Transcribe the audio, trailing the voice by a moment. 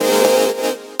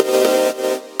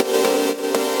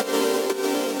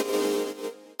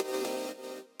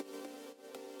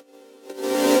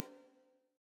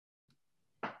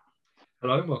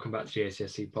Hello and welcome back to the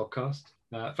ACSC podcast.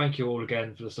 Thank you all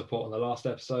again for the support on the last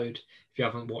episode. If you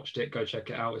haven't watched it, go check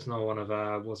it out. It's another one of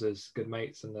Waz's good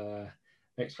mates and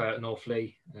ex-player at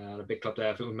Northley, a big club there.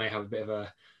 I think we may have a bit of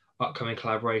a upcoming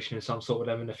collaboration in some sort with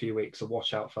them in a few weeks, so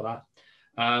watch out for that.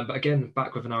 But again,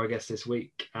 back with another guest this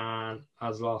week, and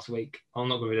as last week, I'm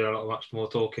not going to be doing much more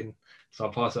talking, so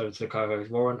I'll pass over to the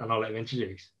co-host Warren, and I'll let him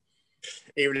introduce.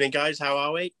 Evening, guys. How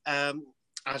are we?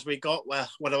 As we got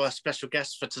one of our special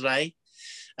guests for today,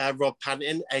 Rob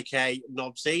Panton, aka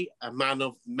Nobsy, a man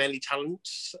of many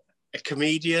talents, a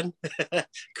comedian,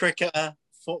 cricketer,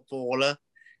 footballer,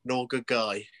 and all good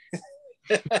guy.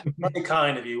 Very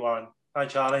kind of you, Warren. Hi,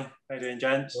 Charlie. How you doing,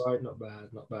 gents? Right, not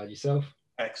bad. Yourself?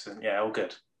 Excellent. Yeah, all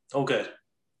good.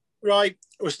 Right,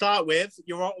 we'll start with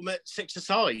your ultimate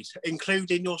six-a-side,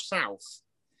 including yourself.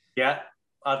 Yeah,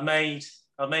 I've made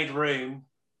room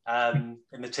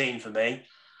in the team for me.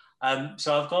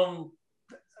 So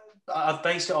I've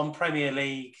based it on Premier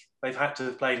League. They've had to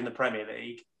have played in the Premier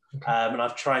League, and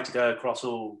I've tried to go across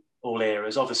all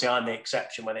eras. Obviously, I'm the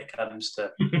exception when it comes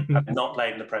to having not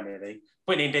played in the Premier League,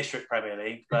 Winning District Premier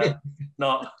League, but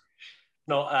not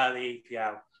the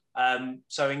EPL.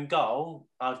 So in goal,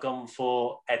 I've gone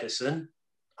for Edison.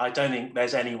 I don't think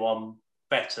there's anyone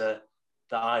better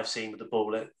that I've seen with the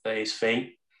ball at his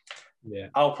feet. Yeah,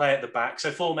 I'll play at the back.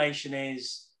 So formation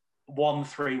is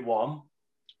 1-3-1,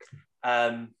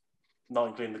 not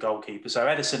including the goalkeeper. So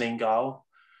Edison in goal.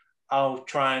 I'll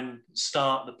try and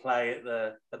start the play at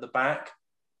the back.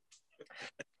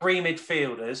 Three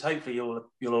midfielders. Hopefully you'll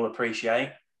all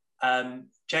appreciate.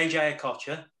 JJ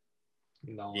Okocha.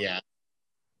 No. Yeah.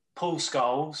 Paul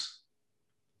Scholes.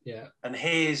 Yeah. And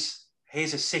here's a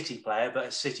City player, but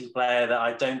a City player that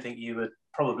I don't think you would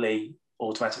probably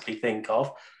automatically think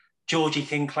of. Georgie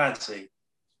King-Clancy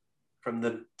from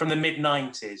the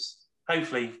mid-90s.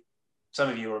 Hopefully some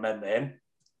of you will remember him.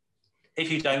 If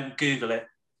you don't, Google it.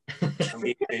 That's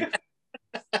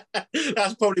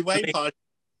probably way past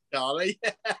Charlie.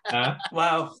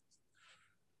 Well,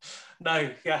 no,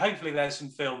 yeah, hopefully there's some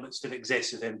film that still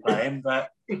exists of him playing,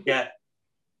 but yeah,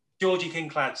 Georgie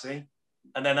King-Clancy.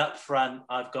 And then up front,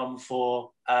 I've gone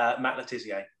for Matt Le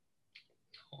Tissier.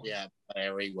 Yeah,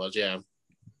 there he was, yeah.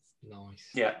 Nice.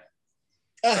 Yeah.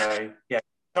 So, yeah,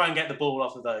 try and get the ball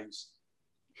off of those.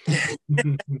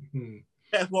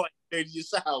 What, including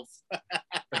yourself?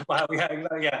 Well,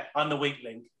 yeah, I'm the weak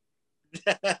link.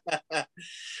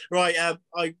 Right,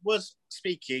 I was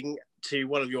speaking to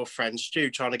one of your friends, Stu,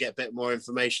 trying to get a bit more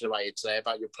information about you today,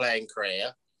 about your playing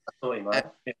career. I thought you might.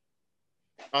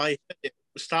 I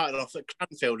started off at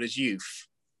Clanfield as youth.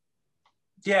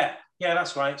 Yeah,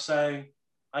 that's right. So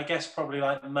I guess probably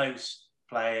like most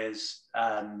players,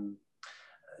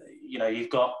 you've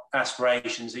got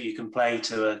aspirations that you can play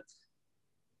to a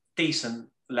decent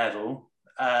level.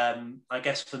 I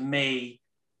guess for me,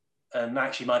 and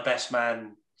actually my best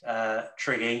man,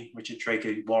 Richard Trigg,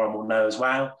 who Warren will know as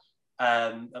well,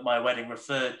 at my wedding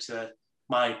referred to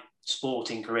my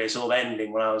sporting career sort of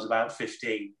ending when I was about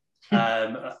 15.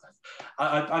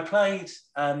 I played,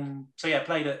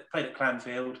 played at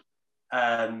Clanfield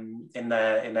in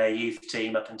their youth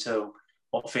team up until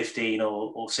 15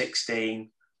 or 16.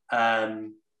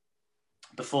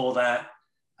 Before that,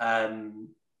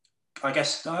 I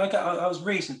guess I was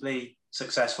reasonably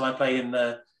successful. I played in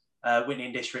the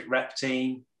Winning District rep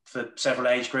team for several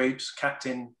age groups,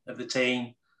 captain of the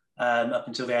team up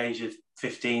until the age of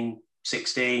 15,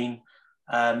 16.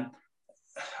 I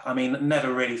mean,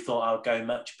 never really thought I would go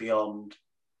much beyond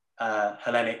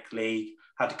Hellenic League.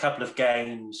 Had a couple of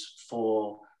games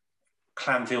for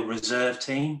Clanfield reserve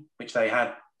team, which they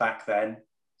had back then.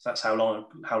 So that's how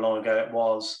long ago it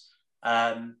was.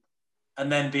 And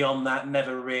then beyond that,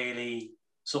 never really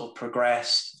sort of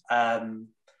progressed.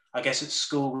 I guess at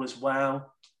school as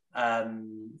well.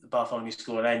 Bartholomew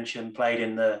School in Ensham, played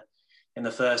in the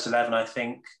first 11, I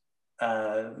think.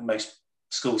 Most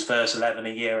schools' first 11 are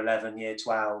year 11, year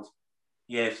 12,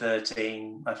 year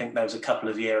 13. I think there was a couple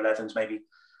of year 11s, maybe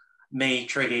me,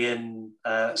 Triggy, and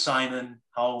Simon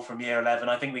Hole from year 11.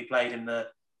 I think we played in the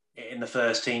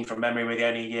first team from memory. We're the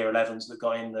only year 11s that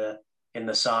got in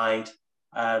the side.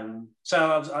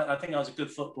 So I think I was a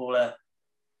good footballer,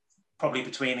 probably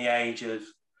between the age of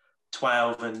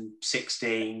 12 and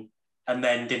 16, and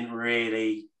then didn't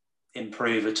really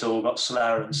improve at all. Got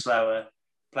slower and slower.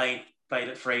 Played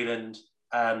at Freeland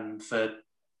for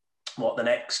the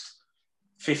next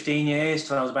 15 years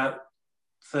till I was about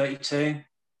 32,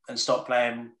 and stopped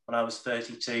playing when I was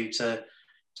 32 to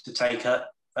take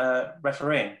up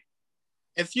refereeing.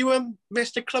 If you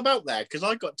missed a club out there, because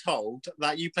I got told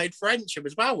that you played for Ensham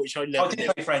as well, which I never I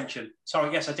did play for Ensham.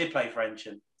 Sorry, yes, I did play for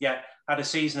Ensham. Yeah, had a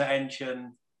season at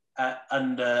Ensham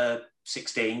under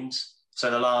 16s,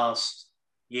 so the last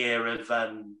year of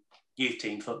youth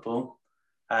team football.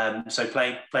 So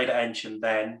played at Ensham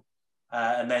then,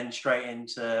 and then straight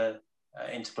into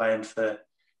playing for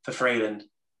Freeland.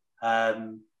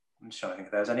 I'm just trying to think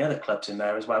if there was any other clubs in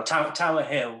there as well. Tower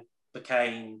Hill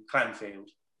became Clanfield.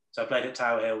 So I played at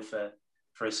Tower Hill for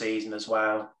a season as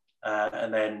well.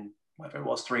 And then, whatever it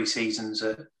was, 3 seasons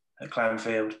at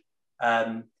Clanfield.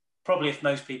 Probably if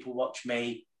most people watch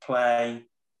me play,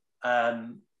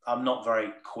 I'm not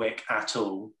very quick at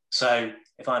all. So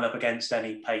if I'm up against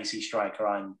any pacey striker,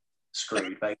 I'm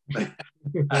screwed, basically.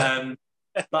 But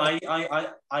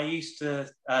I used to,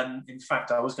 in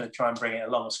fact, I was going to try and bring it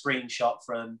along, a screenshot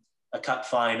from a cup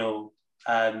final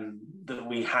that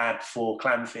we had for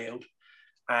Clanfield.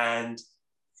 And,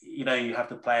 you know, you have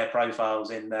the player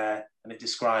profiles in there and it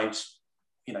describes,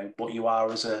 you know, what you are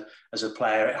as a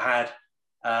player. It had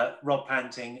Rob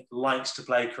Panting likes to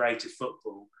play creative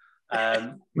football,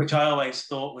 which I always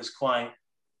thought was quite,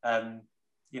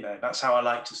 you know, that's how I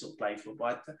like to sort of play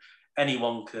football.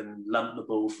 Anyone can lump the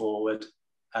ball forward.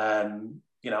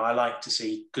 You know, I like to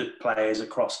see good players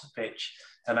across the pitch,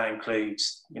 and that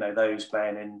includes, you know, those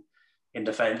playing in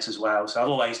defence as well. So I've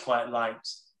always quite liked,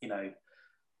 you know,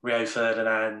 Rio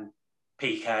Ferdinand,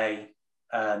 PK,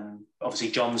 obviously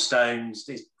John Stones.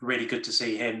 It's really good to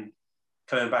see him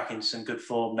coming back into some good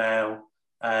form now.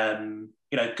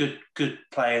 You know, good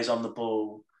players on the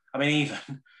ball. I mean, even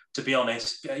to be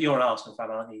honest, you're an Arsenal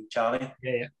fan, aren't you, Charlie?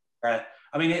 Yeah.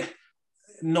 I mean,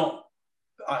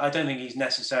 I don't think he's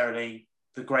necessarily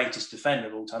the greatest defender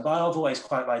of all time, but I've always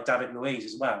quite liked David Luiz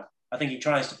as well. I think he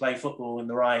tries to play football in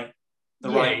the right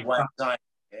way.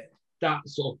 That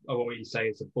sort of what you say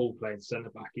is a ball playing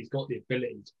centre back. He's got the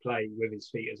ability to play with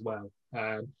his feet as well.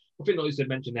 I think, like you said,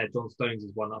 mentioned there, John Stones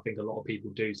is one I think a lot of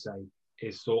people do say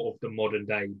is sort of the modern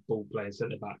day ball playing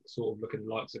centre back, sort of looking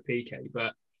the likes of PK.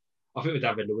 But I think with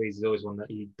David Luiz is always one that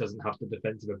he doesn't have the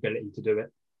defensive ability to do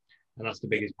it, and that's the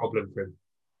biggest problem for him.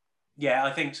 Yeah,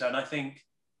 I think so, and I think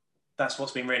that's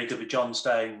what's been really good with John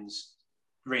Stones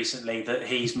recently, that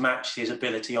he's matched his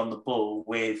ability on the ball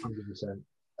with 100%.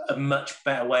 a much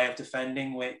better way of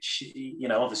defending, which, you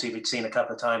know, obviously we'd seen a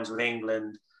couple of times with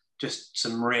England, just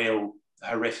some real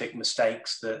horrific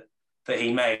mistakes that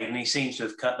he made, and he seems to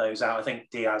have cut those out. I think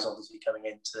Diaz obviously coming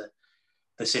into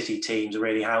the City teams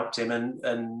really helped him,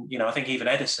 and you know, I think even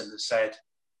Edison has said,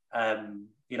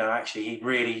 you know, actually he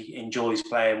really enjoys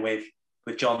playing with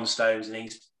John Stones, and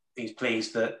he's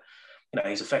pleased that, you know,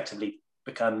 he's effectively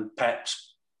become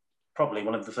Pep's probably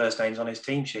one of the first names on his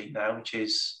team sheet now, which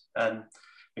is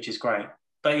great.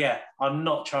 But yeah, I'm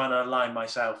not trying to align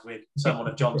myself with someone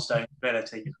of John Stones'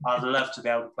 ability. I'd love to be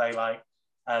able to play like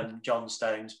John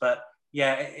Stones, but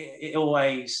yeah, I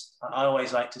always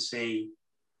like to see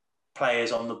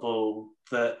players on the ball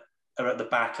that are at the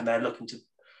back and they're looking to,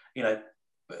 you know,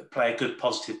 play a good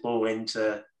positive ball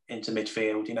into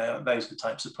midfield. You know, those are the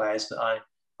types of players that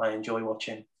I enjoy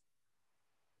watching.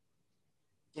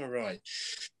 All right.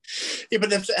 Yeah,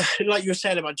 but like you were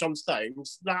saying about John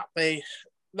Stones, that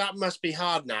must be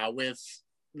hard now with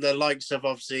the likes of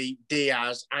obviously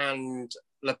Diaz and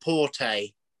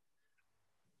Laporte.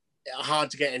 Hard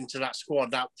to get into that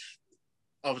squad. That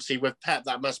obviously with Pep,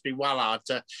 that must be well hard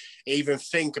to even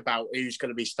think about who's going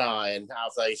to be starting out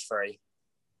of those 3.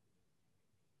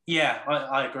 Yeah,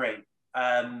 I agree.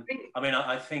 I mean,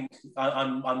 I think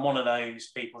I'm one of those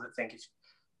people that think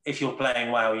if you're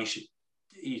playing well,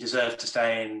 you deserve to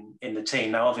stay in the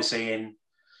team. Now, obviously, in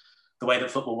the way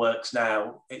that football works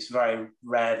now, it's very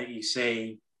rare that you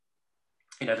see,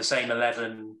 you know, the same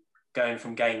 11 going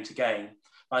from game to game.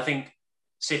 I think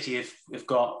City have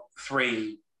got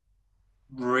 3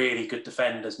 really good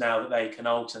defenders now that they can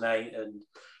alternate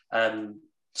and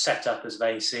set up as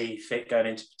they see fit going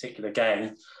into a particular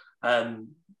game.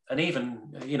 And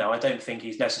even, you know, I don't think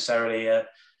he's necessarily a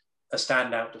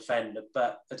standout defender,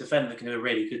 but a defender that can do a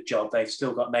really good job. They've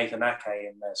still got Nathan Ake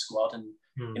in their squad, and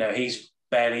you know, he's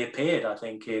barely appeared. I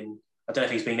think I don't know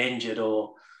if he's been injured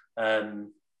or,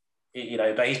 you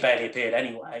know, but he's barely appeared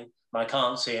anyway. And I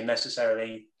can't see him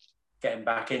necessarily getting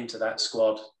back into that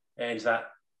squad, into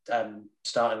that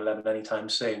starting 11 anytime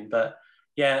soon. But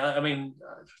yeah, I mean,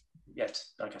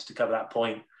 I guess to cover that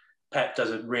point, Pep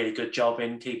does a really good job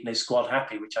in keeping his squad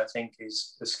happy, which I think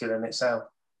is a skill in itself.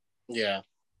 Yeah.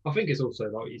 I think it's also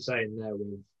like what you're saying there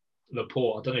with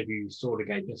Laporte. I don't know if you saw the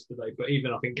game yesterday, but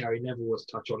even I think Gary Neville was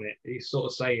touch on it. He's sort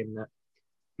of saying that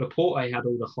Laporte had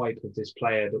all the hype of this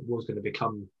player that was going to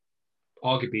become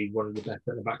arguably one of the best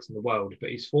centre backs in the world,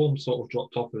 but his form sort of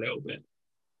dropped off a little bit.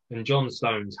 And John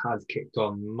Stones has kicked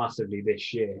on massively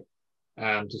this year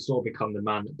to sort of become the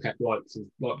man that Pep likes.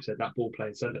 Like I said, that ball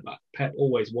playing centre back. Pep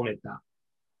always wanted that.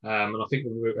 And I think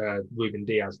with Ruben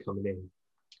Diaz coming in,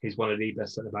 he's one of the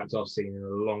best centre backs I've seen in a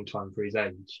long time for his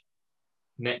age.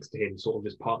 Next to him, sort of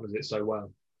just partners it so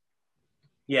well.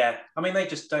 Yeah, I mean, they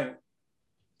just don't.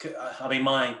 I mean,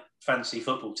 my fantasy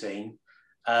football team,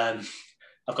 I've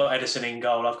got Edison in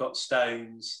goal, I've got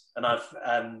Stones,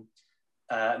 and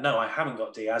no, I haven't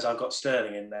got Diaz. I've got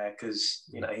Sterling in there because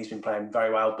he's been playing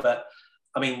very well. But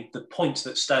I mean, the points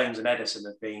that Stones and Edison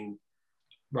have been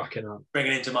racking up,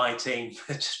 bringing into my team,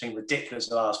 have just been ridiculous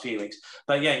the last few weeks.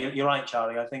 But yeah, you're right,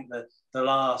 Charlie. I think that the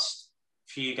last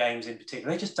few games in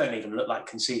particular, they just don't even look like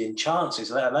conceding chances,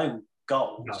 let alone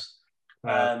goals.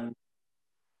 No.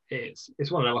 It's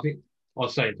one of them. I think I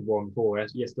was saying to Warren before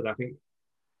yesterday. I think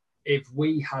if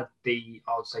we had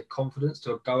I would say, confidence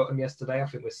to go at them yesterday, I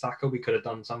think with Saka we could have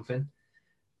done something.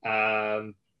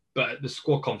 But the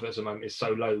squad confidence at the moment is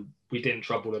so low, we didn't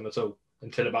trouble them at all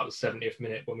until about the 70th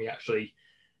minute when we actually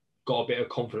got a bit of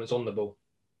confidence on the ball.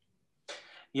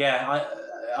 Yeah,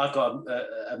 I've got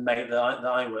a mate that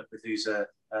I work with who's an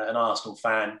Arsenal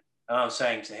fan, and I was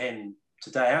saying to him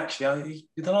today, actually,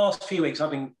 the last few weeks I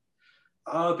would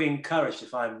be encouraged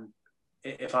if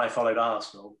I followed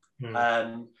Arsenal.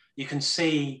 You can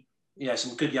see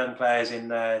some good young players in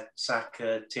there: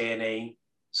 Saka, Tierney,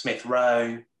 Smith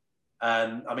Rowe.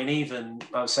 I mean, even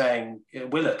I was saying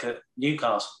Willock at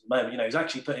Newcastle at the moment. He's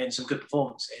actually putting in some good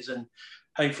performances, and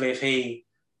hopefully, if he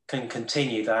can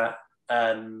continue that,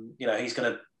 he's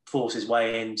going to force his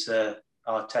way into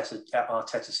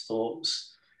Arteta's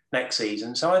thoughts next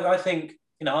season. So I think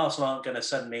Arsenal aren't going to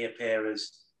suddenly appear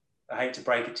as, I hate to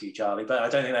break it to you, Charlie, but I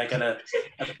don't think they're going to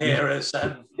appear as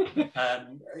title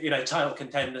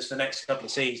contenders for the next couple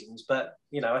of seasons. But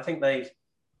I think they're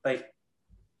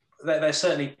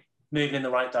certainly moving in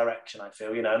the right direction. I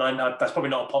feel, and that's probably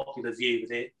not a popular view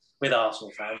with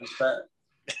Arsenal fans, but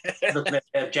looking at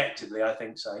it objectively, I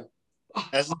think so.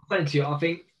 I'm saying to you, I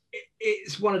think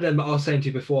it's one of them that I was saying to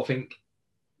you before. I think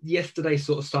yesterday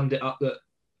sort of summed it up that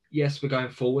yes, we're going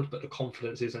forward, but the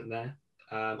confidence isn't there.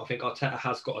 I think Arteta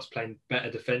has got us playing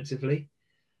better defensively.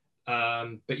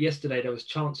 But yesterday there was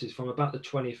chances from about the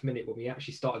 20th minute when we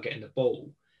actually started getting the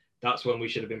ball. That's when we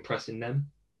should have been pressing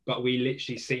them. But we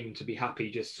literally seemed to be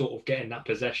happy just sort of getting that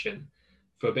possession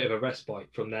for a bit of a respite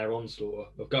from their onslaught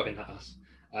of going at us.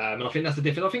 And I think that's the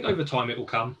difference. I think over time it will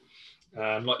come.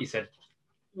 Like you said,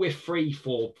 we're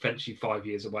 3-4, potentially 5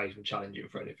 years away from challenging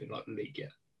for anything like the league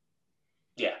yet.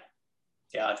 Yeah,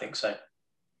 I think so.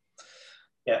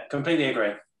 Yeah, completely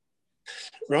agree.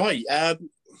 Right. I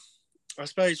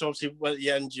suppose, obviously, at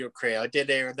the end of your career, I did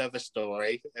hear another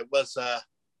story. It was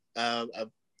a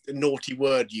naughty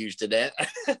word used in it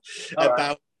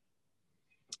about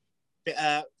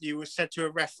you were said to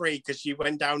a referee because you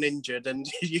went down injured, and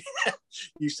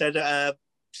you said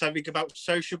something about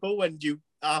sociable, and you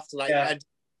had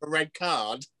a red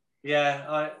card.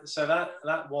 Yeah, so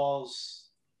that was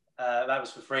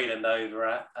for Freeland over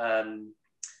at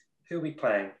who were we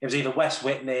playing? It was either West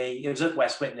Whitney. It was at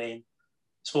West Whitney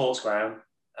Sports Ground.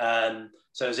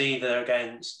 So it was either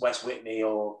against West Whitney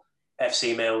or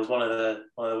FC Mills, one of the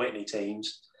Whitney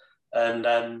teams.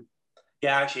 And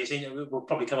actually, we'll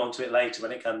probably come on to it later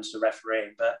when it comes to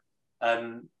refereeing. But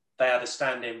they had a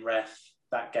stand-in ref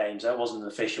that game, so it wasn't an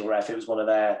official ref. It was one of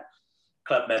their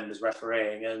club members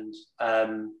refereeing, and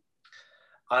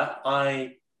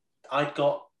I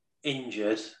got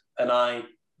injured, and I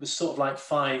was sort of like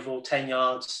 5 or 10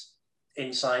 yards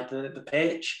inside the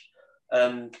pitch,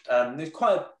 and there's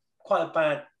quite a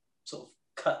bad sort of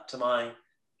cut to my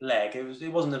leg.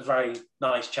 It wasn't a very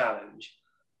nice challenge,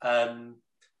 and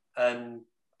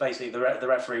basically the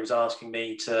referee was asking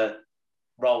me to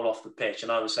roll off the pitch,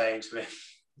 and I was saying to him,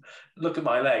 "Look at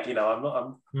my leg. I'm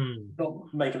not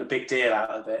making a big deal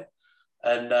out of it."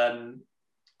 And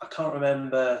I can't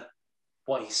remember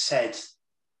what he said.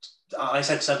 I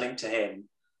said something to him,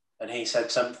 and he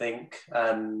said something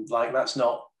like, "That's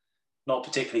not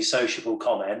particularly sociable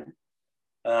comment."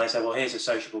 And I said, "Well, here's a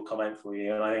sociable comment for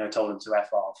you." And I think I told him to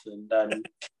F off, and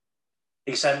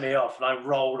he sent me off, and I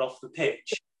rolled off the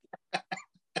pitch.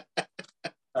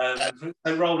 I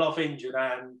rolled off injured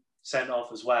and sent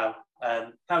off as well.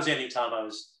 That was the only time I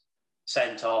was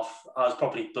sent off. I was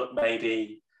probably booked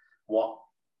maybe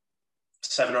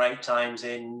 7 or 8 times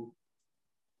in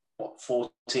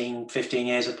 14, 15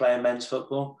 years of playing men's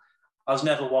football. I was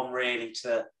never one really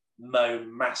to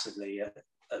moan massively at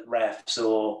refs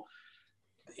or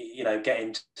get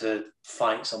into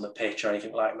fights on the pitch or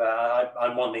anything like that.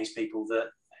 I'm one of these people that,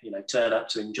 turn up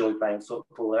to enjoy playing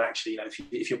football. And actually,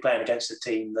 if you're playing against a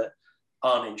team that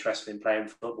aren't interested in playing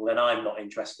football, then I'm not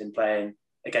interested in playing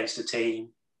against a team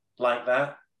like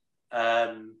that.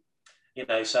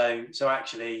 So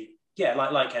actually, yeah,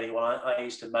 like anyone, I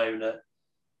used to moan at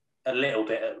a little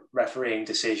bit at refereeing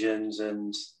decisions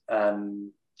and,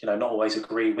 not always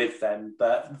agree with them,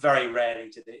 but very rarely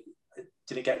did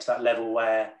it get to that level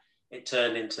where it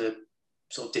turned into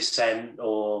sort of dissent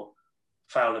or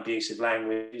foul and abusive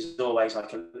language. It was always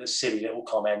like a silly little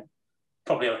comment,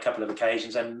 probably on a couple of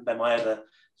occasions. And then my other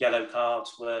yellow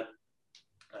cards were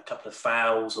a couple of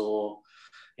fouls or,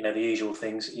 the usual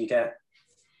things that you get.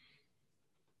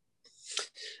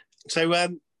 So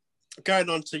going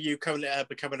on to you currently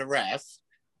becoming a ref,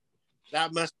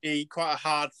 that must be quite a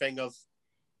hard thing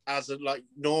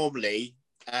normally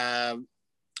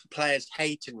players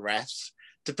hating refs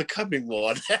to becoming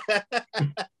one.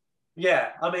 Yeah,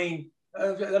 I mean,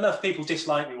 enough people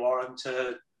dislike me, Warren,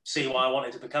 to see why I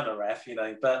wanted to become a ref,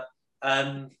 but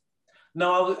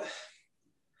no,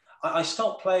 I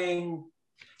stopped playing.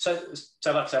 So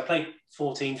like I said, I played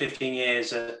 14, 15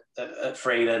 years at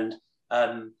Freeland,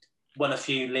 won a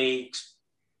few leagues,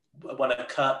 won a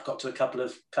cup, got to a couple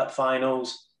of cup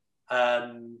finals.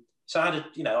 So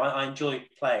I enjoyed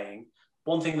playing.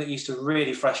 One thing that used to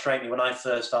really frustrate me when I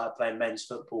first started playing men's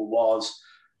football was,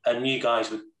 and you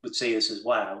guys would see this as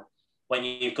well, when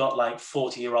you've got like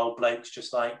 40-year-old blokes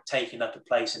just like taking up a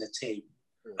place in a team,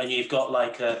 and you've got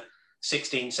like a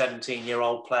 16,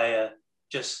 17-year-old player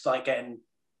just like getting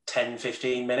 10,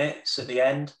 15 minutes at the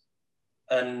end.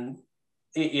 And,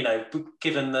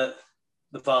 given that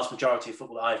the vast majority of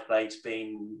football that I've played has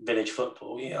been village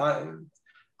football,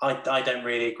 I don't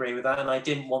really agree with that. And I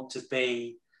didn't want to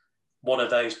be one of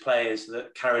those players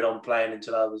that carried on playing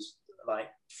until I was like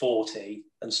 40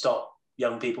 and stopped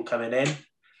young people coming in.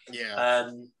 Yeah.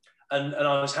 And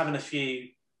I was having a few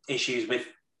issues with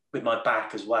my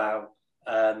back as well.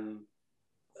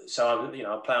 So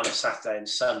I play on a Saturday and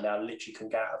Sunday. I literally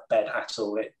couldn't get out of bed at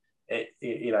all. I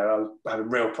was having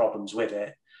real problems with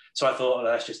it. So I thought,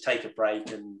 let's just take a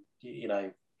break and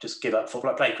just give up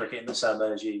football. I play cricket in the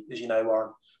summer, as you know,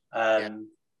 Warren.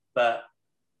 But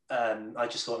I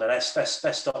just thought, no,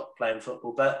 let's stop playing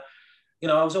football. But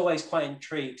I was always quite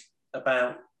intrigued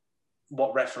about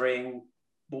what refereeing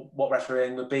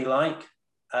would be like.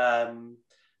 And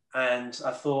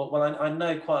I thought, well, I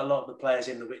know quite a lot of the players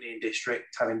in the Whitney District,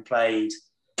 having played,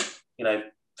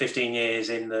 15 years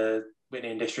in the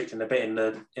Whitney District and a bit in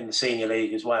the senior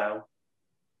league as well.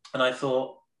 And I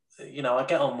thought, I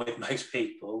get on with most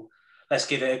people. Let's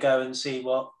give it a go and see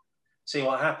what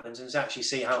happens, and actually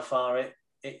see how far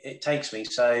it takes me.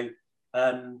 So,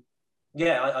 I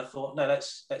thought, no,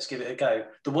 let's give it a go.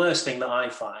 The worst thing that I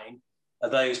find are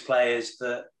those players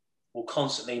that will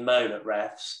constantly moan at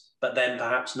refs, but then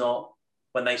perhaps not,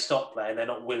 when they stop playing, they're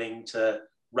not willing to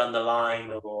run the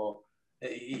line or,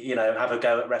 have a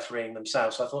go at refereeing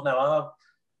themselves. So I thought, no,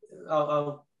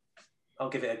 I'll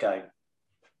give it a go.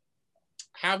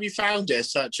 How have you found it,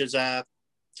 such as,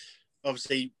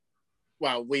 obviously,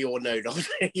 well, we all know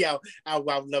how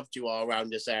well loved you are around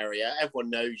this area. Everyone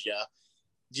knows you.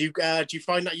 Do you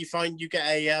find that you get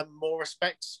a more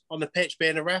respect on the pitch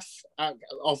being a ref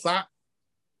of that?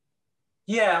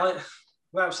 Yeah,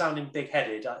 without sounding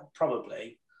big-headed,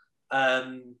 probably.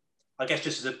 I guess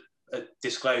just as a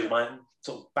disclosure, my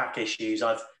sort of back issues,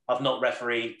 I've not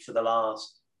refereed for the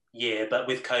last year, but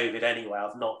with COVID anyway,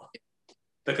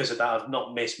 because of that, I've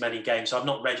not missed many games. So I've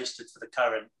not registered for the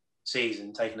current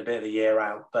season, taking a bit of the year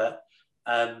out. But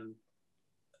I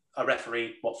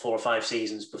refereed, 4 or 5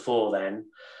 seasons before then.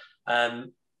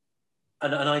 And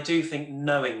I do think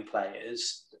knowing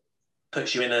players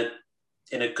puts you in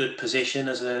a good position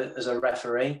as a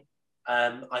referee.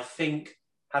 I think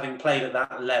having played at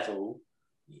that level,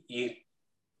 you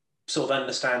sort of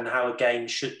understand how a game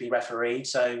should be refereed.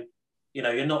 So,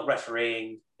 you're not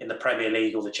refereeing in the Premier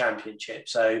League or the Championship.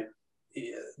 So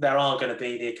there are going to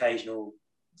be the occasional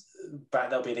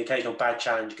bad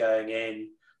challenge going in.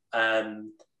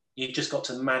 You've just got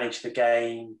to manage the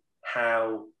game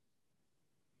how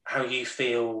you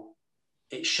feel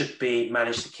it should be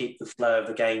managed to keep the flow of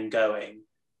the game going.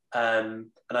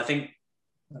 And I think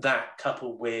that,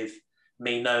 coupled with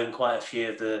me knowing quite a few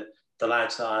of the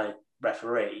lads that I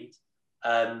refereed,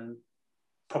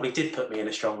 probably did put me in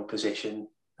a stronger position.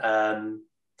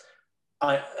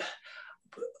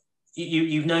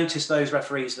 You notice those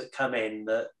referees that come in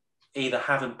that either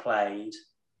haven't played,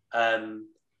 are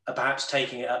perhaps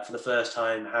taking it up for the first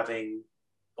time,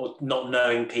 or not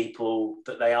knowing people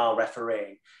that they are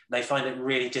refereeing. They find it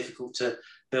really difficult to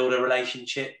build a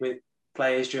relationship with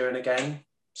players during a game.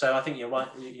 So I think you're right.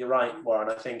 You're right, Warren.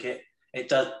 I think it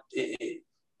does.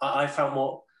 I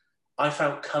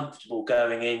felt comfortable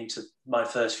going into my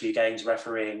first few games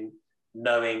refereeing,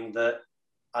 knowing that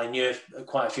I knew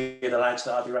quite a few of the lads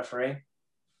that I'd be refereeing.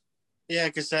 Yeah,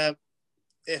 because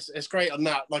it's great on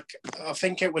that. Like, I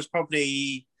think it was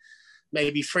probably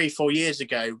maybe 3-4 years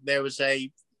ago, there was a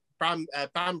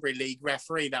Banbury League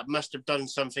referee that must have done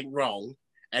something wrong,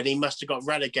 and he must have got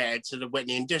relegated to the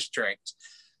Whitney District.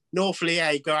 Northley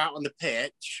A go out on the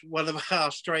pitch. One of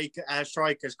our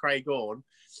strikers, Craig Orne,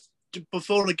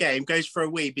 before the game goes for a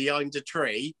wee behind a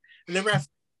tree, and the ref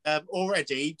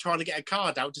already trying to get a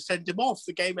card out to send him off.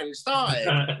 The game hadn't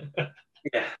started.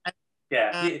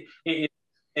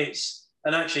 It's,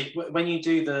 and actually when you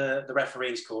do the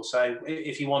referees course, so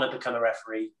if you want to become a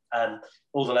referee,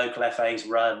 all the local FAs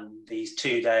run these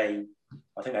 2-day,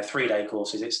 I think they're 3-day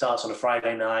courses. It starts on a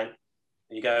Friday night,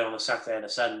 you go on a Saturday and a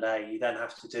Sunday. You then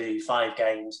have to do 5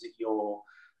 games that you're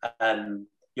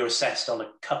assessed on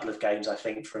a couple of games, I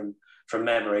think, from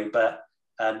memory. But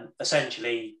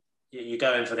essentially, you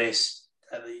go in for this.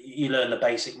 You learn the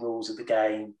basic rules of the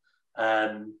game,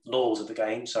 laws of the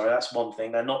game. Sorry, that's one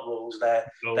thing. They're not rules. They're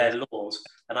laws.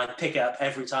 And I pick it up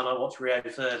every time I watch Rio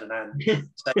Ferdinand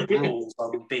say rules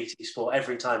on BT Sport.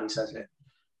 Every time he says it.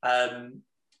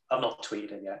 I've not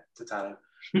tweeted him yet to tell him.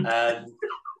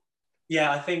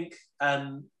 Yeah, I think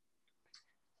that's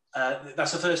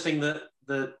the first thing that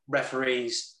the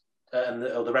referees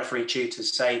or the referee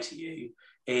tutors say to you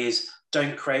is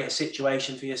don't create a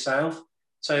situation for yourself.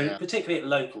 So particularly at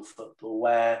local football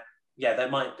where, there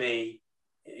might be,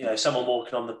 someone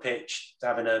walking on the pitch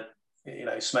having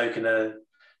smoking a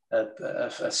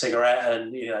cigarette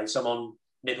and, someone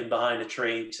nipping behind a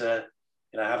tree to,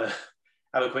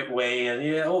 have a quick wee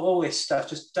and all this stuff.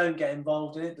 Just don't get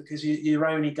involved in it because you're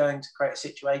only going to create a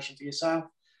situation for yourself.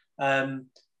 And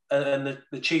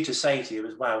the tutors say to you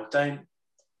as well, don't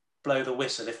blow the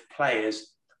whistle if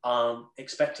players aren't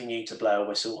expecting you to blow a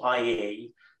whistle,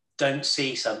 i.e. don't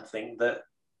see something that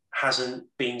hasn't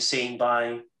been seen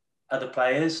by other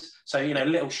players. So,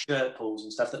 little shirt pulls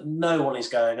and stuff that no one is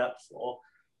going up for.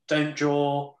 Don't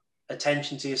draw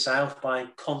attention to yourself by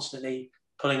constantly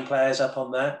pulling players up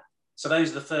on that. So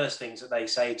those are the first things that they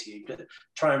say to you.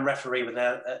 Try and referee with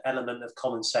an element of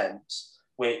common sense,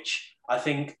 which I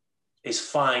think is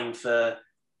fine for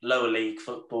lower league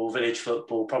football, village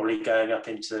football, probably going up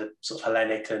into sort of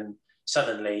Hellenic and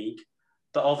Southern League.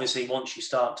 But obviously, once you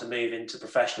start to move into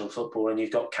professional football and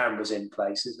you've got cameras in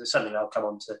place, there's something I'll come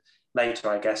on to later,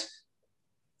 I guess.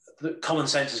 The common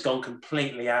sense has gone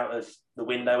completely out of the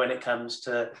window when it comes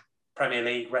to Premier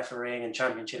League refereeing and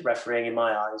Championship refereeing, in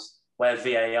my eyes, where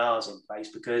VAR's in place,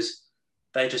 because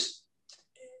they're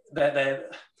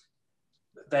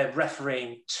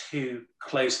refereeing too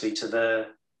closely to the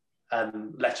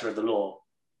letter of the law,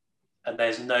 and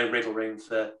there's no wriggle room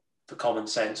for common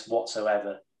sense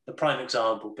whatsoever. The prime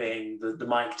example being the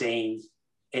Mike Dean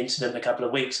incident a couple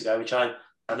of weeks ago, which I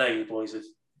know you boys have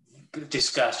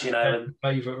discussed. And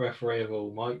favourite referee of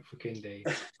all, Mike fucking Dean.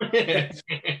 Yeah.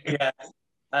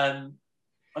 I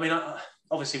mean,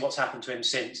 obviously, what's happened to him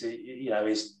since,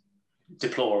 is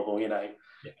deplorable.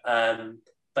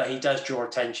 But he does draw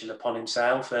attention upon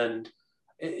himself, and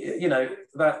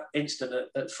that incident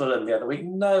at Fulham the other week,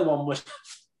 no one was.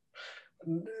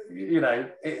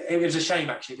 It was a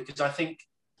shame actually, because I think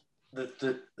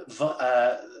the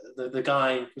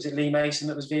guy, was it Lee Mason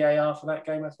that was VAR for that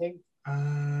game? I think.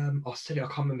 I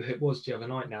can't remember who it was the other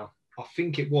night now. I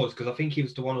think it was, because I think he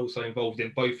was the one also involved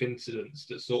in both incidents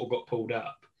that sort of got pulled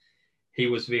up. He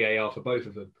was VAR for both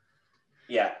of them.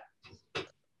 Yeah.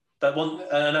 But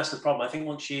and that's the problem. I think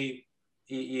once you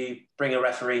bring a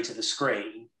referee to the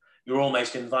screen, you're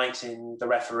almost inviting the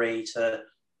referee to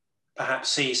perhaps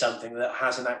see something that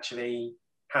hasn't actually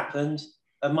happened.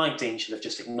 And Mike Dean should have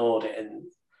just ignored it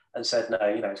and said, no,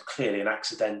 it's clearly an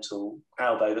accidental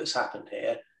elbow that's happened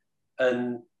here.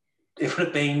 And it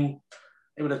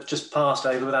would have just passed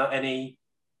over without any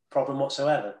problem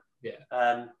whatsoever. Yeah.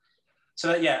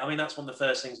 So I mean, that's one of the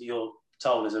first things that you're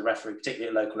told as a referee,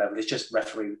 particularly at local level, is just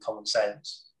referee with common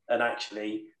sense. And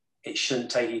actually, it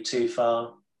shouldn't take you too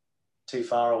far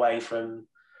away from,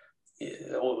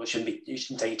 or it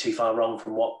shouldn't take you too far wrong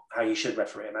from how you should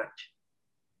referee a match.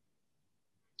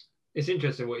 It's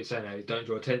interesting what you're saying now. Don't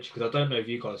draw attention, because I don't know if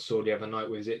you guys saw the other night.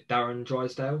 Was it Darren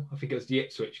Drysdale? I think it was the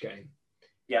Ipswich game.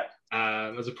 Yeah.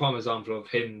 As a prime example of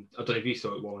him, I don't know if you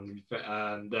saw it, Warren,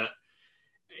 that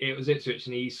it was Ipswich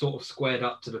and he sort of squared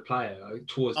up to the player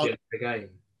towards the end of the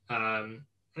game.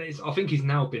 I think he's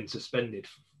now been suspended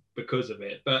because of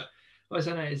it. But what I'm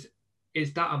saying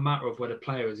is that a matter of whether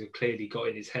players have clearly got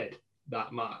in his head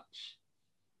that much?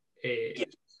 Yeah.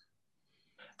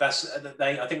 I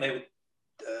think they would.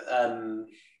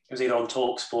 It was either on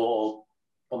Talksport or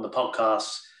on the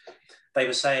podcast. They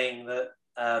were saying that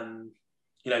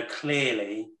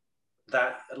clearly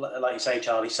that, like you say,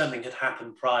 Charlie, something had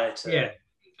happened prior to. Yeah.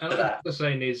 And what I'm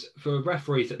saying is, for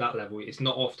referees at that level, it's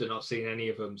not often I've seen any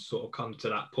of them sort of come to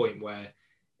that point where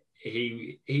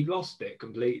he lost it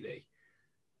completely.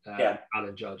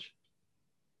 Alan Judge.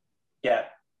 Yeah,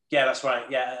 that's right.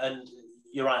 Yeah, and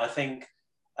you're right. I think,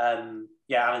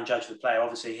 Alan Judge, the player,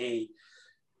 obviously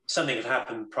something had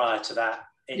happened prior to that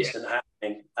incident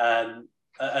happening.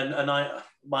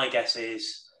 My guess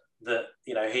is that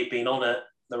he'd been on at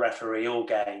the referee all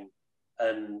game,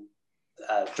 and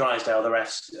Drysdale, the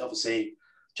refs, obviously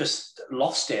just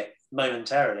lost it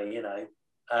momentarily.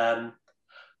 Part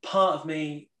of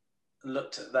me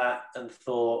looked at that and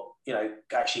thought,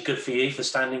 actually good for you for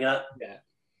standing up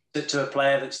to a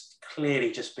player that's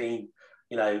clearly just been,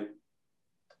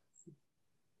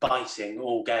 biting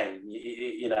all game,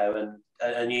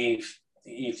 and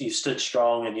you've stood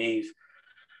strong, and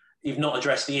you've not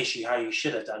addressed the issue how you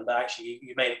should have done, but actually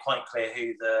you made it quite clear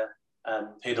who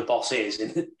the boss is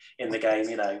in the game,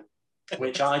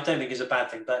 which I don't think is a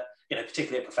bad thing, but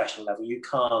particularly at professional level, you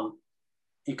can't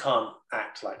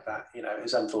act like that. It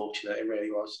was unfortunate. It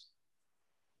really was.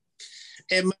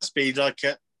 It must be like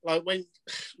when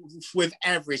with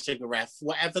every single ref,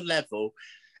 whatever level,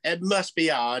 it must be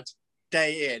hard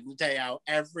day in, day out,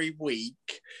 every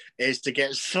week, is to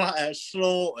get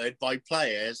slaughtered by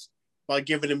players by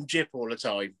giving them jip all the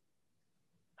time.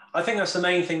 I think that's the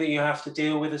main thing that you have to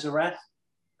deal with as a ref.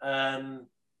 The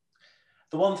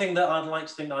one thing that I'd like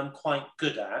to think that I'm quite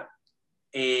good at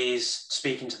is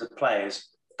speaking to the players,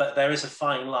 but there is a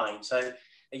fine line. So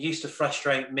it used to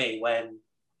frustrate me when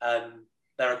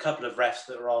there are a couple of refs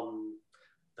that are on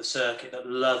the circuit that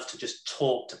love to just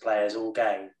talk to players all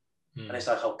game. And it's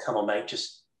like, oh, come on, mate,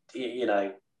 just,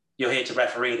 you're here to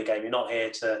referee the game. You're not here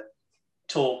to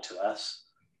talk to us.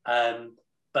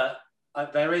 But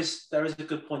there is a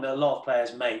good point that a lot of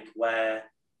players make where,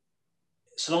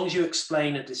 so long as you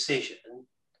explain a decision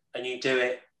and you do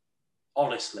it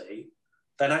honestly,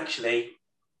 then actually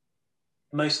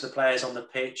most of the players on the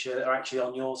pitch are actually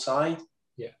on your side.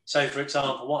 Yeah. So, for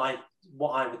example,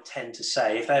 what I would tend to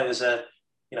say, if there was a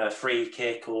free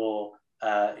kick or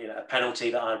a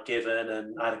penalty that I'd given,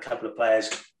 and I had a couple of players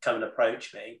come and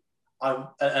approach me,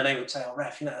 and they would say, "Oh,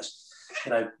 ref, that's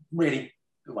really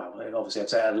well." Obviously, I'd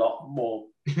say it a lot more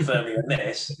firmly than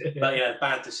this, but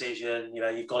bad decision.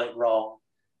 You've got it wrong.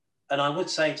 And I would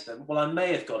say to them, "Well, I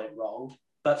may have got it wrong,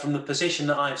 but from the position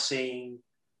that I've seen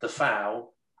the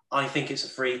foul, I think it's a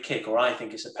free kick, or I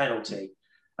think it's a penalty."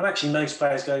 And actually, most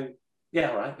players go,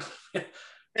 "Yeah, all right,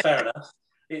 fair enough."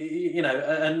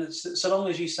 And so long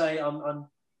as you say, I'm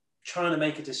trying to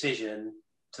make a decision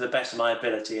to the best of my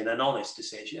ability and an honest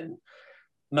decision,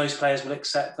 most players will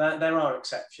accept that. There are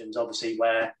exceptions, obviously,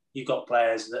 where you've got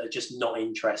players that are just not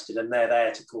interested and they're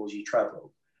there to cause you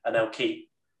trouble, and they'll keep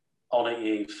on at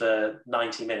you for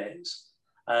 90 minutes.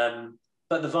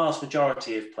 But the vast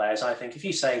majority of players, I think, if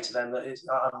you say to them that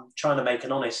I'm trying to make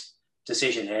an honest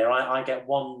decision here, I get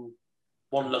one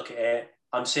look at it,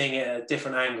 I'm seeing it at a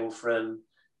different angle from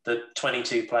the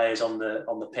 22 players on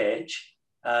the pitch.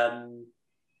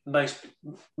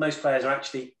 Most players are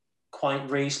actually quite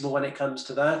reasonable when it comes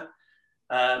to that.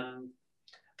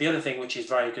 The other thing, which is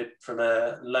very good from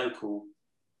a local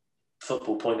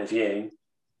football point of view,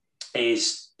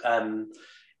 is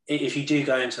if you do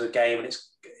go into a game and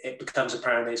it becomes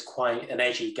apparent that it's quite an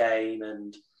edgy game,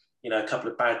 and a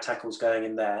couple of bad tackles going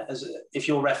in there, if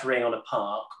you're refereeing on a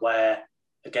park where,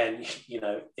 again,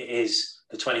 it is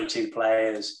the 22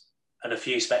 players and a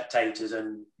few spectators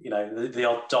and, the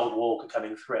odd dog walker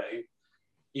coming through,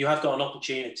 you have got an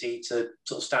opportunity to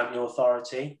sort of stamp your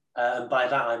authority. And by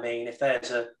that, I mean, if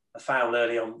there's a foul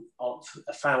early on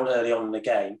in the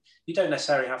game, you don't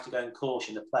necessarily have to go and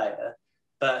caution the player,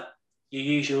 but you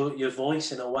use your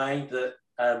voice in a way that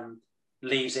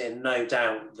leaves it in no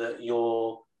doubt that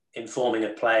you're informing a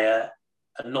player,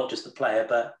 and not just the player,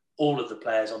 but all of the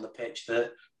players on the pitch,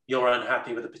 that you're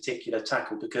unhappy with a particular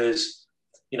tackle, because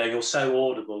you're so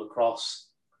audible across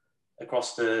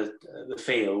the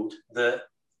field that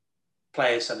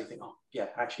players suddenly think, oh yeah,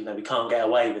 actually no, we can't get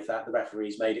away with that. The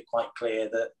referee's made it quite clear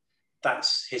that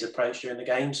that's his approach during the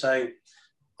game. So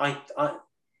I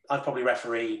probably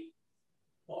referee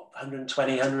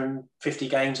 120, 150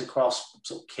 games across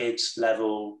sort of kids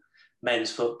level,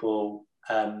 men's football,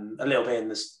 a little bit in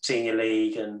the senior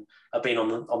league, and I've been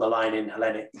on the line in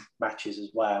Hellenic matches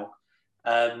as well.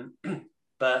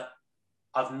 But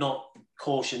I've not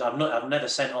cautioned. I've never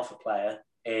sent off a player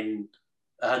in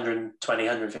 120,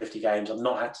 150 games. I've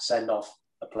not had to send off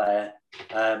a player,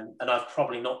 and I've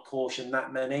probably not cautioned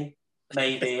that many.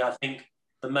 Maybe I think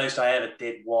the most I ever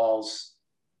did was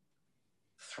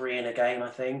 3 in a game, I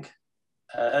think.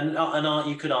 And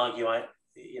you could argue,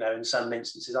 in some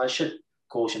instances I should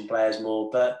caution players more,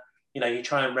 but you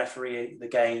try and referee the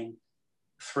game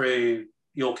through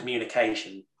your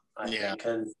communication, I think.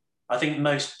 And I think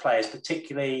most players,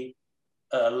 particularly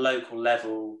at a local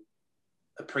level,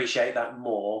 appreciate that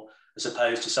more, as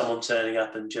opposed to someone turning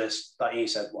up and just, like you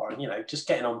said, Warren, just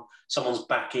getting on someone's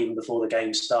back even before the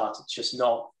game starts. It's just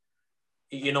not,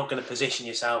 you're not going to position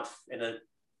yourself in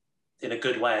a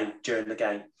good way during the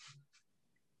game.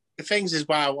 The things as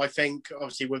well, I think,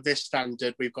 obviously, with this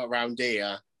standard we've got around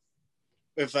here,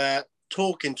 with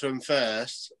talking to them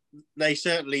first, they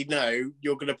certainly know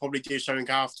you're going to probably do something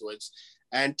afterwards.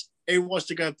 And who wants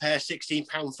to go pay a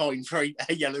 £16 fine for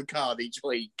a yellow card each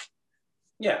week?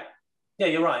 Yeah,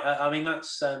 you're right. I mean,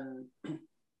 that's, to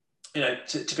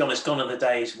be honest, gone are the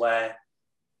days where,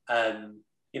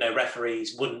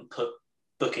 referees wouldn't put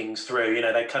bookings through.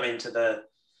 They come into the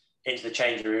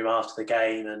changing room after the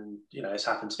game, and it's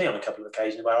happened to me on a couple of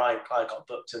occasions where I got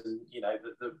booked, and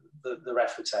the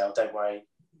ref would say, "Oh, don't worry,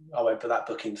 I won't put that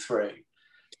booking through."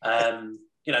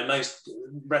 Most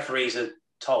referees are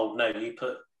told, no,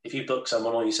 if you book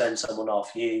someone or you send someone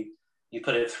off, you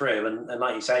put it through, and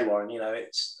like you say, Warren,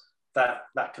 it's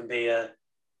that can be a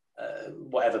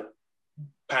whatever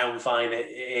pound fine it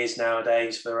is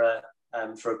nowadays for a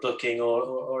booking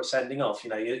or a sending off.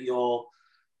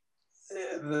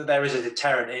 There is a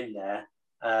deterrent in there,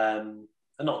 and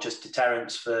not just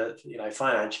deterrents for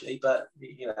financially, but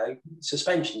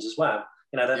suspensions as well.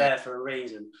 They're there for a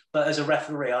reason. But as a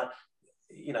referee,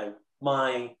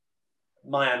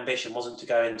 my ambition wasn't to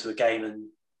go into a game and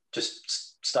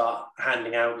just start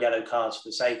handing out yellow cards for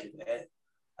the sake of it.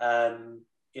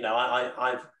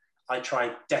 I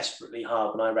try desperately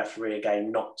hard when I referee a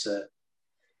game not to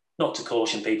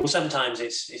caution people. Sometimes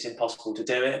it's impossible to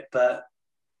do it, but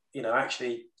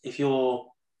actually, if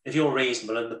you're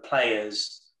reasonable and the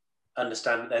players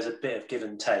understand that there's a bit of give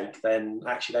and take, then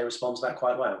actually they respond to that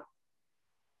quite well.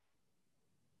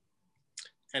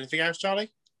 Anything else,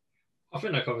 Charlie? I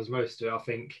think that covers most of it. I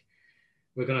think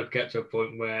we're going to get to a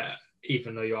point where,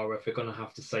 even though you are ref, we're going to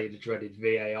have to say the dreaded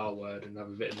VAR word and have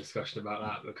a bit of discussion about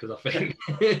that, because I think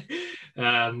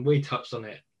we touched on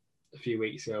it a few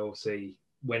weeks ago, obviously,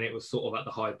 when it was sort of at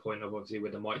the high point of, obviously,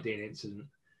 with the Mike Dean incident.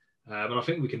 And I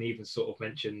think we can even sort of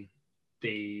mention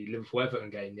the Liverpool-Everton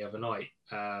game the other night.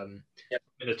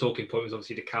 The talking point was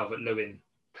obviously the Calvert-Lewin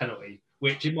penalty,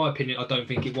 which, in my opinion, I don't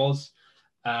think it was.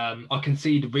 I can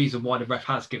see the reason why the ref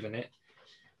has given it,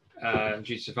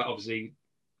 due to the fact, obviously,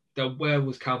 where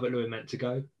was Calvert-Lewin meant to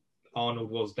go? Arnold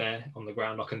was there on the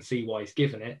ground. I can see why he's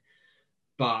given it.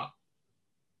 But,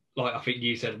 like I think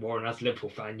you said, Warren, as a Liverpool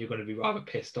fan, you're going to be rather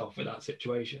pissed off at that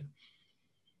situation.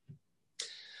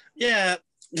 Yeah.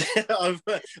 I've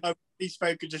already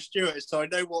spoken to Stuart, so I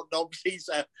know what Nobsy's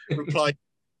reply to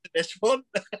this one.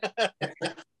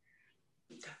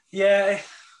 Yeah,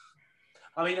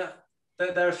 I mean,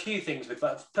 there are a few things with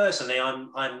that. Personally,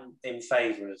 I'm in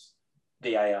favour of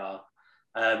VAR.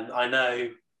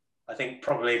 I think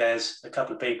probably there's a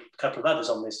couple of others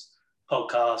on this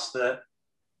podcast that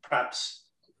perhaps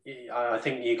I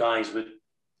think you guys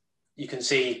you can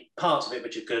see parts of it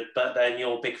which are good, but then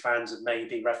you're big fans of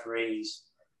maybe referees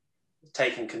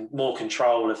taking more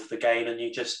control of the game, and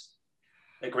you just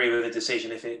agree with the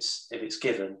decision if it's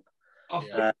given.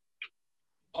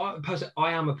 Personally,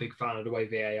 I am a big fan of the way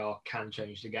VAR can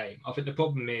change the game. I think the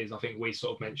problem is, I think we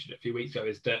sort of mentioned it a few weeks ago,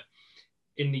 is that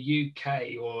in the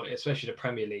UK, or especially the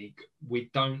Premier League, we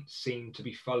don't seem to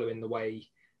be following the way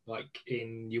like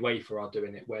in UEFA are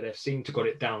doing it, where they've seemed to got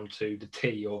it down to the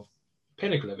T or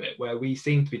pinnacle of it, where we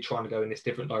seem to be trying to go in this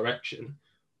different direction,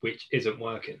 which isn't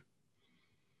working.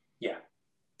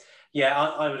 Yeah,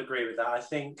 I would agree with that. I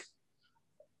think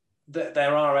that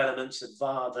there are elements of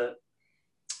VAR that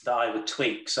I would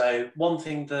tweak. So one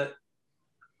thing that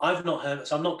I've not heard,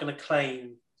 so I'm not going to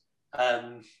claim,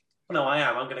 no, I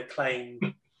am. I'm going to claim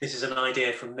this is an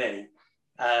idea from me.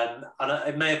 And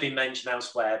it may have been mentioned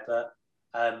elsewhere, but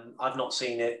I've not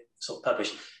seen it sort of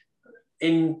published.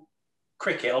 In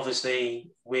cricket,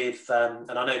 obviously, with,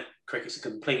 and I know cricket's a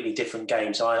completely different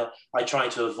game, so I try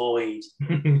to avoid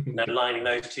lining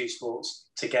those two sports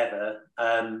together.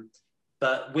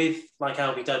 But with like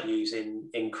LBWs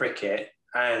in cricket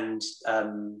and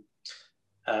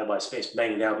well, it's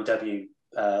mainly the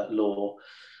LBW law,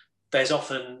 there's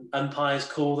often umpire's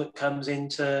call that comes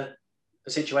into a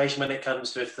situation when it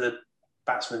comes to if the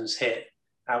batsman's hit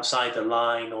outside the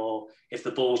line or if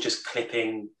the ball's just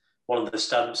clipping one of the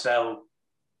stumps, they'll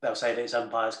say that it's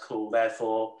umpire's call.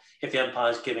 Therefore, if the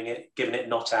umpire's giving it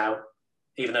not out,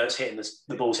 even though it's hitting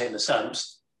the ball's hitting the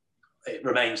stumps, it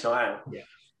remains not out. Yeah.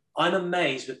 I'm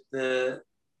amazed with the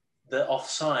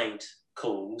offside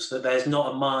calls that there's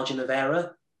not a margin of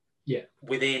error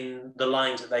within the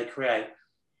lines that they create.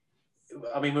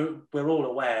 I mean, we're all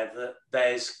aware that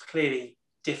there's clearly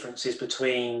differences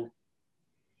between,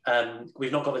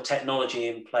 we've not got the technology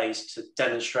in place to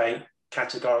demonstrate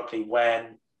categorically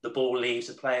when the ball leaves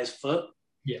the player's foot.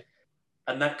 Yeah.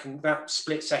 And that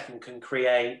split second can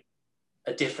create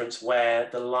a difference where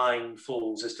the line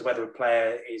falls as to whether a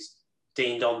player is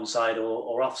deemed onside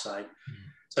or offside.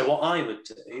 So what I would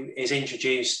do is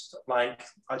introduce, like,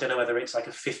 I don't know whether it's like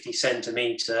a 50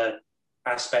 centimetre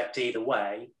aspect either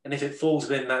way. And if it falls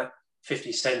within that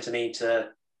 50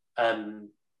 centimetre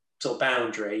sort of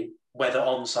boundary, whether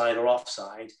onside or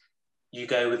offside, you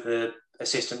go with the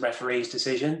assistant referee's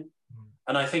decision.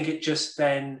 And I think it just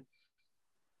then,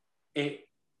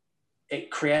 it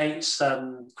creates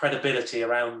some credibility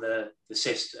around the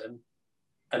system.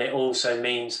 And it also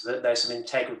means that there's some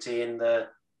integrity in the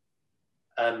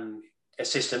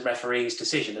assistant referee's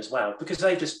decision as well, because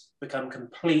they've just become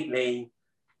completely,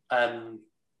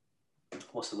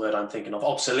 what's the word I'm thinking of?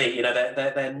 Obsolete. You know,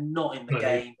 they're not in the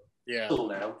game at all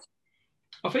now.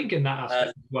 I think in that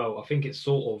aspect as well, I think it's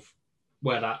sort of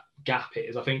where that gap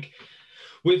is. I think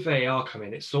with VAR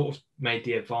coming, it sort of made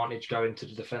the advantage go into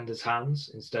the defender's hands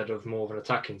instead of more of an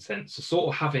attacking sense. So sort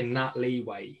of having that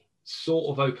leeway sort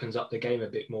of opens up the game a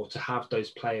bit more to have those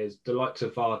players, the likes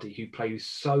of Vardy, who play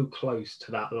so close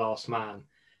to that last man.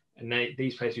 And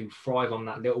these players who thrive on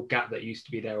that little gap that used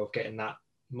to be there of getting that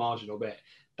marginal bit,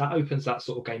 that opens that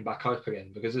sort of game back up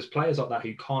again, because there's players like that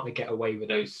who can't get away with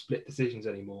those split decisions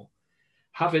anymore.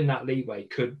 Having that leeway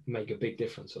could make a big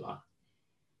difference to that.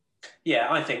 Yeah,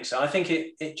 I think so. I think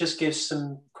it just gives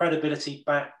some credibility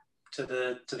back to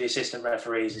the assistant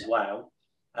referees as well,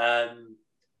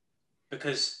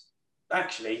 because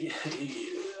actually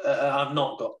I've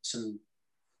not got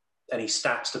any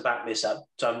stats to back this up,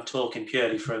 so I'm talking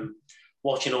purely from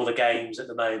watching all the games at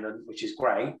the moment, which is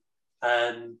great.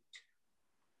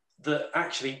 That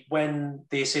actually, when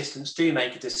the assistants do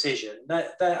make a decision,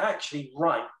 they're actually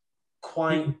right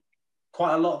quite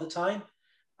a lot of the time.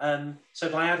 So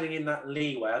by adding in that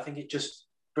leeway, I think it just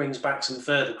brings back some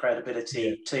further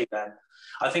credibility to them.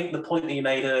 I think the point that you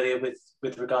made earlier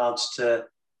with regards to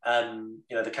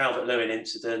the Calvert-Lewin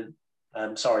incident.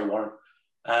 Sorry, Warren.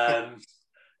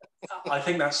 I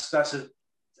think that's a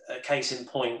case in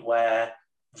point where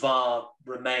VAR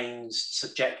remains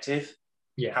subjective.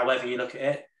 Yeah. However you look at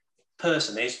it.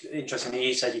 Personally, it's interesting that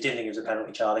you said you didn't think it was a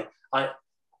penalty, Charlie.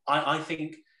 I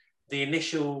think the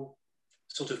initial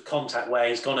sort of contact where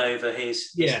he's gone over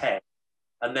his head,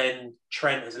 and then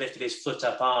Trent has lifted his foot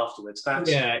up afterwards.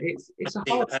 It's a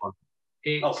hard one.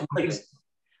 Completely.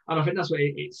 And I think that's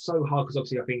why it's so hard, because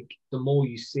obviously I think the more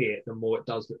you see it, the more it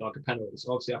does look like a penalty.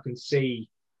 So obviously I can see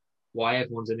why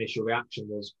everyone's initial reaction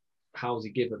was, how was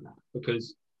he given that?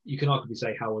 Because you can arguably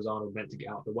say, how was Arnold meant to get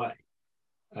out of the way?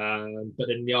 But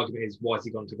then the argument is, why has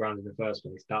he gone to ground in the first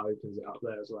place? That opens it up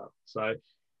there as well. So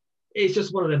it's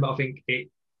just one of them. But I think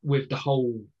with the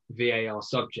whole VAR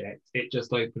subject, it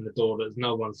just opened the door that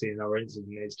no one's seen another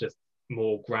incident. It's just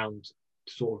more ground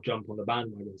to sort of jump on the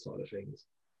bandwagon side of things.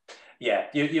 Yeah,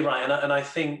 you're right. And I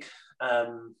think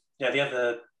the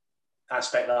other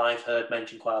aspect that I've heard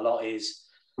mentioned quite a lot is,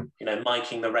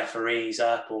 miking the referees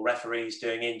up, or referees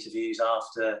doing interviews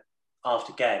after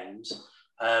games.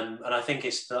 And I think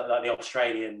it's like the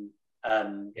Australian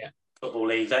Football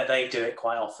League. They do it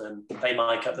quite often. They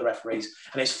mic up the referees.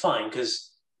 And it's fine,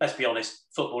 because, let's be honest,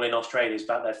 football in Australia is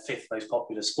about their fifth most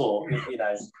popular sport.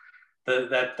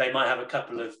 They might have a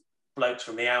couple of blokes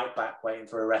from the outback waiting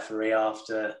for a referee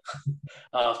after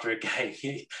a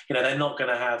game. They're not going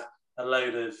to have a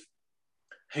load of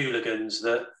hooligans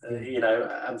that,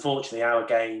 unfortunately our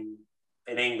game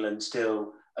in England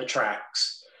still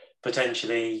attracts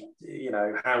potentially,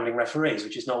 hounding referees,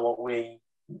 which is not what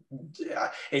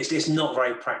it's not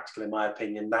very practical, in my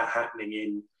opinion, that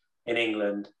happening in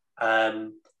England.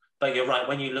 But you're right,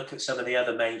 when you look at some of the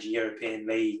other major European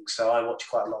leagues, so I watch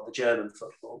quite a lot of the German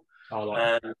football,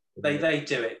 they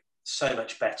do it so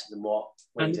much better than what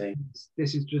we do.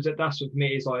 That's for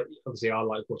me, is like, obviously I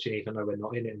like watching, even though we're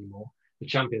not in it anymore. The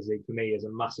Champions League for me is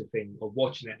a massive thing of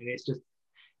watching it, and it's just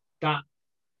that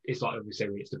it's like obviously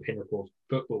it's the pinnacle of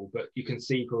football, but you can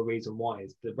see for a reason why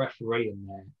is the referee in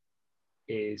there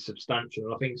is substantial.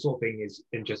 And I think sort of thing is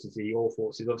interesting to see your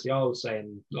thoughts. Is obviously I was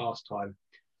saying last time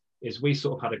is we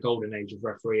sort of had a golden age of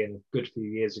refereeing a good few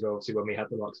years ago, obviously when we had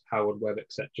the likes of Howard Webb,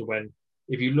 etc. When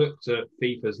if you looked at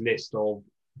FIFA's list of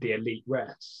the elite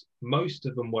refs, most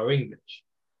of them were English.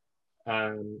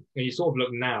 And you sort of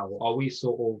look now, are we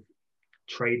sort of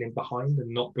trailing behind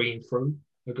and not bringing through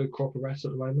a good crop of refs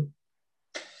at the moment?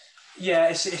 Yeah,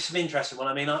 it's an interesting one.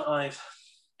 I mean,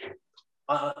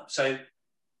 so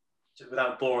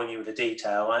without boring you with the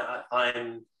detail,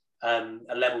 I'm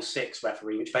a level 6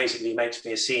 referee, which basically makes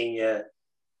me a senior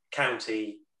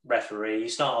county referee. You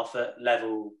start off at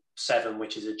level 7,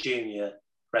 which is a junior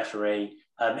referee.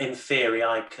 In theory,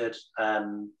 I can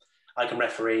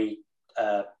referee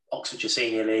Oxfordshire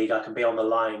Senior League. I can be on the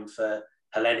line for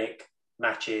Hellenic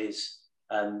matches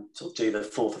and sort of do the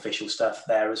fourth official stuff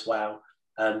there as well.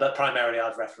 But primarily,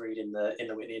 I've refereed in the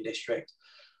Whitney District.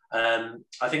 I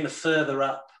think the further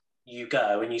up you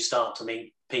go and you start to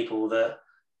meet people that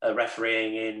are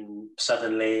refereeing in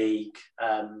Southern League,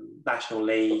 National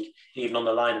League, even on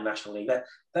the line of National League,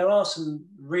 there are some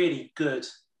really good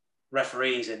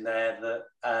referees in there that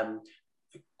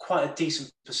quite a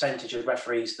decent percentage of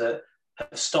referees that have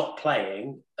stopped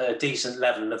playing at a decent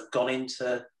level and have gone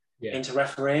into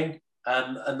refereeing.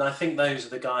 And I think those are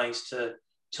the guys to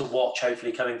watch,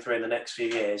 hopefully coming through in the next few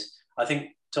years. I think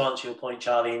to answer your point,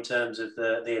 Charlie, in terms of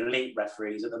the elite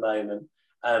referees at the moment,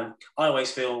 I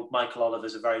always feel Michael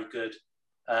Oliver's a very good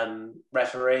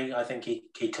referee. I think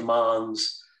he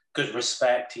commands good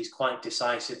respect. He's quite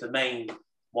decisive. The main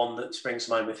one that springs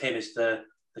to mind with him is the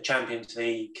Champions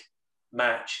League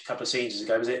match a couple of seasons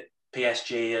ago. Was it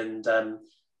PSG and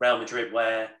Real Madrid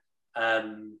where,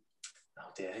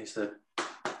 who's the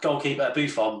goalkeeper?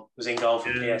 Buffon was in goal for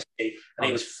PSG, and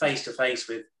he was face to face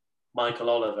with Michael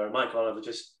Oliver, and Michael Oliver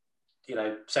just,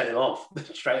 sent him off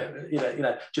straight.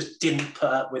 Just didn't put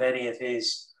up with any of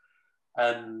his,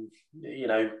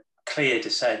 clear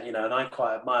dissent. And I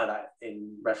quite admire that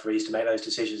in referees to make those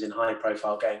decisions in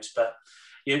high-profile games. But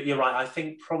you're right. I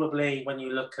think probably when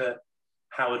you look at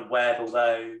Howard Webb,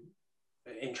 although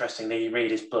interestingly, you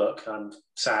read his book. I'm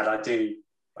sad.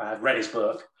 I've read his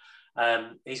book.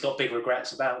 He's got big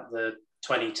regrets about the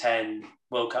 2010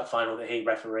 World Cup final that he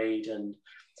refereed, and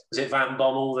was it Van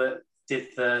Bommel that did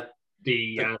the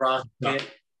yeah.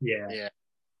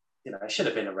 It should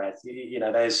have been a red.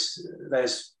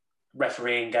 There's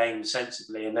refereeing games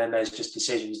sensibly, and then there's just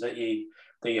decisions that you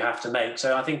have to make.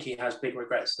 So I think he has big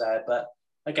regrets there, but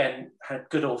again, had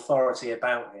good authority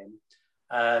about him.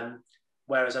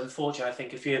 Whereas unfortunately, I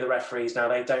think a few of the referees now,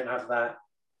 they don't have that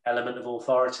element of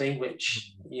authority,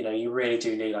 which you really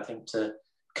do need. I think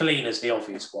Kalina's the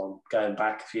obvious one, going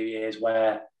back a few years,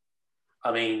 where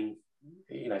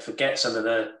forget some of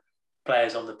the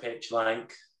players on the pitch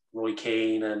like Roy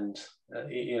Keane and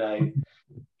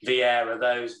Vieira,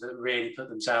 those that really put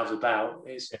themselves about.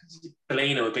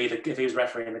 Kalina would be if he was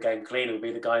refereeing the game, Kalina would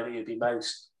be the guy that you'd be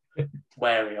most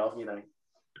wary of.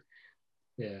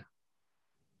 Yeah.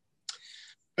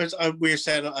 As we were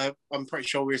saying, I'm pretty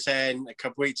sure we were saying a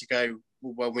couple of weeks ago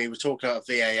when we were talking about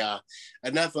VAR,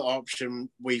 another option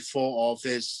we thought of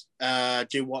is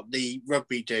do what the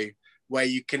rugby do, where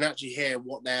you can actually hear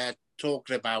what they're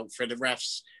talking about for the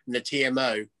refs and the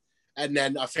TMO. And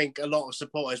then I think a lot of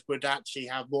supporters would actually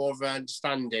have more of an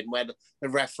understanding where the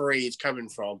referee is coming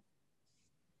from.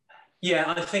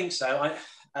 Yeah, I think so.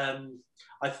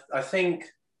 I think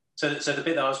so. The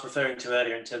bit that I was referring to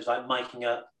earlier in terms of like miking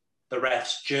up the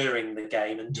refs during the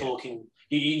game and talking,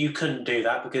 you couldn't do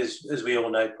that because, as we all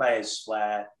know, players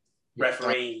swear,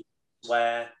 referee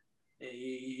swear.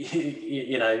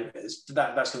 That's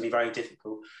going to be very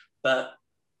difficult. But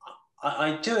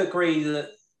I do agree that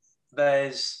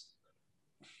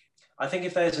I think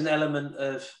if there's an element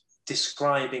of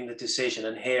describing the decision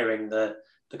and hearing the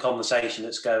conversation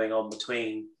that's going on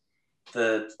between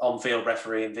the on-field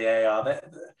referee and VAR,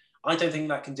 I don't think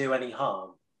that can do any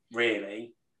harm,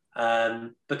 really.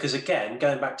 Because again,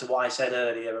 going back to what I said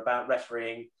earlier about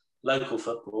refereeing local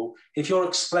football, if you're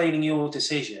explaining your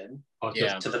decision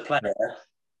to the player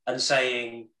and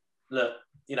saying, look,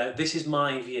 this is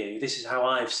my view, this is how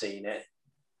I've seen it,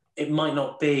 it might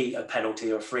not be a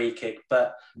penalty or a free kick,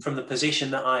 but from the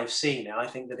position that I've seen it, I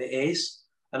think that it is.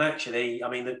 And actually,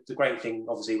 the great thing,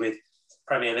 obviously, with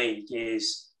Premier League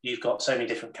is you've got so many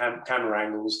different camera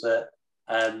angles that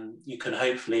you can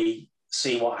hopefully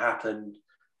see what happened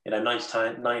 99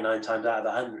 times out of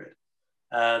 100.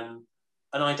 And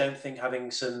I don't think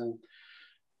having some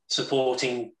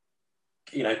supporting,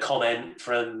 comment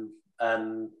from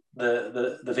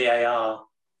the VAR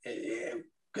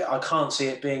I can't see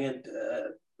it being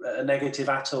a negative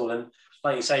at all. And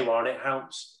like you say, Warren, it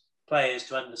helps players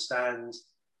to understand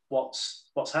what's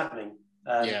happening.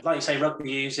 Like you say,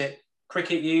 rugby use it,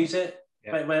 cricket use it.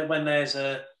 Yeah. When there's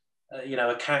a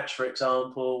catch, for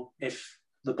example, if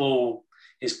the ball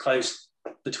is close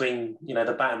between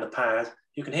the bat and the pad,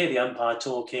 you can hear the umpire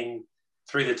talking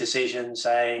through the decision,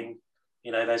 saying,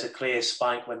 there's a clear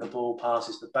spike when the ball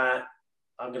passes the bat.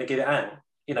 I'm going to give it out.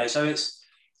 So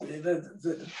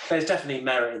there's definitely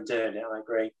merit in doing it. I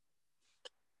agree.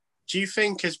 Do you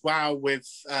think as well with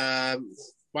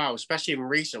especially in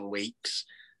recent weeks,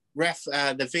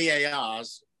 the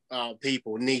VARs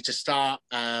people need to start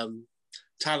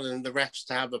telling the refs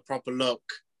to have a proper look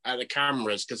at the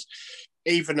cameras, because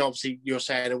even obviously you're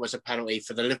saying it was a penalty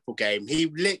for the Liverpool game, he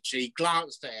literally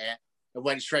glanced at it and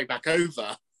went straight back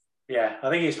over. Yeah, I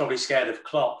think he's probably scared of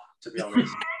Klopp, to be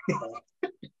honest.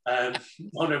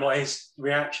 Wondering what his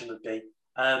reaction would be.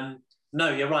 No,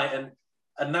 you're right,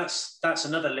 and that's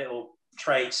another little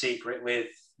trade secret with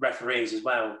referees as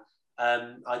well.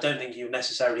 I don't think you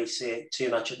necessarily see it too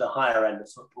much at the higher end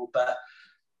of football, but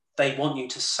they want you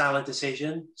to sell a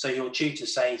decision. So your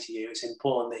tutors say to you, it's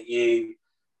important that you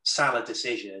sell a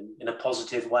decision in a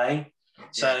positive way. Yeah.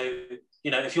 So,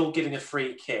 if you're giving a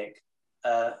free kick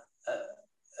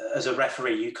as a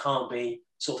referee, you can't be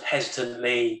sort of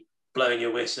hesitantly blowing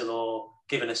your whistle or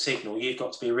giving a signal. You've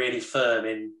got to be really firm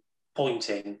in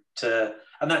pointing to,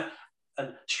 and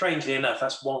strangely enough,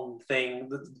 that's one thing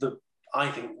I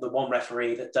think the one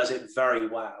referee that does it very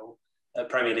well at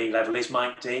Premier League level is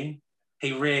Mike Dean.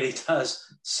 He really does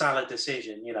sell a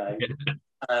decision,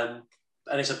 and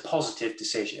it's a positive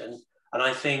decision. And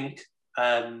I think,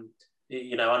 I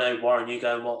know, Warren, you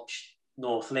go and watch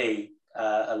North League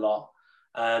a lot.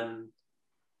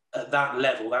 At that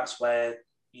level, that's where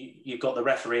you've got the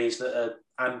referees that are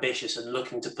ambitious and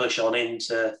looking to push on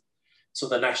into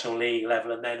sort of the National League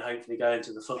level and then hopefully go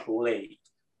into the Football League.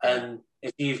 And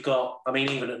if you've got,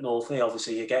 even at North League,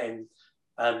 obviously you're getting,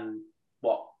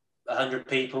 100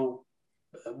 people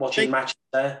watching matches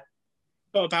there?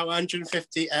 Got about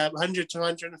 150, 100 to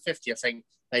 150, I think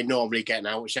they normally get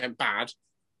now, which ain't bad.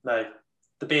 No,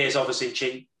 the beer's obviously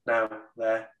cheap now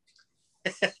there.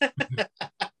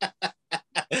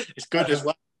 It's good as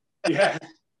well. Yeah.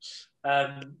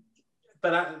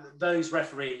 But those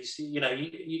referees,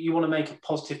 you want to make a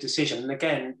positive decision. And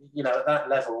again, at that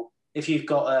level, if you've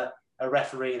got a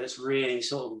referee that's really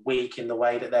sort of weak in the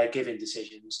way that they're giving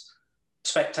decisions,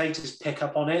 spectators pick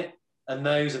up on it. And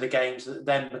those are the games that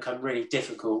then become really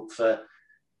difficult for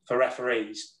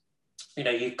referees.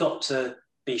 You've got to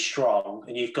be strong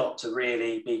and you've got to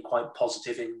really be quite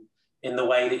positive in the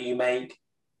way that you make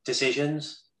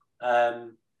decisions.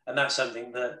 And that's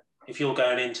something that if you're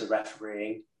going into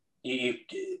refereeing, you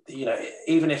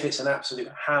even if it's an absolute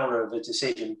howler of a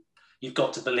decision, you've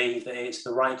got to believe that it's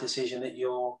the right decision that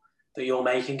you're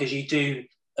making, because you do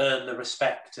earn the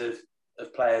respect of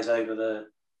players over the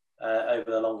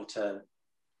longer term.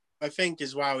 I think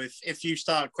as well, if you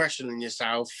start questioning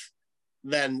yourself,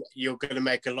 then you're going to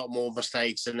make a lot more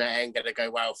mistakes and that ain't going to go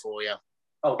well for you.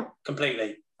 Oh,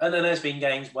 completely. And then there's been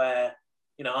games where,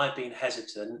 I've been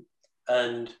hesitant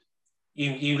and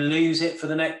you lose it for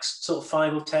the next sort of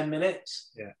 5 or 10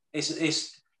 minutes. Yeah.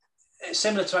 It's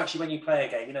similar to actually when you play a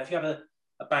game. If you have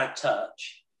a bad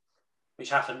touch, which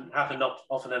happened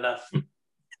often enough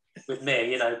with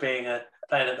me, being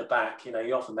playing at the back,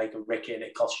 you often make a ricket and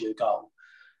it costs you a goal.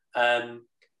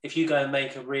 If you go and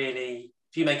make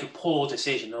a poor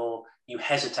decision or you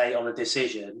hesitate on a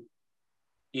decision,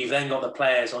 you've then got the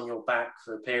players on your back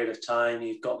for a period of time.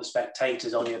 You've got the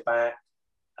spectators on your back.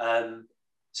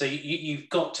 So you've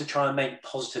got to try and make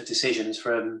positive decisions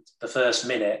from the first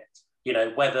minute,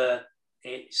 whether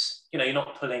it's, you're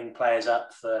not pulling players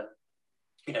up for,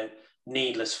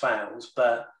 needless fouls,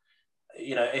 but,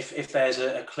 if there's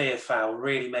a clear foul,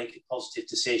 really make a positive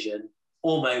decision,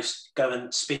 almost go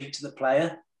and speak to the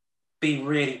player, be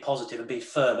really positive and be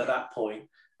firm at that point.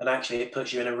 And actually it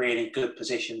puts you in a really good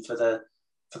position for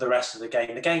the rest of the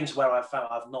game. The games where I felt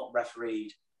I've not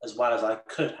refereed as well as I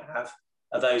could have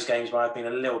are those games where I've been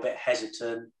a little bit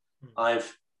hesitant.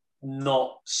 I've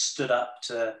not stood up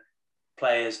to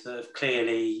players that have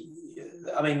clearly,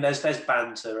 there's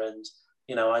banter and,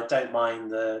 I don't mind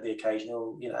the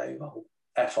occasional,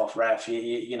 F off ref,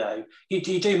 you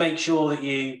do make sure that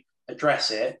you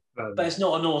address it, but it's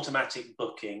not an automatic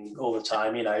booking all the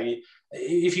time.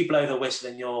 If you blow the whistle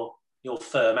and you're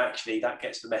firm, actually that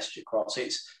gets the message across.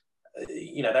 It's,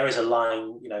 there is a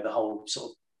line, the whole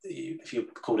sort of, if you're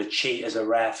called a cheat as a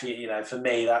ref, for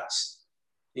me, that's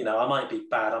I might be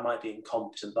bad, I might be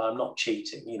incompetent, but I'm not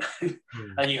cheating,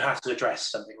 and you have to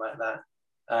address something like that.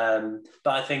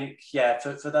 But I think,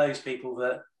 for those people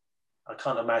that, I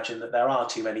can't imagine that there are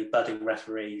too many budding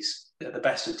referees at the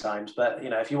best of times. But,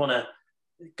 if you want to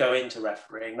go into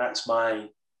refereeing, that's my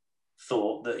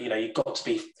thought, that, you've got to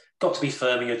be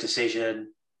firm in your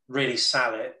decision, really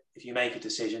sell it if you make a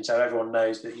decision, so everyone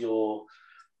knows that you're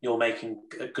making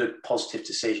a good, positive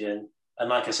decision. And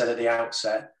like I said at the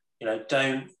outset,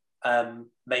 don't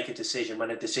make a decision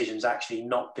when a decision's actually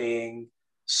not being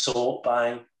sought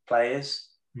by players.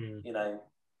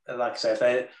 Like I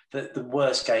say, the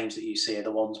worst games that you see are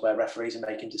the ones where referees are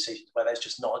making decisions where there's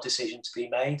just not a decision to be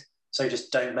made. So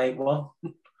just don't make one.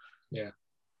 Yeah.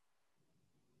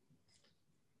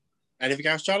 Anything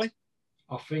else, Charlie?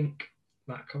 I think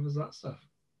that covers that stuff.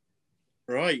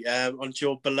 Right. On to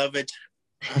your beloved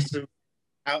Aston.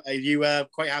 Are you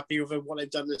quite happy with what they've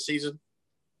done this season?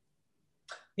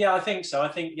 Yeah, I think so. I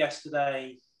think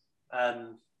yesterday,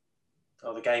 the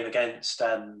game against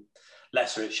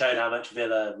Leicester, it showed how much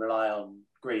Villa rely on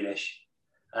Grealish.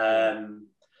 I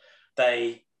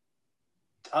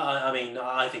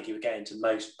think he would get into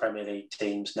most Premier League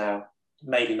teams now.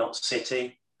 Maybe not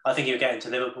City. I think he would get into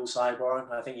Liverpool side,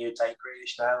 Warren. I think he would take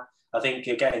Grealish now. I think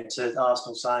he'd get into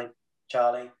Arsenal side,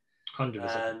 Charlie.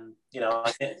 100%.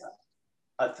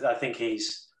 I think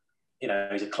he's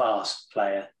a class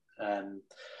player.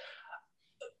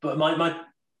 But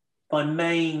my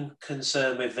main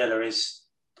concern with Villa is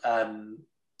I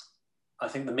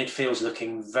think the midfield's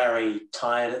looking very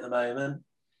tired at the moment.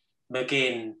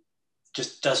 McGinn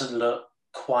just doesn't look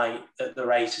quite at the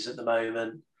races at the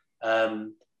moment.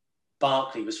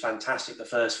 Barkley was fantastic the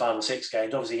first 5 or 6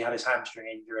 games. Obviously, he had his hamstring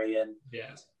injury, and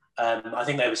I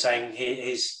think they were saying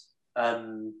his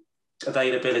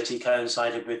availability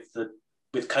coincided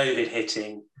with COVID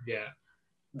hitting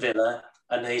Villa,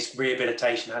 and his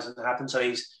rehabilitation hasn't happened. So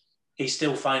he's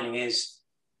still finding his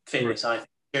fitness, I think,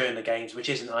 during the games, which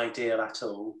isn't ideal at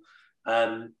all.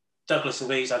 Douglas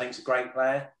Luiz, I think, is a great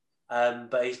player,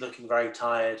 but he's looking very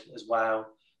tired as well.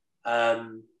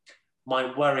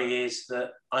 My worry is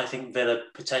that I think Villa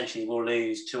potentially will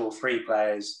lose 2 or 3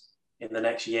 players in the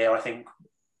next year. I think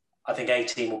a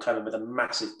team will come in with a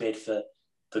massive bid for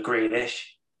Grealish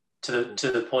to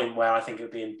the point where I think it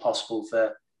would be impossible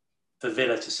for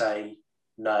Villa to say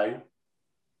no.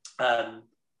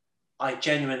 I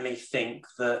genuinely think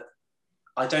that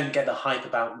I don't get the hype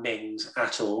about Mings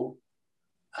at all.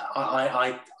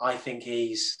 I think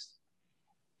he's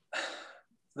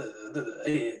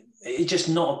just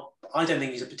not. I don't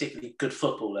think he's a particularly good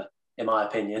footballer, in my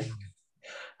opinion.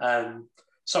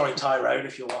 Sorry, Tyrone,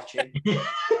 if you're watching.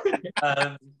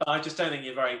 But I just don't think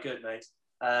you're very good, mate.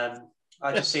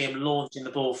 I just see him launching the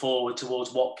ball forward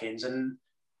towards Watkins, and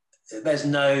there's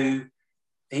no.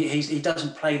 He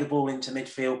doesn't play the ball into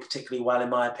midfield particularly well, in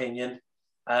my opinion.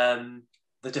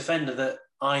 The defender that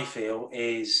I feel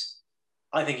is,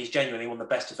 I think he's genuinely one of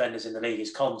the best defenders in the league,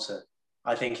 is Konsa.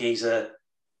 I think he's a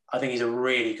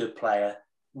really good player,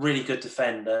 really good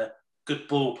defender, good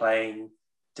ball playing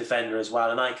defender as well.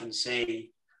 And I can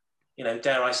see,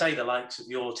 dare I say, the likes of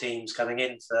your teams coming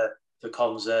in for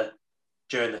Konsa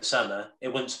during the summer. It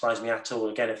wouldn't surprise me at all,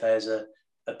 again, if there's a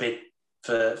bid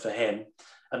for him.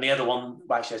 And the other one,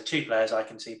 well, actually, there's 2 players I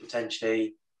can see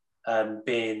potentially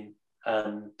being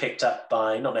picked up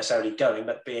by, not necessarily going,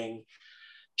 but being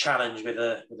challenged with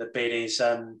a bid, is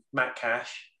Matt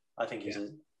Cash. I think he's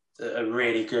a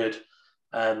really good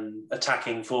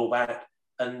attacking fullback,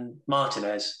 and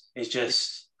Martinez is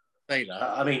just.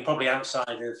 Probably outside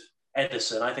of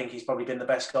Ederson, I think he's probably been the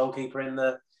best goalkeeper in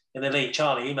the league.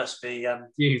 Charlie, he must be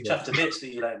chuffed to bits that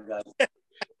you let him go.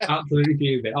 Absolutely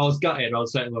fuming. I was gutted. I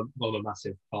was certainly on a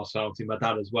massive Arsenal team, my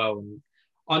dad as well, and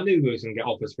I knew we was going to get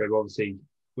offers for him. Obviously,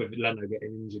 with Leno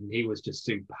getting injured, he was just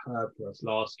superb for us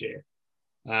last year.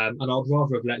 And I'd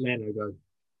rather have let Leno go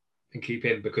and keep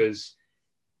him, because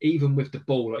even with the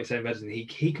ball, like you say, Edison,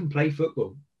 he can play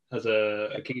football as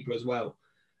a keeper as well.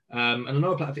 And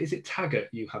another player, is it Taggart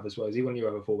you have as well? Is he one of your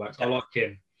other fullbacks? Yeah. I like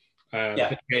him.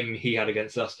 The game he had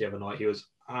against us the other night, he was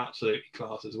absolutely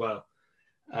class as well.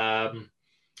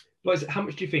 How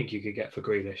much do you think you could get for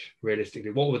Grealish, realistically?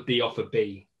 What would the offer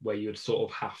be where you would sort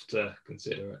of have to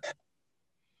consider it?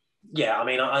 Yeah,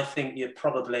 I think you're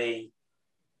probably...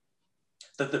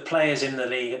 The players in the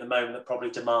league at the moment that probably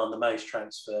demand the most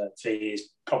transfer fee is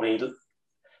probably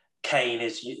Kane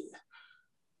is...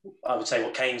 I would say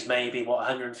Kane's maybe,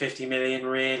 150 million,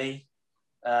 really?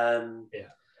 I'm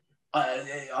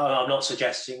not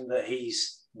suggesting that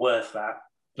he's worth that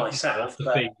myself. That's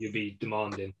the fee you'd be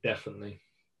demanding, definitely.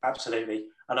 Absolutely.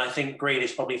 And I think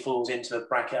Grealish probably falls into a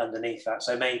bracket underneath that.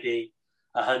 So maybe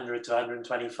 100 to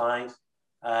 125.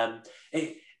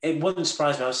 It wouldn't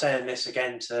surprise me. I was saying this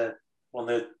again to one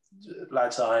of the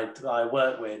lads that I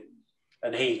work with,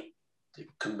 and he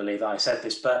couldn't believe that I said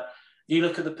this, but you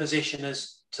look at the position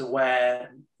as to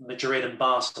where Madrid and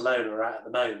Barcelona are at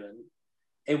the moment,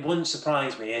 it wouldn't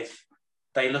surprise me if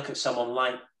they look at someone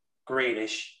like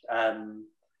Grealish.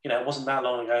 It wasn't that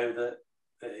long ago that,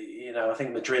 I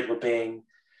think Madrid were being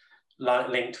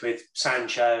linked with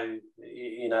Sancho.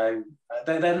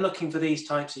 They're looking for these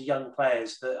types of young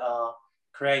players that are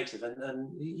creative.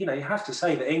 And you have to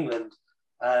say that England,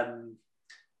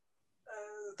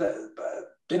 in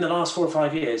the last 4 or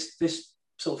 5 years, this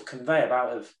sort of conveyor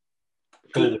belt of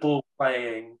good ball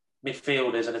playing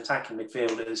midfielders and attacking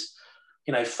midfielders,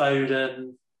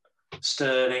 Foden,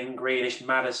 Sterling, Grealish,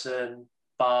 Maddison,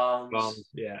 Barnes,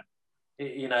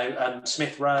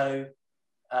 Smith Rowe,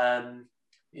 I've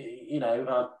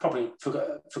probably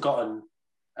forgotten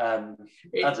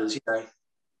others,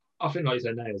 I think, like you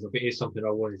said, Nails, I think it's something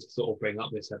I wanted to sort of bring up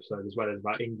this episode as well, as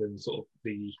about England, sort of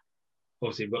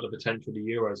obviously we've got the potential of the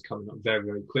Euros coming up very,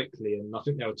 very quickly. And I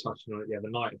think they were touching on it the other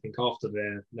night, I think after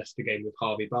their Leicester game with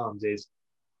Harvey Barnes, is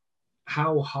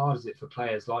how hard is it for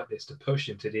players like this to push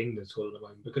into the England squad at the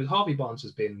moment? Because Harvey Barnes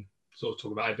has been sort of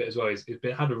talking about it a bit as well. He's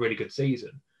had a really good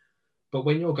season. But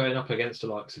when you're going up against the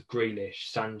likes of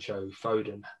Grealish, Sancho,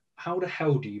 Foden, how the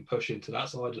hell do you push into that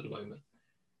side at the moment?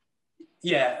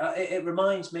 Yeah, it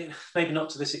reminds me, maybe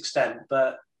not to this extent,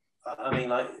 but I mean,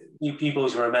 like, you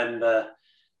boys remember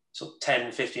sort of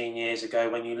 10, 15 years ago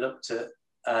when you looked at,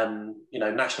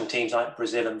 national teams like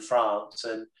Brazil and France,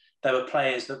 and there were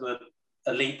players that were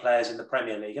elite players in the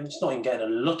Premier League. I'm just not even getting a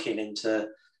look into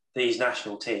these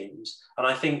national teams. And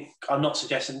I think, I'm not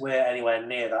suggesting we're anywhere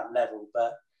near that level,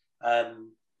 but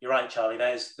you're right, Charlie,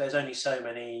 there's only so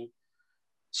many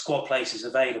squad places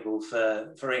available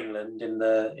for England in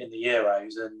the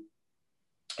Euros, and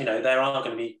there are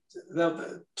going to be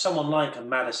someone like a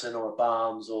Maddison or a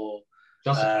Barnes or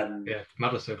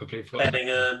Maddison completely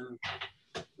Bellingham.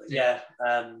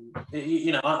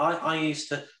 I used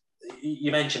to.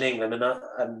 You mentioned England,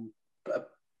 and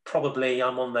probably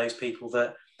I'm one of those people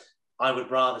that I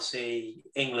would rather see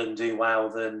England do well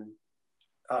than.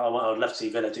 I would love to see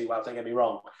Villa do well. Don't get me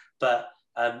wrong, but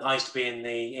I used to be in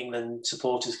the England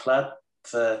supporters club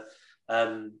for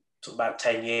about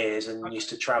 10 years, and used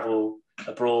to travel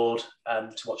abroad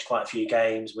to watch quite a few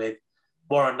games with.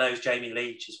 Warren knows Jamie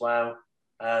Leach as well,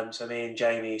 so me and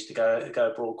Jamie used to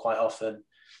go abroad quite often.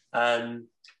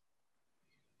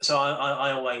 So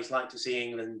I always like to see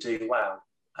England do well.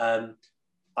 I'm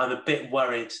a bit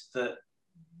worried that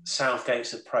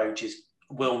Southgate's approach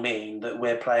will mean that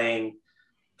we're playing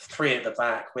 3 at the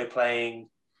back. We're playing,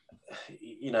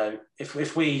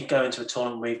 if we go into a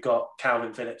tournament, we've got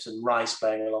Calvin Phillips and Rice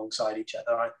playing alongside each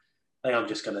other. I think I'm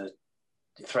just going to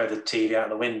throw the TV out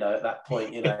the window at that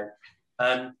point.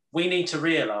 We need to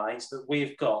realise that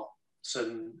we've got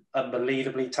some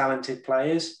unbelievably talented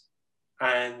players,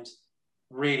 and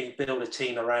really build a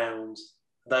team around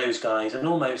those guys. And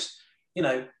almost,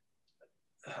 I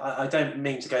don't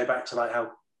mean to go back to like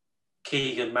how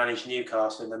Keegan managed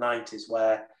Newcastle in the 90s,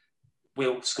 where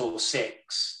we'll score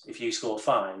 6 if you score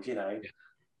 5, Yeah.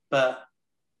 But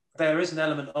there is an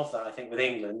element of that, I think, with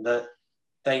England, that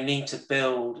they need to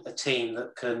build a team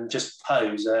that can just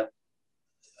pose an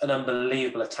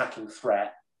unbelievable attacking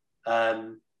threat. I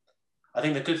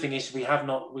think the good thing is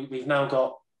we've now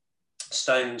got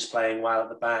Stones playing well at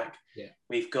the back. Yeah.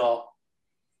 We've got,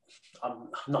 I'm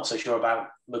not so sure about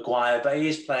Maguire, but he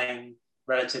is playing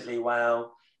relatively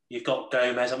well. You've got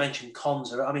Gomez. I mentioned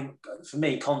Konza. I mean, for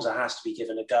me, Konza has to be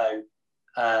given a go.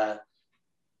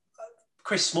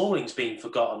 Chris Smalling's been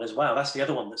forgotten as well. That's the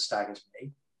other one that staggers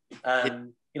me. He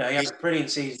had a brilliant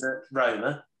season at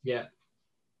Roma. Yeah.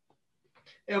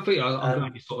 I think I'm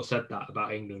glad you sort of said that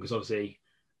about England, because obviously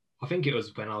I think it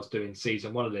was when I was doing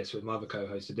season 1 of this with my other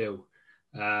co-host Adil,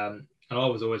 and I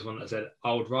was always one that said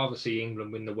I would rather see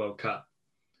England win the World Cup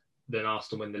than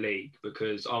Arsenal win the league,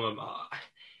 because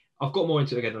I've got more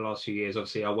into it again the last few years.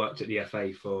 Obviously, I worked at the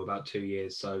FA for about 2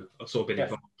 years, so I've sort of been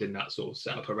involved in that sort of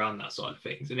setup around that side of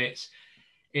things. And it's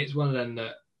one of them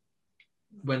that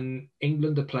when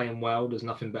England are playing well, there's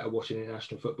nothing better watching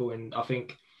international football. And I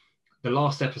think the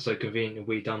last episode conveniently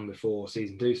we done before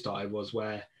season 2 started was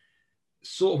where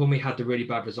sort of when we had the really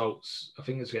bad results, I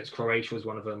think it was against Croatia was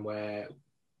one of them, where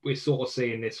we're sort of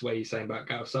seeing this where you're saying about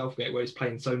Gareth Southgate, where he's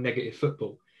playing so negative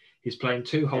football. He's playing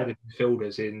 2 holding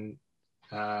midfielders in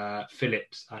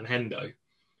Phillips and Hendo,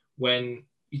 when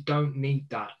you don't need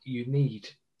that. You need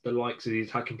the likes of the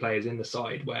attacking players in the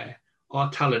side, where our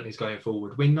talent is going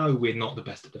forward. We know we're not the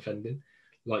best at defending,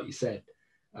 like you said.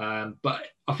 But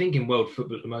I think in world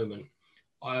football at the moment,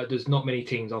 there's not many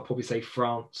teams. I'll probably say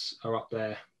France are up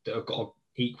there that have got an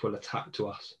equal attack to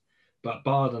us. But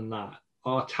bar than that,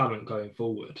 our talent going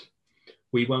forward,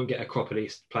 we won't get a crop of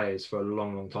these players for a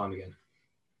long, long time again.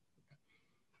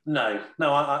 No,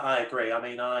 I agree. I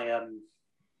mean,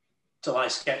 I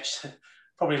sketched,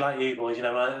 probably like you boys,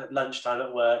 at lunchtime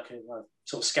at work, and I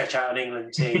sort of sketch out an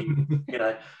England team.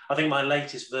 I think my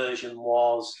latest version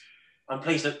was, I'm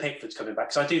pleased that Pickford's coming back,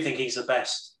 because I do think he's the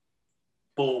best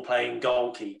ball-playing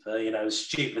goalkeeper, as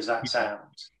stupid as that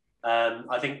sounds.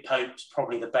 I think Pope's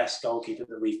probably the best goalkeeper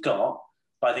that we've got,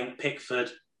 but I think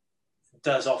Pickford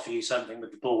does offer you something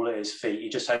with the ball at his feet. You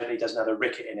just hope that he doesn't have a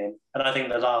ricket in him. And I think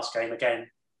the last game, again,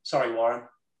 sorry, Warren,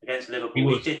 against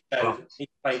Liverpool, he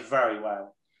played very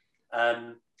well.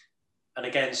 And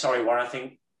again, sorry, Warren, I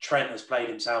think Trent has played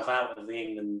himself out of the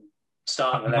England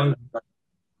starting 11.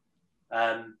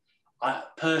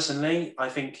 I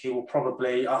think he will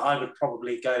probably, I would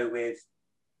probably go with,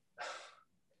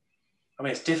 I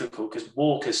mean, it's difficult because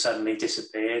Walker's suddenly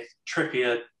disappeared.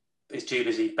 Trippier is too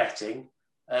busy betting.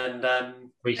 And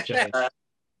Reece James.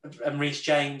 And Reece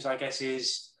James, I guess,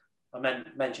 I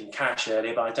mentioned Cash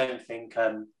earlier, but I don't think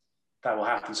that will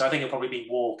happen. So I think it'll probably be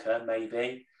Walker,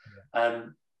 maybe. Yeah.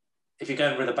 If you're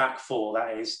going with a back four,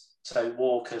 that is, so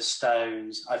Walker,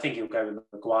 Stones, I think he'll go with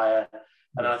Maguire.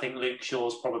 And I think Luke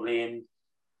Shaw's probably in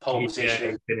pole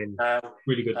position.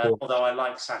 Really good. Although I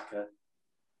like Saka.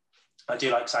 I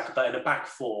do like Saka, but in a back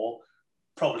four,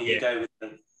 probably you go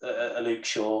with a Luke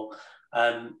Shaw.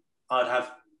 I'd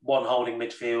have one holding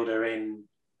midfielder in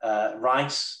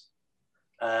Rice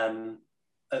at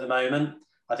the moment.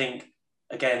 I think,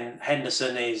 again,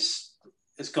 Henderson has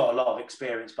got a lot of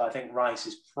experience, but I think Rice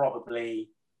is probably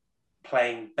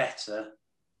playing better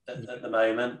at the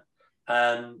moment.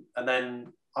 And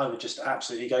then I would just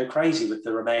absolutely go crazy with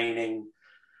the remaining,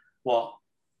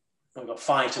 we've got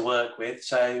 5 to work with.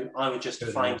 So I would just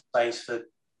find space for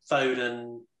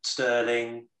Foden,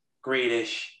 Sterling,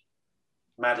 Grealish,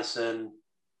 Maddison.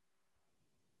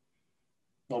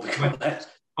 What we call that?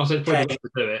 I'll say probably to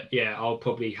do it. Yeah, I'll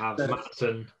probably have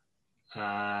Maddison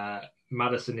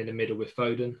in the middle with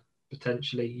Foden,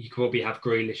 potentially. You could probably have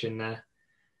Grealish in there.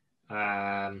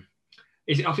 I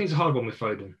think it's a hard one with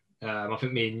Foden. I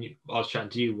think I was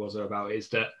chatting to you, about is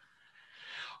that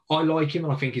I like him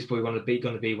and I think he's probably going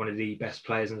to be one of the best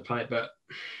players on the planet, but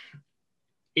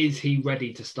is he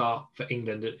ready to start for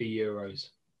England at the Euros?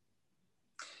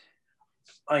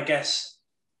 I guess,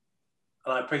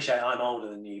 and I appreciate I'm older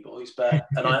than you boys, but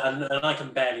and I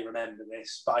can barely remember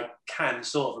this, but I can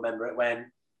sort of remember it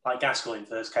when Gascoigne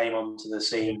first came onto the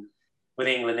scene with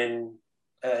England in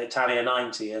Italia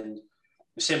 90, and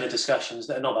similar discussions.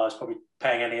 Not that I was probably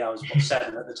paying any. I was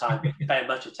 7 at the time, paying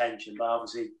much attention, but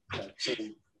obviously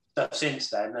seen stuff since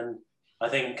then. And I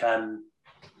think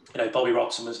Bobby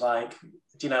Robson was like,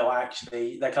 do you know what?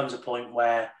 Actually, there comes a point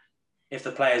where if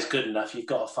the player's good enough, you've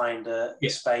got to find a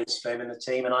space for him in the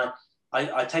team. And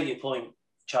I take your point,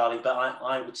 Charlie, but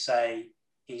I would say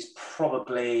he's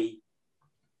probably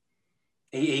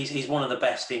he's one of the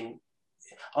best in.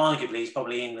 Arguably, he's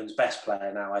probably England's best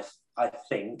player now. I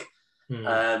think,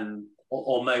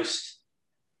 or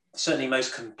certainly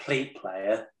most complete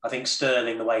player. I think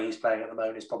Sterling, the way he's playing at the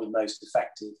moment, is probably most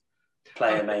effective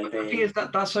player. Maybe. The thing is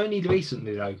that's only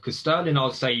recently though, because Sterling,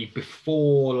 I'd say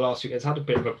before last week, has had a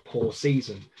bit of a poor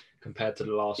season compared to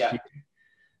the last few.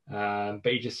 But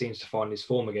he just seems to find his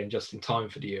form again just in time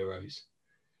for the Euros.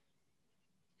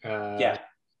 I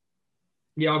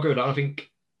agree with that. I think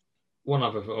one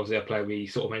other obviously a player we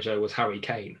sort of mentioned was Harry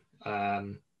Kane.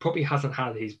 Probably hasn't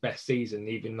had his best season,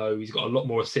 even though he's got a lot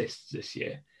more assists this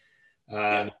year.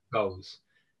 Goals.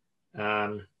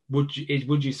 Would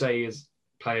you say as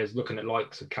players looking at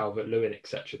likes of Calvert-Lewin,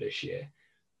 etc. this year,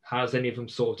 has any of them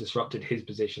sort of disrupted his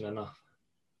position enough?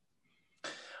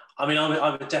 I mean,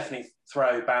 I would definitely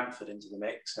throw Bamford into the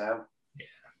mix now. Yeah.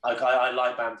 I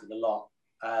like Bamford a lot.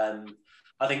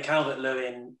 I think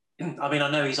Calvert-Lewin, I mean,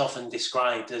 I know he's often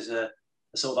described as a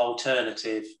sort of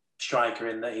alternative striker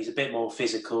in that he's a bit more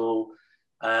physical.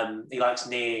 He likes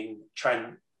kneeing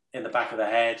Trent in the back of the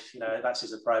head. That's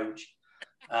his approach.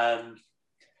 But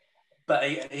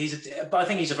I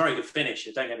think he's a very good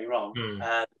finisher. Don't get me wrong.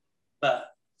 But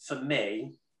for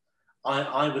me,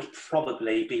 I would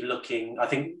probably be looking. I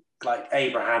think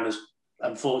Abraham has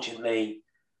unfortunately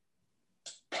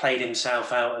played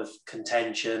himself out of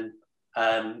contention.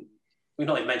 We've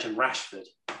not even mentioned Rashford.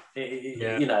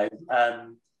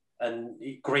 And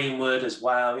Greenwood as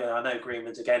well. I know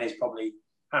Greenwood again is probably,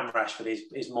 and Rashford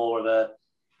is more of a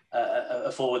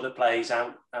a forward that plays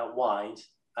out wide.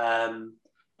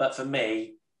 But for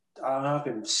me, I've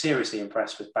been seriously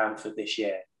impressed with Bamford this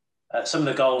year. Some of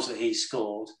the goals that he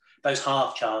scored, those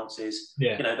half chances,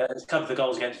 Yeah. you know, a couple of the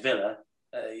goals against Villa,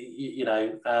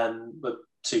 were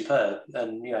superb.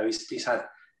 And, you know, he's had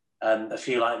a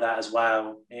few like that as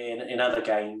well in other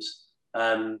games.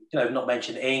 You know, not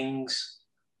mentioned Ings,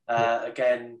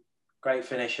 again, great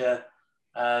finisher.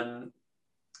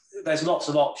 There's lots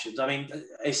of options. I mean,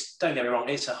 don't get me wrong,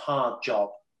 it's a hard job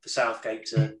for Southgate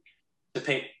to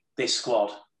pick this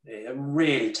squad.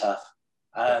 Really tough.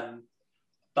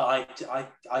 But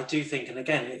I do think, and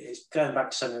again, it's going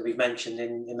back to something we've mentioned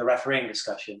in the refereeing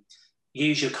discussion,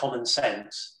 use your common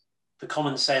sense. The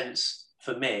common sense,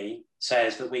 for me,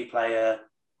 says that we play a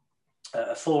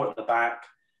 4 at the back,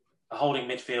 a holding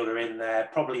midfielder in there,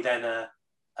 probably then a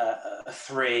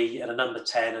 3 and a number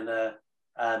 10 and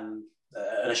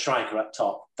a striker up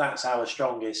top. That's our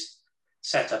strongest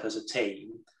setup as a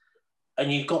team.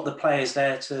 And you've got the players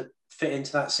there to fit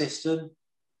into that system.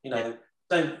 You know,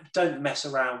 don't mess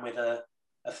around with a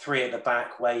 3 at the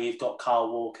back where you've got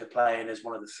Carl Walker playing as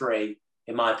one of the 3,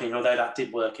 in my opinion, although that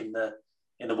did work in the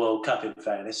World Cup, in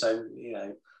fairness. So, you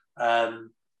know,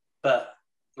 but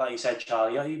like you said,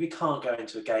 Charlie, we can't go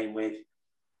into a game with,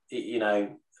 you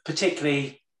know,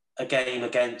 particularly a game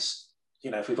against,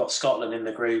 you know, if we've got Scotland in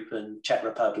the group and Czech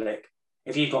Republic,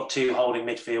 if you've got 2 holding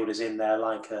midfielders in there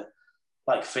like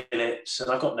Phillips,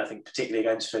 and I've got nothing particularly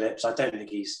against Phillips, I don't think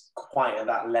he's quite at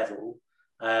that level.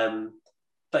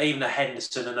 But even a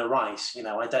Henderson and a Rice, you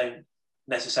know, I don't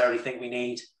necessarily think we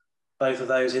need both of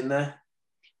those in there.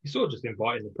 You're sort of just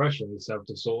inviting the pressure on yourself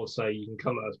to sort of say you can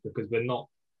come at us because we're not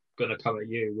going to come at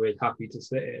you. We're happy to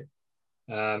sit here.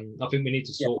 I think we need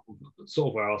to sort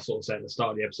of where I was sort of saying at the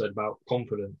start of the episode about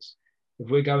confidence. If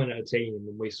we're going at a team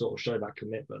and we sort of show that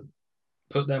commitment,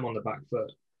 put them on the back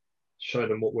foot, show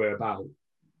them what we're about.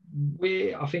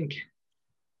 I think,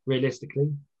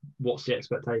 realistically, what's the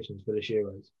expectations for this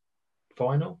Euros?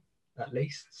 Final, at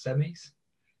least, semis?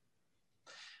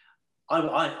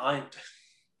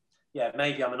 Yeah,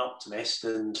 maybe I'm an optimist,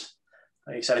 and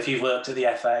like you said, if you've worked at the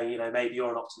FA, you know, maybe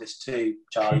you're an optimist too,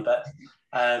 Charlie. But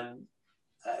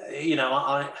you know,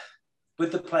 I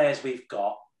with the players we've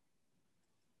got,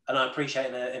 and I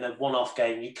appreciate in a one-off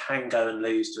game you can go and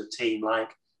lose to a team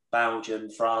like Belgium,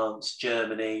 France,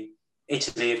 Germany,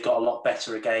 Italy have got a lot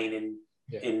better again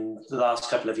in the last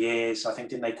couple of years. I think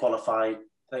didn't they qualify?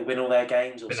 They win all their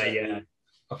games, or I think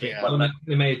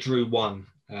they may have drew one.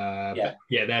 But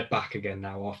they're back again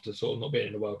now after sort of not being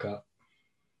in the World Cup.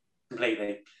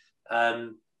 Completely.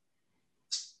 But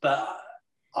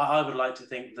I would like to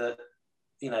think that,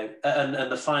 you know,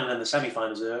 and the final and the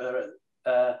semi-finals are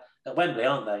at Wembley,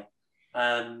 aren't they?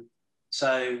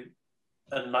 So,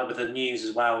 and like with the news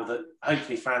as well, that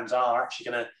hopefully fans are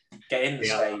actually going to get in the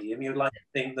stadium. You would like to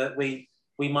think that we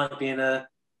might be in a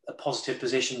positive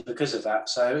position because of that.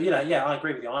 So, you know, I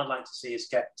agree with you. I'd like to see us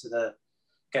get to the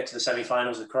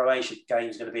semi-finals. The Croatia game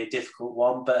is going to be a difficult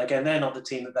one, but again, they're not the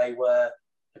team that they were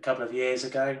a couple of years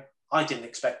ago. I didn't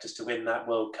expect us to win that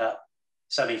World Cup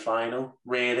semi-final,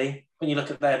 really. When you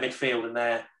look at their midfield and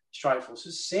their strike force,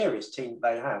 it's a serious team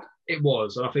they had. It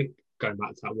was, and I think going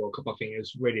back to that World Cup, I think it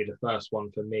was really the first one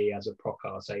for me as a proper,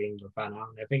 I'll say, England fan.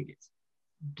 I think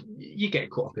you get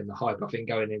caught up in the hype. I think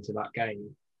going into that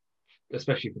game,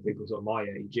 especially for people sort of my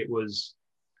age,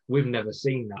 we've never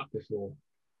seen that before.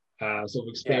 Sort of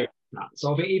experience that.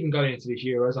 So I think even going into this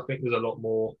Euros, I think there's a lot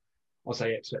more, I'll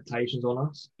say, expectations on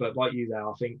us. But like you there,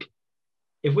 I think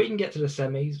if we can get to the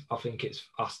semis, I think it's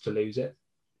us to lose it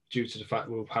due to the fact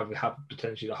we'll have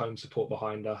potentially the home support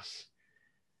behind us.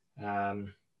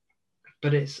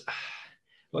 But it's,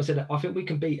 like I said, I think we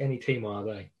can beat any team on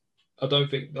our day. I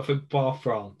think bar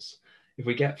France. If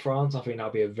we get France, I think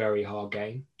that'll be a very hard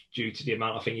game due to the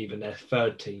amount, I think even their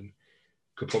third team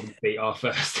could probably beat our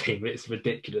first team. It's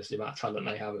ridiculous the amount of talent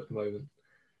they have at the moment.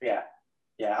 Yeah,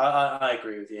 I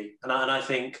agree with you. And I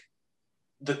think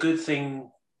the good thing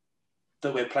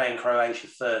that we're playing Croatia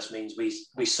first means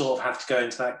we sort of have to go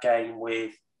into that game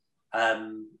with a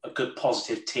good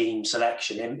positive team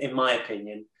selection, in my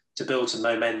opinion, to build some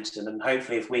momentum. And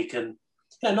hopefully if we can,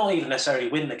 you know, not even necessarily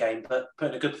win the game, but put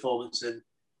in a good performance and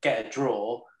get a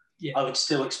draw, I would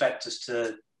still expect us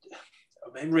to,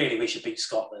 I mean, really, we should beat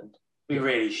Scotland. We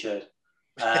really should.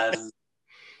 I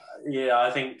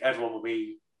think everyone will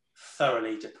be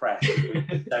thoroughly depressed if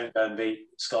we don't go and beat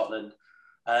Scotland.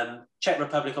 Czech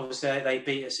Republic, obviously, they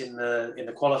beat us in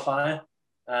the qualifier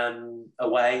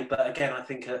away, but again, I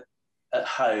think at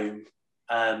home,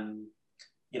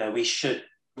 you know, we should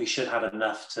have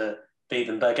enough to beat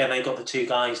them. But again, they've got the 2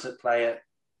 guys that play at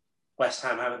West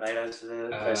Ham, haven't they? There's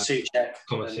Souček.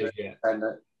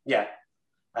 Yeah.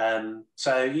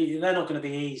 So they're not going to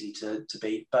be easy to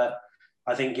beat. But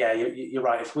I think, yeah, you're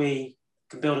right. If we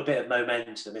can build a bit of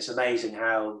momentum, it's amazing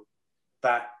how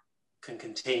that can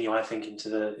continue, I think, into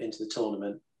the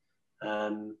tournament.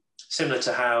 Similar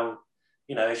to how,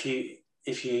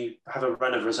 if you have a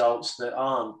run of results that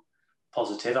aren't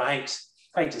positive, I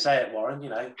hate to say it, Warren,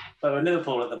 but with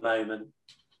Liverpool at the moment,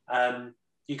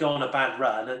 you go on a bad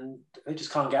run and they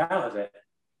just can't get out of it.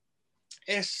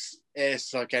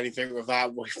 It's like anything with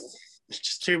that. It's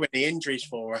just too many injuries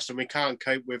for us, and we can't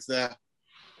cope with like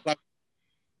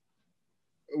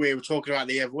we were talking about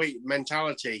the other week,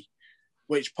 mentality,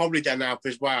 which probably doesn't help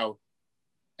as well.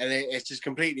 And it's just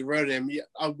completely ruining him.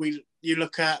 You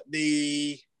look at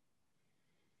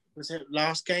was it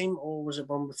last game or was it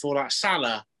one before that?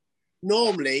 Salah.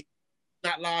 Normally,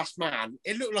 that last man,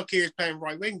 it looked like he was playing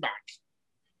right wing back.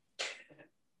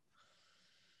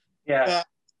 Yeah. But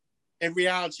in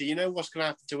reality, you know what's going to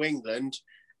happen to England?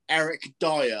 Eric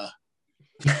Dyer.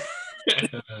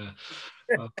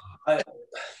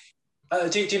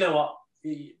 Do you know what?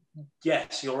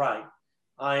 Yes, you're right.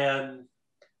 I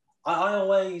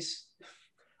always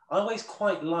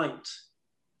quite liked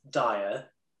Dyer,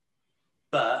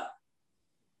 but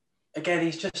again,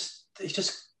 he's just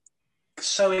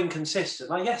so inconsistent.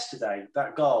 Like yesterday,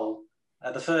 that goal,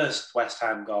 the first West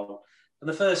Ham goal, and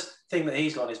the first thing that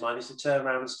he's got in his mind is to turn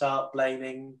around and start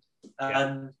blaming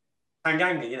Tanganga.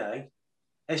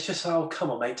 It's just, oh,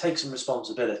 come on, mate, take some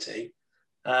responsibility.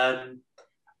 And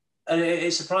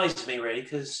it surprised me really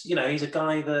because he's a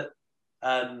guy that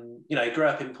grew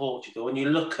up in Portugal, and you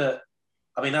look at,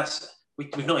 I mean,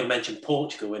 we've not even mentioned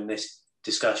Portugal in this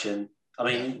discussion. I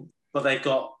mean, but they've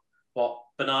got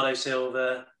Bernardo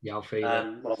Silva,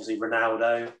 obviously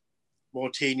Ronaldo,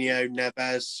 Moutinho,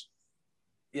 Neves.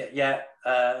 Yeah.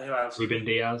 Who else? Ruben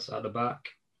Diaz at the back.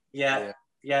 Yeah.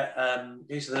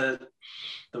 Who's the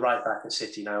right back at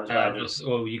City now as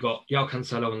well? You got João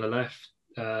Cancelo on the left,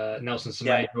 Nelson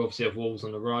Semedo, obviously of Wolves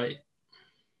on the right,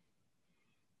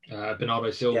 Bernardo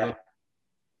Silva.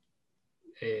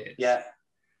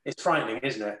 It's frightening,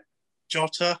 isn't it?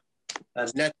 Jota.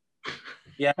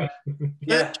 Yeah.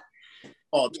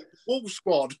 Odd. Wolves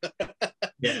squad.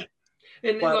 Yeah.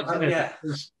 I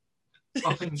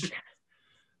think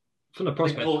from the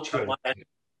prospect, Portugal might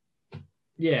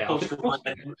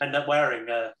end up wearing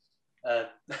a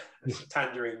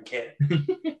tangerine kit. I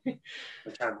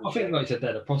think, like I said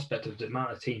there, the prospect of the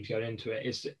amount of teams going into it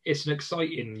it's an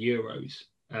exciting Euros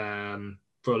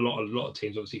for a lot of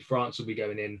teams. Obviously, France will be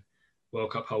going in,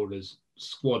 World Cup holders.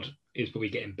 Squad is probably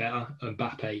getting better.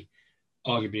 Mbappe,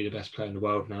 arguably the best player in the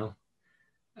world now.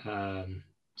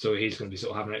 So he's going to be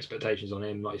sort of having expectations on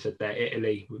him. Like I said there,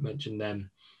 Italy, we've mentioned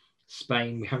them.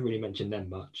 Spain, we haven't really mentioned them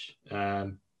much.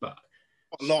 But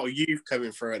a lot of youth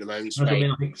coming through at the moment.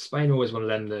 I think Spain are always one of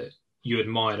them that you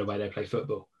admire the way they play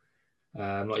football.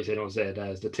 Like you said,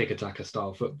 there's the tiki-taka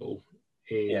style football.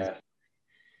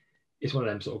 It's one of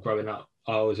them sort of growing up.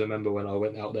 I always remember when I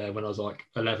went out there when I was like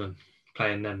 11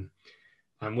 playing them,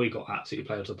 and we got absolutely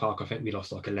played to the park. I think we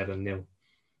lost like 11-0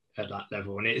 at that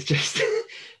level, and it's just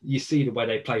you see the way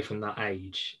they play from that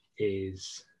age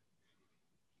is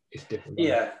different.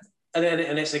 Yeah, and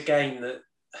it's a game that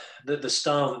the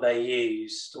style that they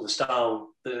use, or the style,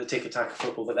 the tiki-taka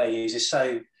football that they use, is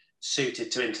so suited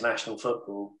to international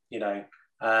football.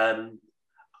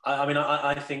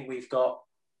 I think we've got,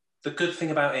 the good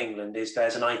thing about England is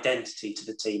there's an identity to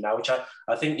the team now, which I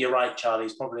think you're right, Charlie.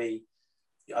 Is probably,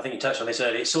 I think you touched on this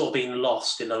earlier, it's sort of been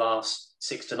lost in the last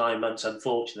 6 to 9 months,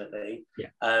 unfortunately. Yeah.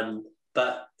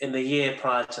 But in the year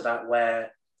prior to that,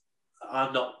 where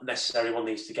I'm not necessarily one of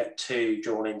these to get too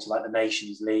drawn into like the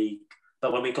Nations League,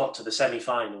 but when we got to the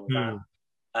semi-final,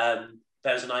 there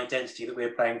was an identity that we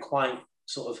were playing quite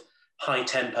sort of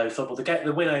high-tempo football.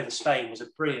 The win over Spain was a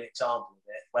brilliant example of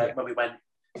it, when we went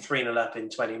 3-0 up in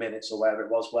 20 minutes or whatever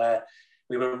it was, where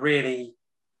we were really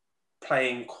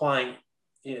playing quite,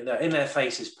 in their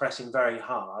faces, pressing very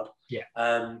hard. Yeah.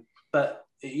 But,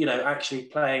 actually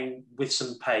playing with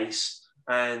some pace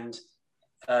and,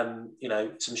 some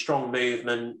strong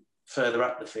movement further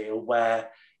up the field,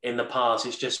 where in the past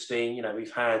it's just been,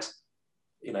 we've had,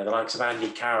 the likes of Andy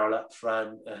Carroll up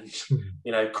front and,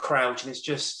 Crouch, and it's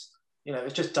just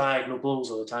diagonal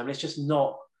balls all the time. And it's just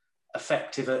not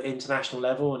effective at international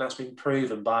level, and that's been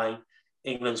proven by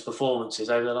England's performances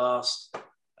over the last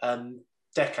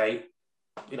decade,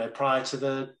 prior to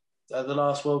the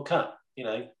last World Cup,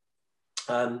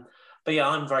 But yeah,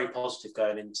 I'm very positive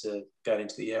going into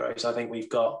the Euros. I think we've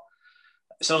got,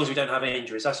 as long as we don't have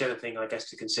injuries, that's the other thing I guess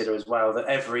to consider as well, that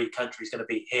every country is going to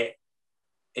be hit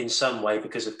in some way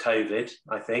because of COVID,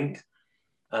 I think,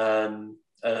 and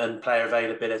player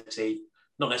availability,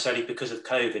 not necessarily because of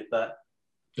COVID, but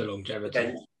the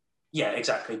longevity. Yeah,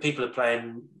 exactly. People are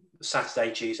playing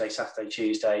Saturday,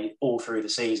 Tuesday, all through the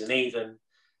season, even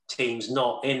teams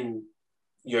not in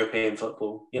European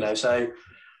football, so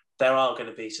there are going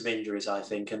to be some injuries, I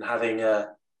think, and having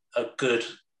a good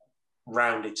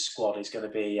rounded squad is going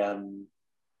to be,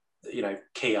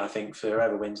 key, I think, for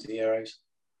whoever wins the Euros.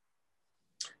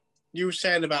 You were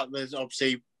saying about there's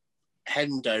obviously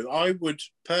Hendo. I would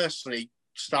personally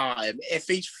start him. If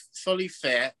he's fully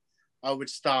fit, I would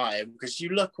start him because you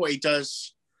look what he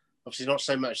does, obviously not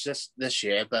so much this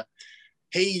year, but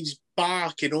he's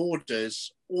barking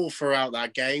orders all throughout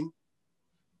that game.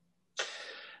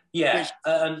 Yeah,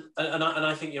 and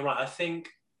I think you're right. I think,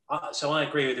 so I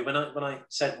agree with you. When I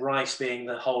said Rice being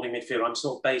the holding midfielder, I'm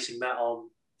sort of basing that on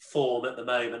form at the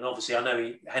moment. Obviously, I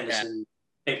know Henderson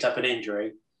picked up an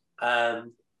injury.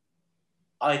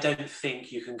 I don't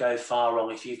think you can go far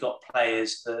wrong if you've got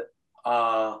players that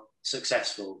are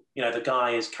successful. The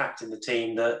guy is captain the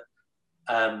team that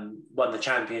won the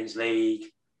Champions League,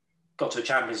 got to a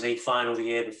Champions League final the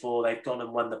year before. They've gone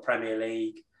and won the Premier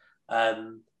League.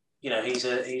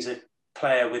 He's a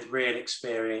player with real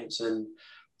experience, and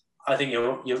I think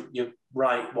you're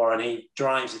right, Warren. He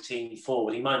drives the team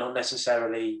forward. He might not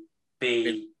necessarily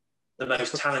be the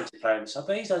most talented player in the side,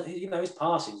 but his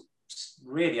passing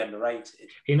really underrated.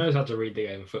 He knows how to read the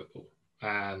game of football.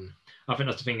 I think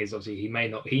that's the thing is obviously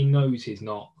he knows he's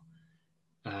not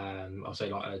I'll say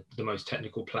the most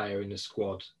technical player in the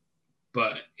squad,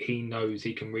 but he knows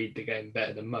he can read the game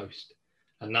better than most,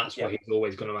 and that's why he's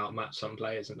always going to outmatch some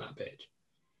players in that pitch.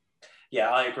 Yeah,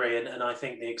 I agree, and I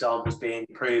think the example's being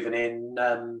proven in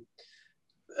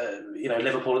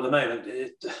Liverpool at the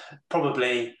moment.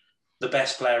 Probably the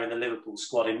best player in the Liverpool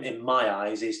squad in my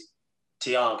eyes is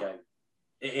Thiago.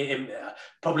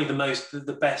 Probably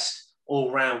the best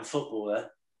all-round footballer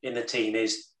in the team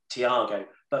is Thiago.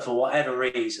 But for whatever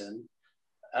reason,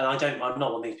 and I'm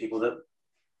not one of these people that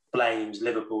blames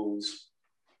Liverpool's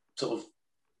sort of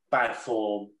bad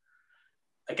form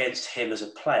against him as a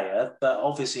player, but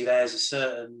obviously there's a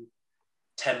certain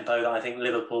tempo that I think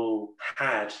Liverpool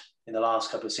had in the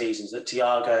last couple of seasons that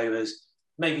Thiago has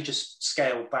maybe just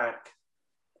scaled back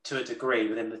to a degree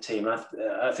within the team. And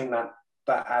I think that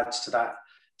adds to that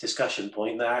discussion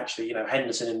point that actually,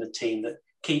 Henderson in the team that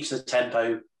keeps the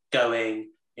tempo going.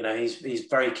 He's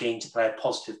very keen to play a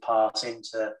positive pass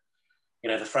into,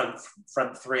 the front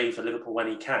three for Liverpool when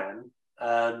he can.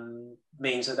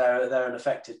 Means that they're an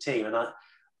effective team. And I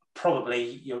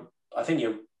think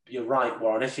you're right,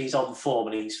 Warren. If he's on form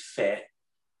and he's fit,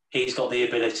 he's got the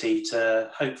ability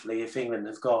to, hopefully, if England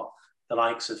have got the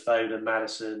likes of Foden,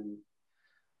 Maddison,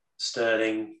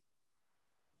 Sterling,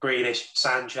 Grealish,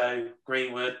 Sancho,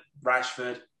 Greenwood,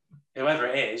 Rashford, whoever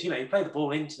it is, you play the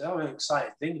ball into them. I'm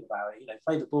excited thinking about it.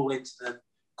 Play the ball into them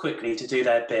quickly to do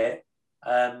their bit.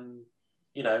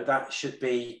 That should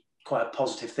be quite a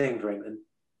positive thing for England.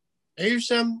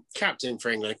 Who's captain for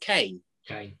England? Kane.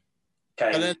 Kane.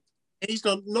 And then he's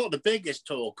not the biggest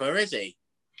talker, is he?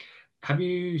 Have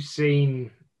you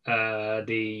seen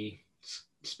the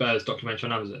Spurs documentary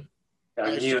on Amazon?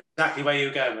 I knew exactly where you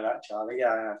were going with that, Charlie.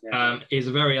 Yeah. He's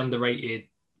a very underrated.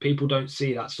 People don't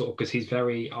see that sort of because he's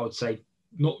very, I would say,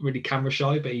 not really camera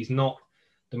shy, but he's not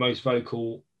the most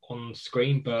vocal on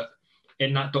screen. But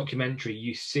in that documentary,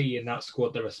 you see in that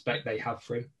squad the respect they have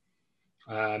for him.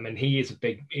 And he's a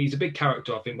big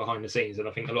character, I think, behind the scenes, and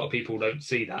I think a lot of people don't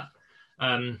see that.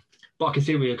 But I can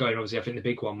see where you're going. Obviously, I think the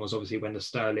big one was obviously when the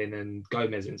Sterling and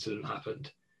Gomez incident happened.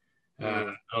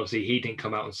 Obviously, he didn't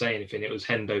come out and say anything. It was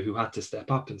Hendo who had to step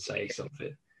up and say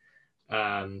something.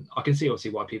 I can see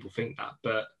obviously why people think that,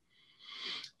 but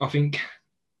I think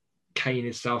Kane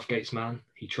is Southgate's man.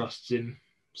 He trusts him,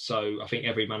 so I think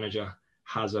every manager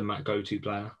has a go-to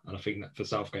player, and I think that for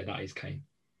Southgate that is Kane.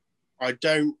 I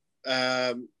don't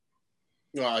know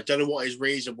what his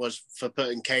reason was for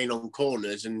putting Kane on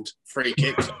corners and free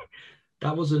kicks.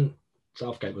 That wasn't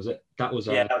Southgate, was it? That was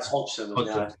that was Hodgson.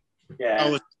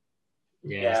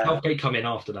 Yeah. Southgate come in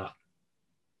after that.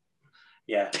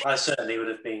 Yeah, I certainly would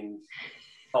have been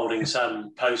holding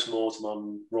some post-mortem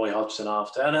on Roy Hodgson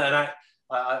after. And I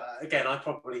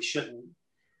probably shouldn't,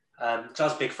 because I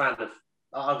was a big fan of,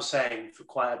 I was saying for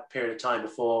quite a period of time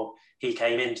before he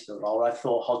came into the role, I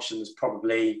thought Hodgson was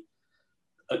probably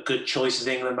a good choice as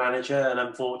England manager, and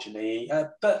unfortunately,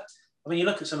 but I mean, you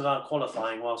look at some of our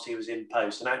qualifying whilst he was in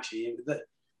post, and actually,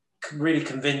 really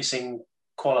convincing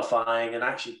qualifying, and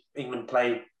actually England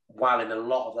played well in a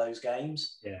lot of those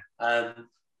games. Yeah.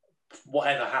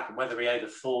 whatever happened, whether he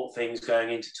overthought things going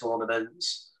into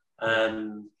tournaments,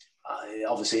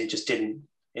 obviously it just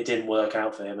didn't work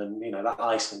out for him. And that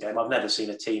Iceland game, I've never seen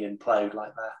a team implode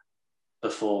like that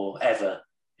before, ever.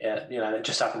 Yeah, it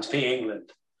just happened to be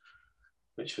England,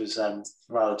 which was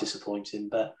rather disappointing.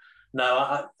 But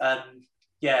no,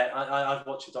 I've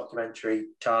watched the documentary,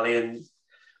 Charlie, and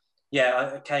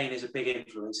Kane is a big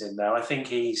influence in there. I think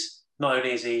he's not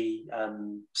only is he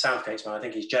Southgate's man, I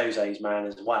think he's Jose's man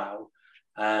as well.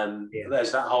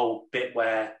 There's that whole bit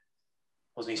where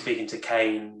wasn't he speaking to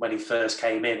Kane when he first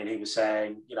came in, and he was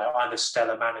saying, I'm a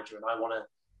stellar manager and I want to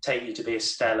take you to be a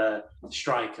stellar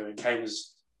striker. And Kane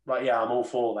was like, yeah, I'm all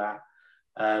for that.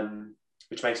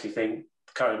 Which makes me think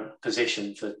the current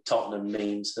position for Tottenham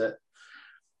means that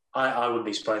I wouldn't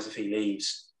be surprised if he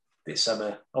leaves this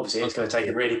summer. Obviously, it's going to take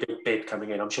a really big bid coming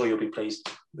in. I'm sure you'll be pleased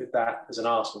with that as an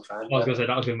Arsenal fan. I was going to say,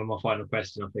 that was going to be my final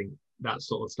question. I think that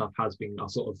sort of stuff has been,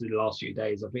 the last few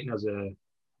days, I think there's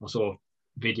I saw a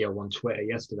video on Twitter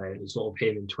yesterday, and it was sort of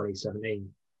him in 2017,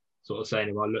 sort of saying,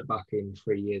 if I look back in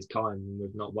 3 years' time and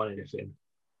we've not won anything,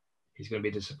 he's going to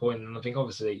be disappointed. And I think,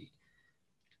 obviously,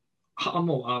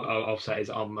 I'll say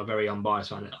is I'm a very unbiased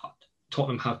fan.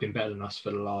 Tottenham have been better than us for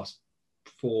the last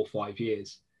 4 or 5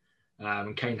 years.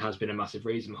 And Kane has been a massive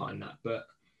reason behind that. But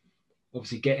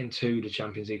obviously getting to the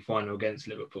Champions League final against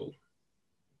Liverpool,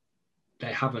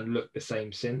 they haven't looked the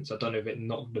same since. I don't know if it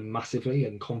knocked them massively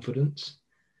in confidence.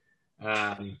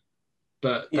 But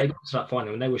they got to that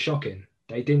final and they were shocking.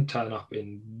 They didn't turn up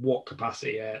in what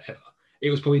capacity ever.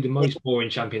 It was probably the most boring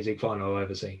Champions League final I've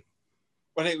ever seen.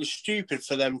 Well, it was stupid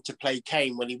for them to play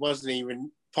Kane when he wasn't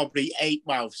even probably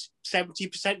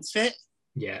 70% fit.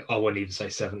 Yeah, I wouldn't even say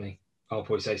 70. I'll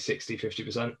probably say 60,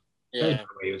 50%. Yeah.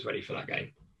 He was ready for that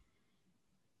game.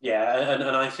 Yeah, and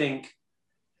I think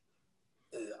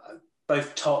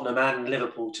both Tottenham and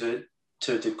Liverpool to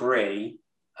a degree,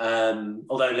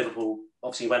 although Liverpool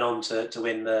obviously went on to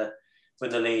win the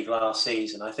league last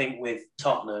season, I think with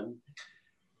Tottenham,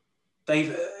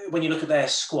 they've when you look at their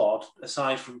squad,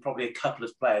 aside from probably a couple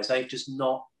of players, they've just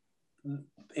not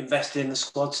invested in the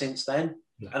squad since then.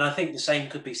 No. And I think the same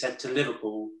could be said to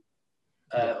Liverpool,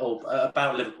 or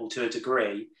about Liverpool to a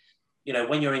degree.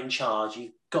 When you're in charge,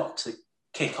 you've got to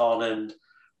kick on and,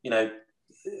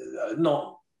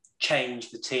 not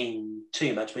change the team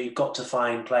too much, but you've got to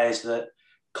find players that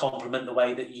complement the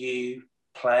way that you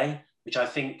play, which I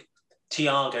think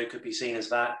Thiago could be seen as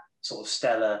that sort of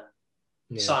stellar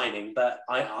signing. But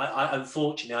I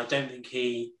unfortunately, I don't think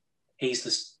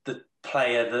he's the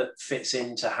player that fits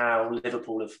into how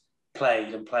Liverpool have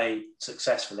played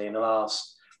successfully in the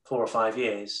last 4 or 5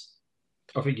 years.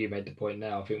 I think you made the point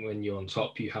now. I think when you're on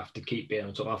top, you have to keep being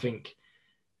on top. I think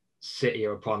City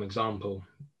are a prime example.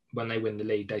 When they win the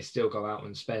league, they still go out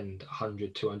and spend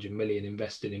 100, 200 million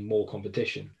invested in more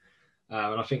competition.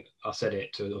 And I think I said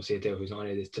it to obviously Adil, who's not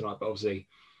in this tonight, but obviously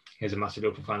he's a massive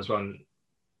Liverpool fan as well. And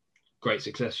great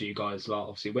success for you guys,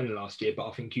 obviously winning last year, but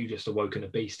I think you just awoken a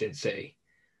beast in City.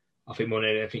 I think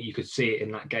you could see it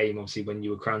in that game, obviously, when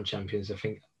you were crowned champions. I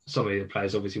think some of the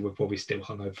players obviously were probably still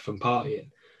hungover from partying.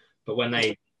 But when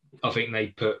I think they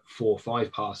put 4 or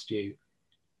 5 past you,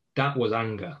 that was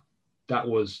anger. That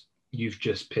was, you've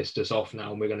just pissed us off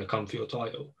now and we're going to come for your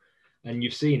title. And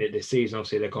you've seen it this season.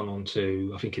 Obviously, they've gone on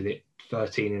to, I think, is it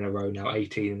 13 in a row now,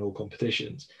 18 in all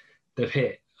competitions. They've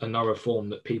hit another form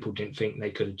that people didn't think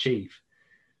they could achieve.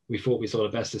 We thought we saw the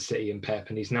best of City and Pep,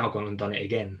 and he's now gone and done it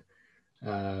again.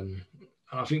 And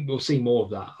I think we'll see more of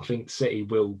that. I think City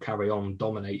will carry on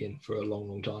dominating for a long,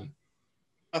 long time.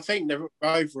 I think the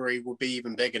rivalry will be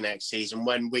even bigger next season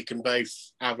when we can both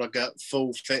have like a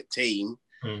full fit team.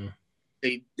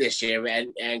 This year it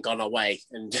ain't gone away,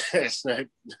 and it's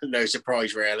no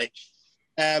surprise really.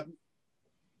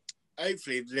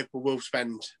 Hopefully Liverpool will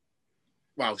spend,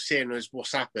 seeing as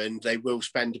what's happened, they will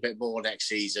spend a bit more next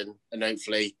season and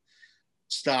hopefully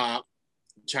start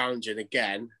challenging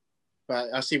again.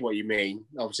 But I see what you mean.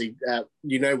 Obviously,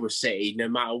 with City, no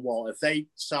matter what, if they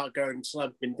start going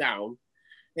slumping down,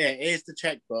 here's the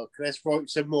checkbook. Let's write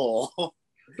some more.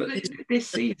 But this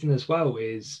season as well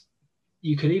is,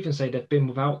 you could even say they've been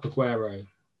without Aguero.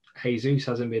 Jesus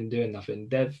hasn't been doing nothing.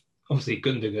 They've obviously,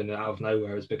 Gundogan out of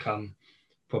nowhere has become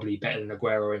probably better than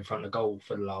Aguero in front of goal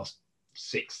for the last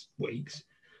 6 weeks.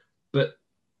 But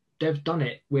they've done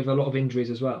it with a lot of injuries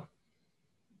as well.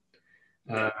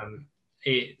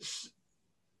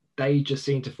 They just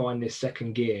seem to find this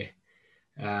second gear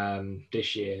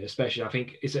this year, especially. I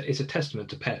think it's a testament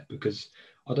to Pep, because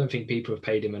I don't think people have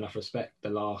paid him enough respect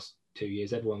the last 2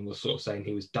 years. Everyone was sort of saying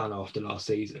he was done after last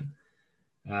season.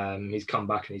 He's come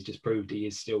back and he's just proved he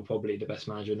is still probably the best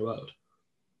manager in the world.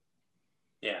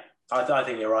 Yeah, I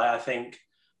think you're right. I think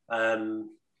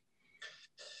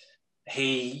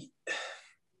he's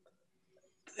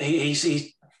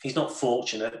not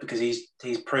fortunate because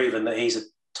he's proven that he's a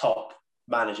top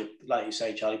manager, like you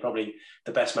say, Charlie, probably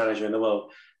the best manager in the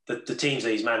world. The teams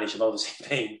that he's managed have obviously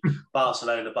been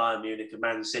Barcelona, Bayern Munich, and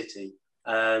Man City.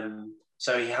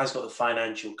 So he has got the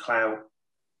financial clout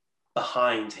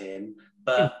behind him.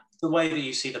 But the way that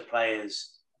you see the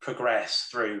players progress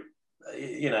through,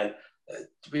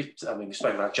 we've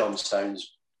spoken about John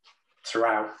Stones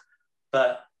throughout,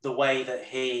 but the way that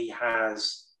he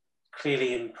has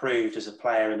clearly improved as a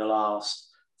player in the last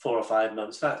 4 or 5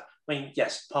 months,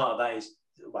 yes, part of that is,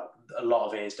 a lot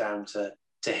of it is down to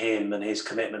him and his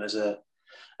commitment as a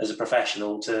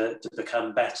professional to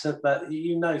become better. But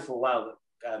for a while that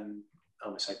I'm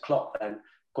going to say Klopp, then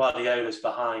Guardiola's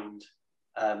behind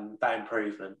that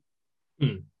improvement. I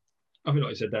think,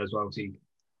 like I said there as well,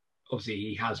 obviously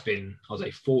he has been,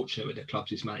 fortunate with the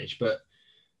clubs he's managed, but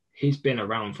he's been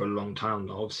around for a long time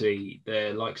now. Obviously,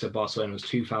 the likes of Barcelona was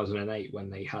 2008 when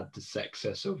they had the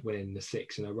success of winning the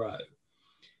 6 in a row.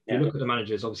 You look at the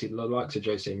managers, obviously the likes of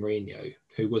Jose Mourinho,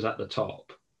 who was at the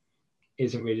top,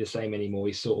 isn't really the same anymore.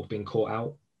 He's sort of been caught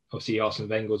out. Obviously, Arsene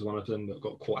Wenger was one of them that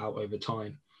got caught out over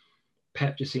time.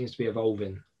 Pep just seems to be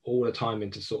evolving all the time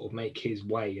into sort of make his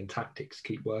way and tactics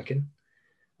keep working.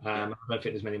 I don't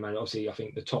think there's many managers. Obviously, I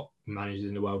think the top managers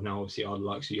in the world now, obviously, are the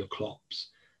likes of your Klopps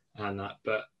and that.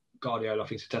 But Guardiola, I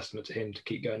think, is a testament to him to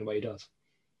keep going the way he does.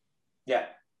 Yeah,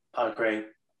 I agree.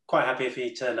 Quite happy if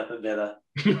he turned up at Villa.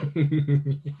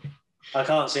 I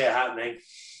can't see it happening.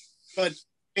 But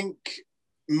I think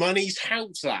money's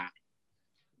helped that.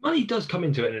 Money does come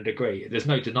into it in a degree. There's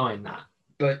no denying that.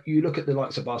 But you look at the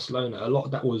likes of Barcelona, a lot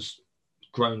of that was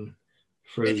grown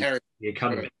through the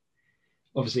academy.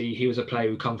 Obviously, he was a player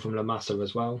who come from La Masia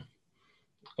as well.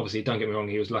 Obviously, don't get me wrong,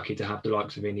 he was lucky to have the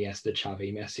likes of Iniesta,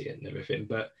 Xavi, Messi and everything.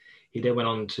 But he then went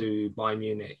on to Bayern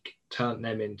Munich, turned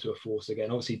them into a force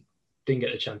again. Obviously, didn't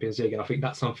get the Champions League. And I think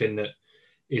that's something that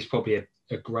is probably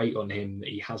a great on him, that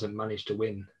he hasn't managed to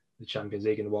win the Champions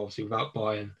League in a while, obviously without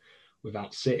Bayern,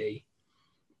 without City.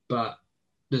 But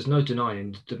there's no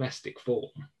denying the domestic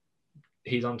form.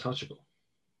 He's untouchable.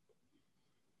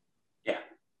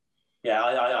 Yeah,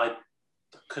 I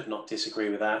could not disagree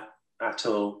with that at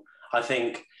all. I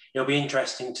think it'll be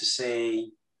interesting to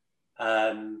see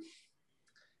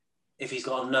if he's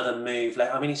got another move.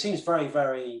 He seems very,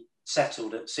 very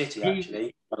settled at City,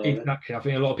 actually. Exactly. I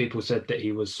think a lot of people said that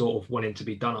he was sort of wanting to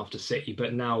be done after City,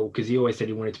 but now, because he always said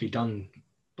he wanted to be done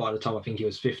by the time I think he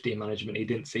was 50 in management, he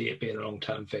didn't see it being a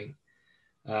long-term thing.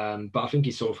 But I think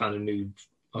he sort of found a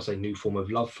new form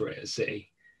of love for it at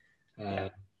City.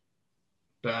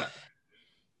 But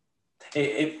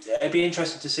it'd be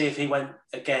interesting to see if he went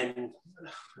again.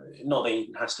 Not that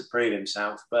he has to prove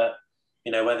himself, but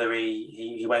whether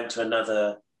he went to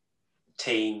another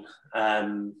team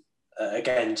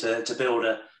again to build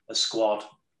a squad.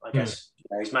 I guess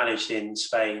he's managed in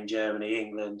Spain, Germany,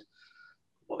 England.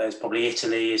 Well, there's probably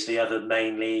Italy is the other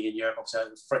main league in Europe.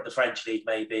 Obviously, the French league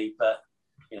maybe, but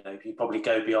you probably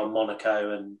go beyond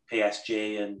Monaco and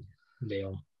PSG and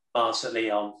Lyon,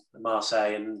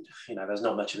 Marseille, and there's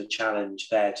not much of a challenge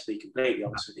there, to be completely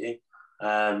honest with you.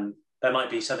 There might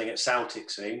be something at Celtic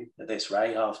soon at this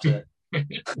rate after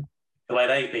the way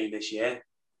they've been this year,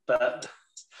 but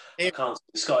I can't see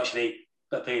the Scottish League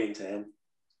appealing to him.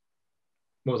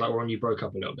 What was that, Ron? You broke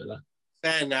up a little bit there.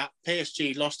 Then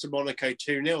PSG lost to Monaco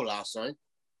 2-0 last night.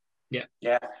 Yeah.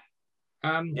 Yeah.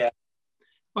 I think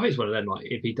it's one of them, like,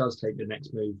 if he does take the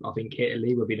next move, I think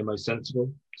Italy would be the most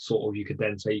sensible. Sort of, you could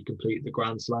then say you complete the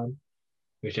Grand Slam,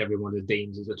 which everyone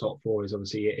deems as the top 4 is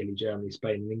obviously Italy, Germany,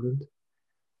 Spain and England.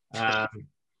 But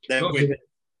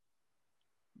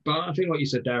I think what you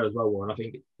said there as well, Warren, I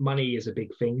think money is a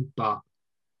big thing, but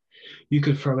you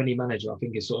could throw any manager. I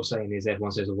think it's sort of saying is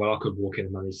everyone says, well, I could walk in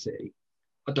and manage City.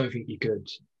 I don't think you could.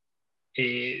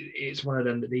 It's one of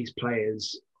them that these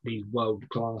players, these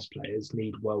world-class players,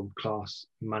 need world-class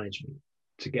management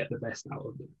to get the best out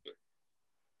of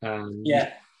them.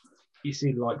 You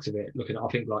see the likes of it. I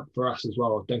think like for us as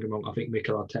well, don't get me wrong, I think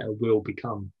Mikel Arteta will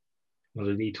become one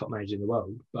of the top managers in the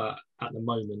world, but at the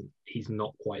moment, he's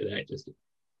not quite there just.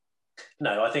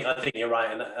 No, I think you're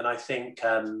right, and I think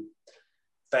I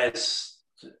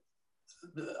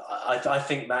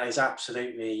think that is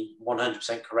absolutely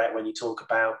 100% correct when you talk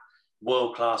about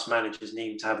world-class managers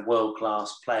needing to have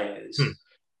world-class players.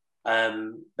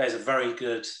 There's a very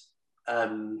good,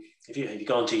 if you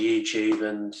go onto YouTube,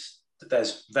 and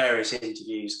there's various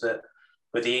interviews that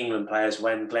with the England players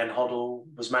when Glenn Hoddle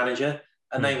was manager,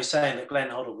 and they were saying that Glenn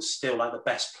Hoddle was still like the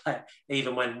best player,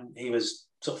 even when he was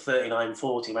sort of 39,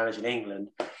 40 managing England.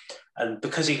 And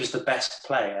because he was the best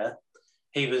player,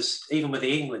 he was, even with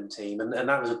the England team, and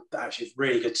that was actually a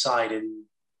really good side in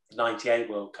the 98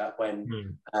 World Cup when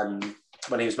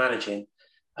he was managing.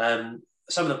 Some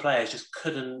of the players just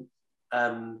couldn't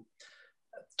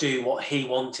do what he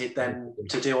wanted them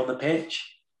to do on the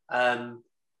pitch.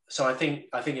 So I think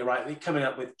you're right. Coming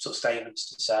up with sort of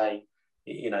statements to say,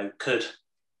 could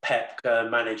Pep go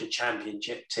and manage a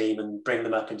championship team and bring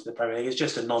them up into the Premier League is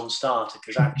just a non-starter,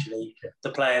 because actually the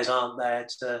players aren't there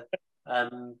to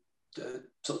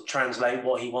sort of translate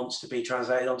what he wants to be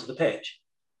translated onto the pitch.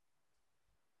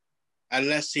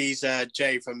 Unless he's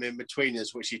Jay from In Between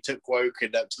Us, which he took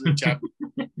Woking up to the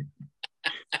championship.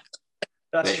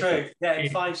 That's true. Yeah,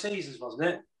 in 5 seasons, wasn't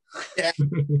it? Yeah.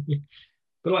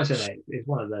 But like I said, it's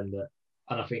one of them that,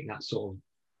 and I think that sort of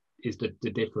is the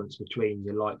difference between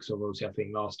your likes of, obviously, I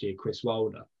think last year Chris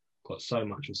Wilder got so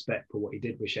much respect for what he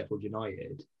did with Sheffield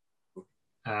United.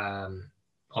 I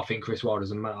think Chris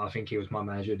Wilder's I think he was my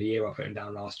manager of the year. I put him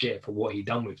down last year for what he'd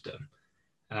done with them.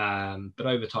 But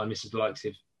over time, this is like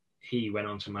if he went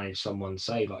on to manage someone,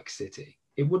 say, like City,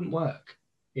 it wouldn't work.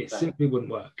 It simply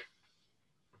wouldn't work.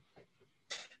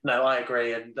 No, I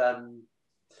agree. And,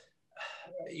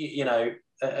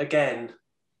 again,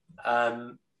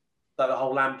 the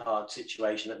whole Lampard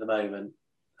situation at the moment,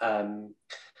 I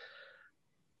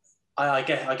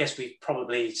guess we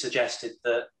probably suggested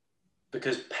that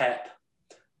because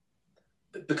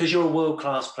you're a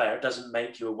world-class player, it doesn't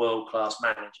make you a world-class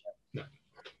manager. No.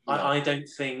 I don't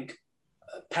think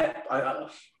Pep, I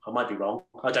might be wrong,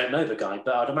 I don't know the guy,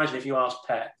 but I'd imagine if you asked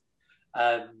Pep,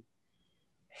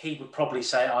 he would probably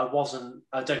say,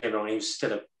 don't get me wrong, he was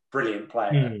still a brilliant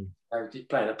player.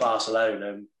 Playing at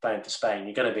Barcelona and playing for Spain,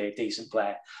 you're going to be a decent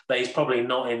player, but he's probably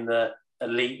not in the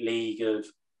elite league of,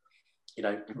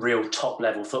 real top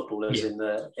level footballers in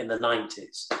the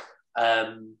 90s.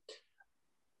 And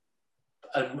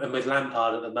with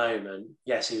Lampard at the moment,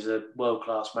 yes, he was a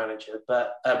world-class manager,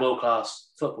 but a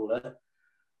world-class footballer.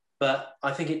 But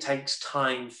I think it takes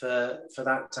time for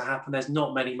that to happen. There's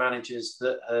not many managers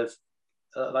that have,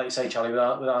 like you say, Charlie, with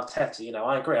Arteta.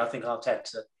 I agree. I think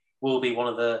Arteta will be one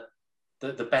of the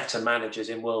better managers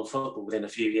in world football within a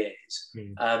few years.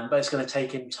 But it's going to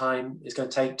take him time. It's going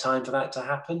to take time for that to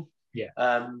happen. Yeah.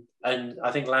 And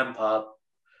I think Lampard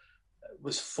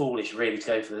was foolish, really, to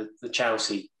go for the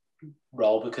Chelsea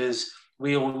role, because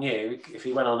we all knew if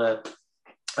he went on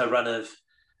a run of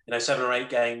 7 or 8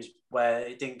 games where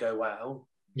it didn't go well,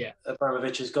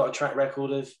 Abramovich has got a track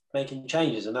record of making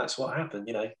changes, and that's what happened.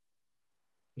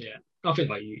 Yeah, I think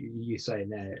like you saying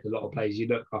there, a lot of players you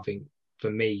look. I think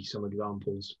for me, some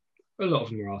examples, a lot of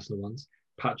them are Arsenal ones.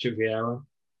 Patrick Vieira,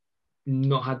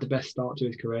 not had the best start to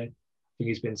his career. I think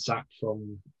he's been sacked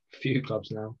from a few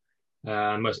clubs now,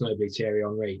 most notably Thierry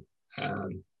Henry.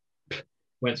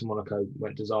 Went to Monaco,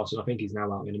 went to Arsenal. I think he's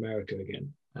now out in America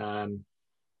again. And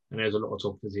there's a lot of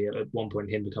talk at one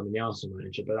point him becoming the Arsenal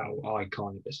manager, but I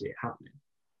can't ever see it happening.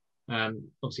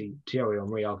 Obviously, Thierry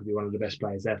Henry, arguably one of the best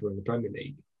players ever in the Premier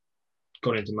League,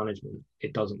 got into management.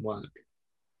 It doesn't work.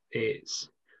 I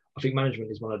think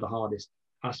management is one of the hardest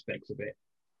aspects of it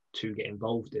to get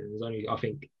involved in. There's only, I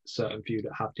think, certain few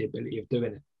that have the ability of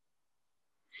doing it.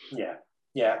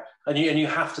 Yeah, and you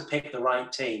have to pick the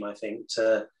right team, I think,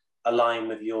 to align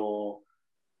with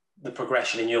the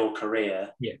progression in your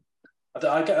career. Yeah,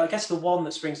 I guess the one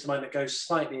that springs to mind that goes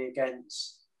slightly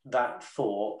against that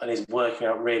thought and is working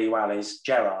out really well is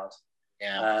Gerrard.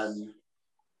 Yeah.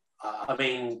 I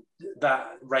mean,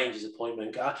 that Rangers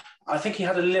appointment, I think he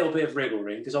had a little bit of wriggle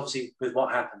room, because obviously with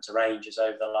what happened to Rangers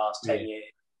over the last 10 years,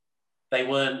 they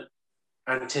weren't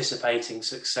anticipating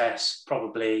success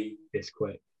probably this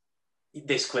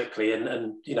quickly.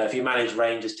 And if you manage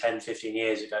Rangers 10, 15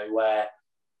 years ago, where,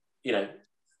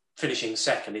 finishing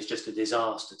second is just a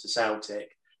disaster to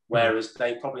Celtic, whereas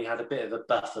they probably had a bit of a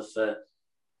buffer for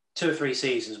 2 or 3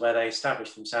 seasons where they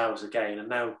established themselves again. And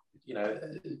now,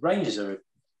 Rangers are,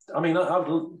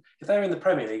 if they're in the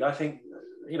Premier League, I think,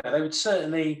 they would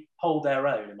certainly hold their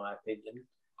own, in my opinion.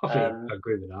 I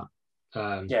agree with that.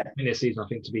 In this season, I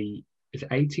think is it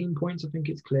 18 points? I think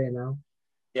it's clear now.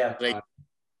 Yeah.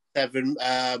 7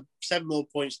 more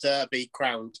points to be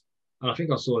crowned. And I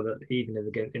think I saw that even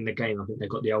in the game, I think they've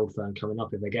got the old firm coming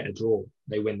up. If they get a draw,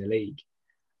 they win the league.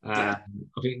 I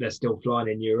think they're still flying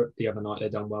in Europe. The other night,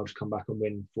 they've done well to come back and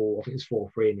win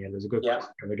 4-3 in the end. There's a good of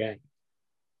a game.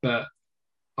 But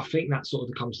I think that sort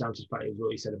of comes down to the fact of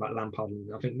what you said about Lampard.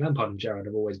 I think Lampard and Gerrard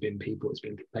have always been people that's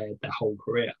been prepared their whole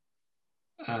career.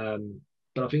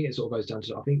 But I think it sort of goes down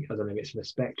to, I don't know if it's a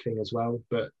respect thing as well,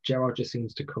 but Gerrard just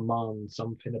seems to command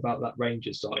something about that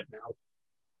Rangers side now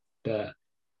that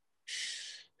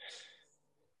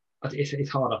it's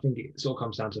hard. I think it sort of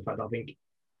comes down to the fact that I think,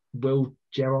 will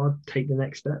Gerrard take the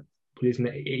next step? Isn't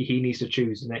it? He needs to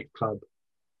choose the next club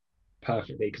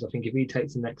perfectly, because I think if he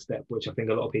takes the next step, which I think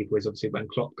a lot of people is obviously when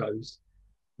Klopp goes,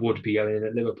 would be going in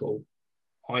at Liverpool.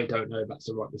 I don't know if that's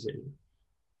the right decision.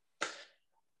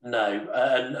 No,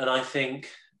 and I think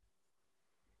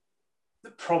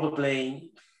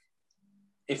probably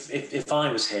if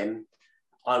I was him,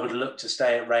 I would look to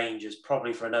stay at Rangers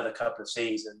probably for another couple of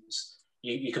seasons.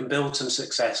 You can build some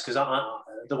success, because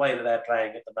the way that they're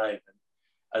playing at the moment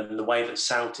and the way that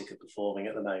Celtic are performing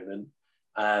at the moment,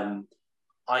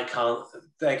 I can't.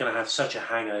 They're going to have such a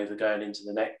hangover going into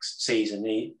the next season.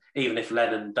 Even if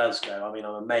Lennon does go, I mean,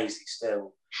 I'm amazed he's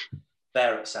still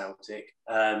there at Celtic.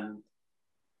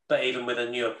 But even with a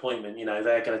new appointment,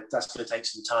 that's going to take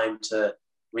some time to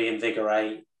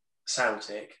reinvigorate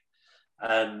Celtic.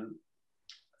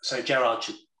 So Gerrard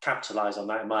should capitalise on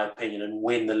that, in my opinion, and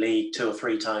win the league 2 or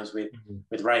 3 times with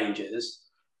Rangers,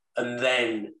 and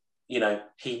then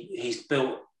he's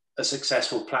built a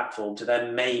successful platform to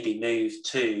then maybe move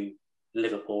to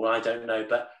Liverpool. I don't know,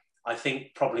 but I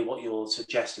think probably what you're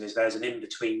suggesting is there's an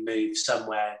in-between move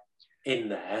somewhere in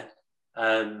there.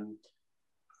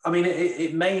 I mean,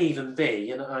 it may even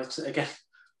be, again,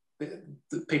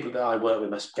 the people that I work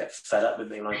with must get fed up with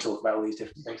me when I talk about all these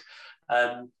different things.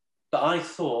 But I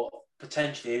thought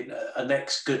potentially a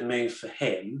next good move for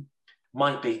him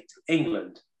might be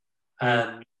England.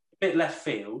 A bit left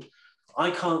field.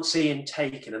 I can't see him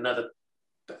taking another.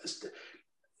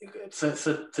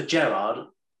 For Gerrard,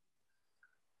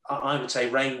 I would say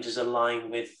Rangers align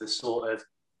with the sort of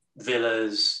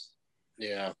Villas,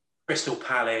 Crystal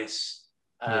Palace.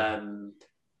 I'm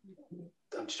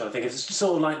just trying to think. It's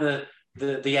sort of like the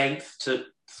 8th to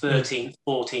 13th,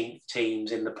 14th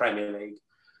teams in the Premier League.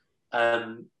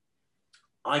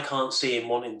 I can't see him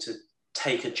wanting to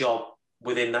take a job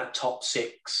within that top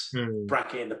 6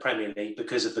 bracket in the Premier League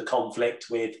because of the conflict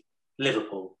with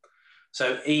Liverpool.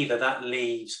 So either that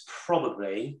leaves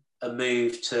probably a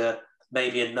move to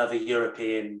maybe another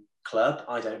European club,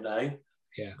 I don't know.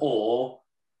 Yeah. Or,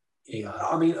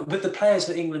 I mean, with the players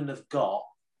that England have got,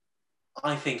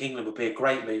 I think England would be a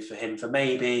great move for him for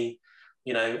maybe,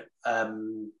 sort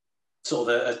of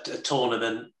a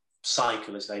tournament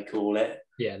cycle, as they call it.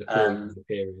 Yeah, the 4-year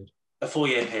period. A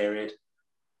 4-year period.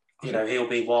 He'll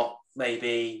be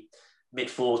maybe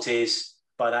mid-40s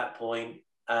by that point,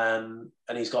 and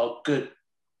he's got a good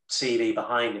CV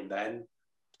behind him then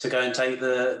to go and take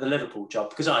the Liverpool job.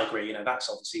 Because I agree, that's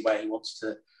obviously where he wants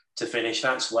to finish.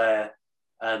 That's where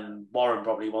Warren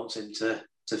probably wants him to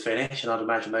finish, and I'd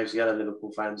imagine most of the other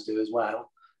Liverpool fans do as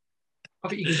well. I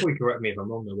think you can probably correct me if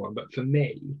I'm wrong there, Warren, but for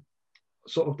me,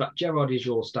 sort of that Gerrard is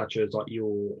your stature, as like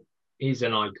he's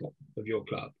an icon of your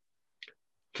club.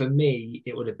 For me,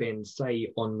 it would have been, say,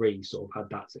 Henry sort of had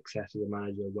that success as a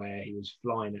manager where he was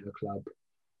flying at a club.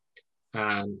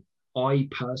 And I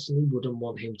personally wouldn't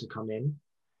want him to come in,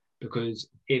 because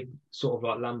if sort of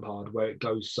like Lampard, where it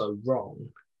goes so wrong,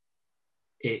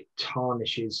 it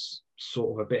tarnishes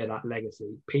sort of a bit of that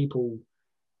legacy. People,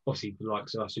 obviously, the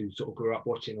likes of us who sort of grew up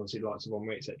watching, obviously, the likes of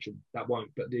Henry, etc., that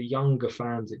won't. But the younger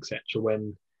fans, etc.,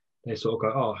 when they sort of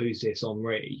go, oh, who's this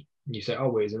Henry? And you say, oh,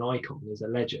 well, he's an icon, he's a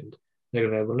legend. They're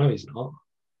going to go, well, no, he's not.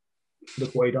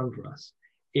 Look what he done for us.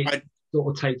 It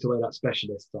sort of takes away that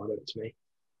specialist side of it to me.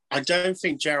 I don't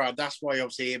think Gerrard, that's why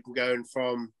obviously him going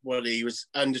from, he was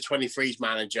under 23s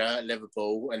manager at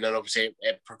Liverpool, and then obviously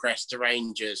it progressed to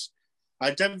Rangers.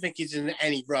 I don't think he's in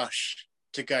any rush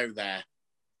to go there.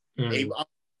 I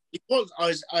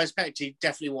expect he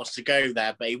definitely wants to go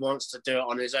there, but he wants to do it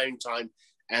on his own time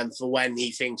and for when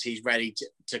he thinks he's ready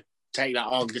to take that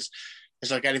on. Because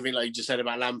it's like anything like you just said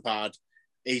about Lampard.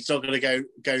 He's not going to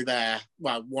go there.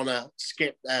 Well, want to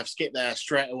skip there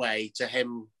straight away to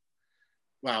him.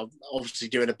 Well, obviously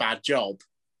doing a bad job.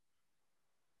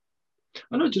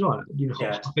 I know,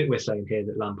 I think we're saying here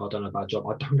that Lampard done a bad job.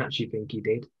 I don't actually think he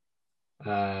did.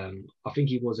 I think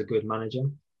he was a good manager,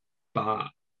 but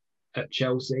at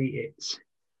Chelsea, it's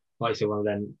like I say, one of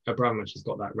them. Abramovich has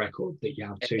got that record that you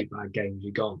have 2 bad games,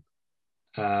 you're gone.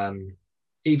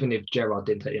 Even if Gerrard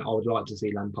didn't take it, I would like to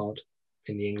see Lampard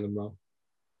in the England role.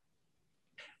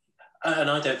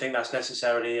 And I don't think that's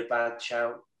necessarily a bad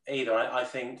shout either. I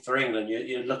think for England,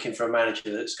 you're looking for a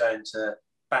manager that's going to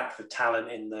back the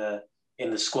talent in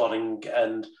the squad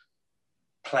and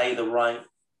play the right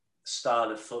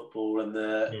style of football and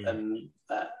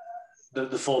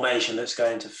the formation that's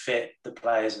going to fit the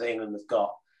players that England have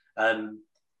got.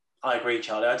 I agree,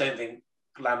 Charlie. I don't think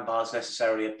Lampard's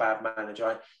necessarily a bad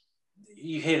manager.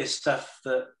 You hear this stuff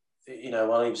that, he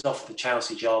was offered the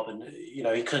Chelsea job and,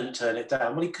 he couldn't turn it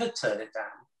down. Well, he could turn it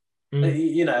down.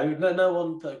 You know, no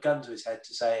one put a gun to his head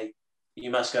to say, you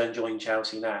must go and join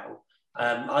Chelsea now.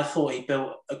 I thought he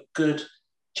built a good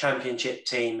championship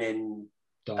team in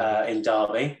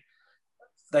Derby.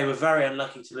 They were very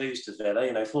unlucky to lose to Villa.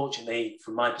 You know, fortunately,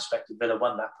 from my perspective, Villa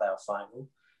won that playoff final.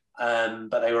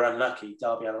 But they were unlucky.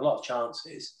 Derby had a lot of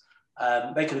chances.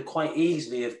 They could have quite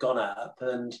easily have gone up.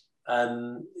 And,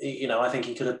 you know, I think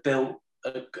he could have built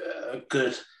a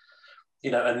good,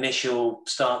 you know, initial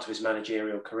start to his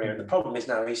managerial career. And the problem is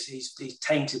now he's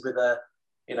tainted with a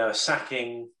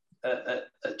sacking at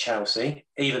Chelsea,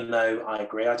 even though I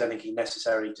agree, I don't think he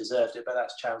necessarily deserved it, but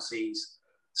that's Chelsea's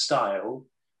style.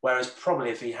 Whereas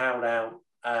probably if he held out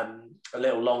a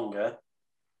little longer,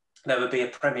 there would be a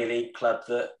Premier League club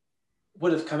that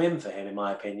would have come in for him, in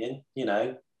my opinion, you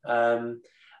know. And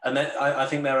then I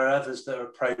think there are others that are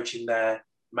approaching their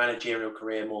managerial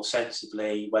career more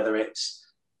sensibly, whether it's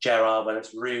Gerrard, whether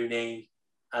it's Rooney,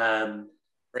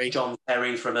 John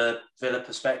Terry from a Villa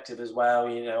perspective as well.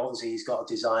 You know, obviously he's got a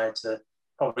desire to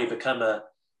probably become a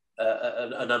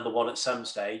number one at some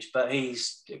stage, but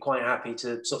he's quite happy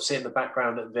to sort of sit in the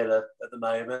background at Villa at the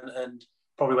moment. And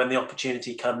probably when the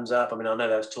opportunity comes up, I mean, I know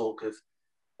there's talk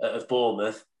of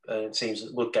Bournemouth. It seems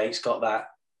that Woodgate's got that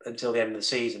until the end of the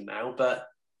season now. But,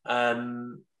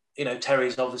 you know,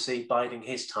 Terry's obviously biding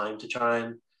his time to try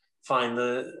and find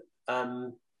the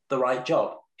right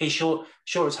job. He sure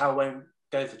as hell won't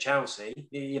go for Chelsea.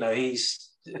 You know,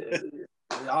 he's...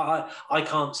 I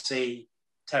can't see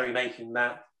Terry making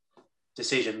that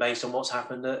decision based on what's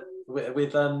happened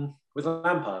with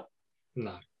Lampard.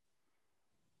 No,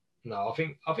 I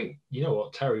think you know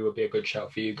what, Terry would be a good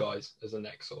shout for you guys as the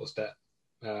next sort of step.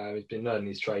 He's been learning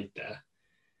his trade there.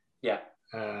 Yeah.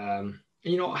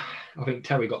 You know, I think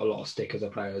Terry got a lot of stick as a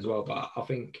player as well, but I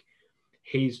think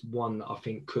he's one that I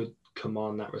think could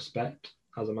command that respect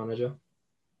as a manager.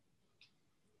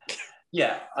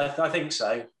 Yeah, I think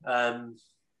so.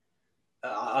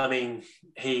 I mean,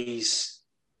 he's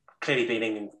clearly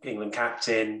been England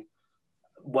captain,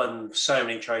 won so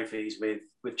many trophies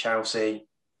with Chelsea.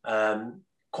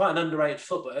 Quite an underrated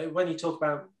footballer. When you talk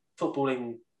about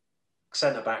footballing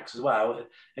centre-backs as well,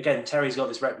 again, Terry's got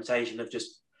this reputation of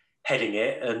just heading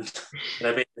it and, you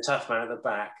know, being a tough man at the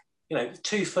back. You know,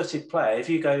 two-footed player. If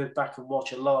you go back and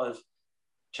watch a lot of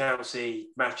Chelsea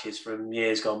matches from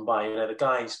years gone by, you know, the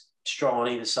guy's strong on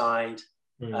either side,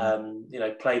 you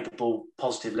know, played the ball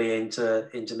positively into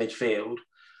midfield.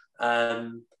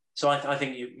 So I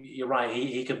think you're right.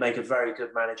 He could make a very good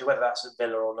manager. Whether that's at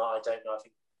Villa or not, I don't know. I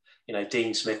think, you know,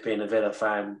 Dean Smith being a Villa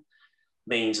fan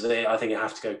means that I think it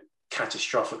have to go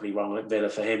catastrophically wrong at Villa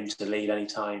for him to leave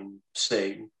anytime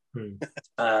soon.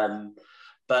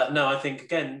 But no, I think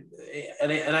again,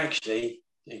 and actually,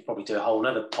 you probably do a whole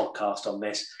other podcast on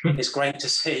this. It's great to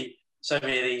see so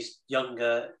many of these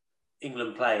younger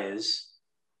England players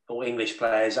or English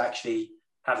players actually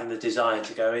having the desire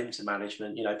to go into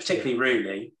management, you know, particularly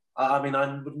Rooney. I mean,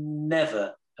 I would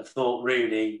never have thought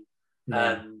Rooney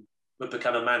would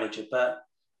become a manager. But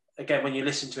again, when you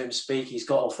listen to him speak, he's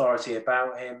got authority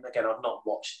about him. Again, I've not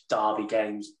watched Derby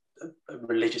games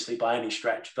religiously by any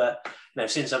stretch, but, you know,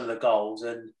 seen some of the goals.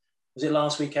 And was it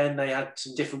last weekend they had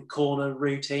some different corner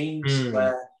routines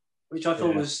which I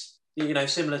thought was, you know,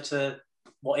 similar to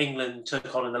what England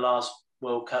took on in the last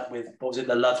World Cup with, what was it,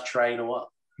 the Love Train or what?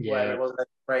 Where it was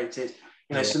created,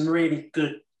 you know, some really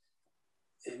good,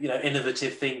 you know,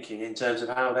 innovative thinking in terms of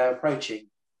how they're approaching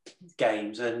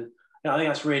games. And, you know, I think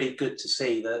that's really good to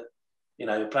see that, you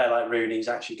know, a player like Rooney is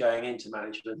actually going into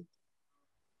management.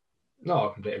 No,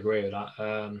 I completely agree with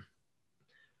that.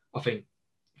 I think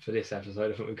for this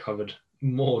episode, I think we covered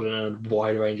more than a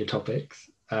wide range of topics.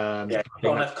 Got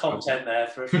enough content there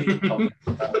for a few topics.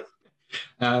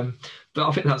 But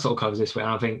I think that sort of covers this way,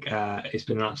 and I think it's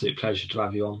been an absolute pleasure to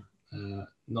have you on,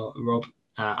 not Rob.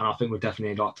 And I think we'd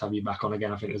definitely like to have you back on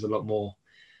again. I think there's a lot more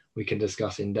we can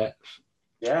discuss in depth.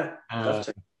 Yeah,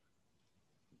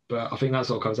 but I think that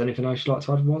sort of covers. Anything else you'd like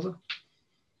to add, Wazza?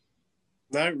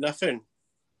 No, nothing.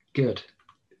 Good.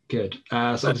 So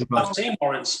obviously, I've seen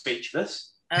Warren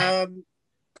speechless.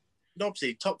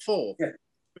 Obviously, top four.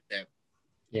 Yeah.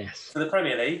 Yes. For the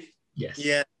Premier League. Yes.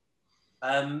 Yeah.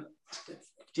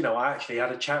 You know, I actually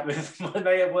had a chat with my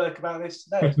mate at work about this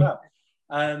today as well.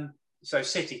 So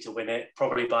City to win it,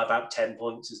 probably by about 10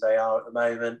 points as they are at the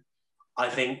moment. I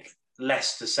think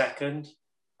Leicester second.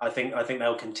 I think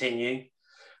they'll continue.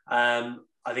 I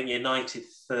think United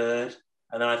third,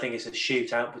 and then I think it's a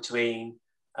shootout between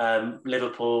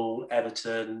Liverpool,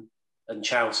 Everton, and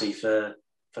Chelsea for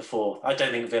fourth. I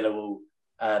don't think Villa will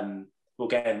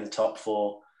get in the top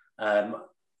four. No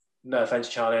offence,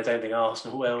 Charlie, I don't think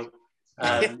Arsenal will.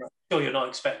 I'm sure you're not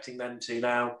expecting them to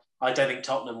now. I don't think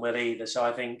Tottenham will either. So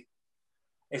I think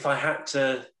if I had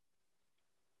to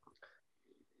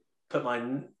put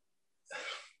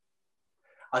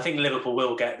I think Liverpool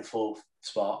will get the 4th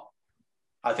spot.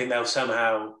 I think they'll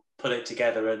somehow put it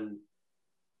together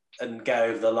and get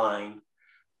over the line.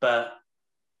 But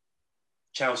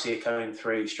Chelsea are coming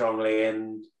through strongly,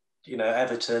 and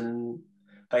Everton,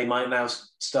 they might now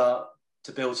start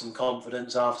to build some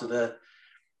confidence after the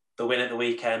win at the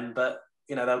weekend. But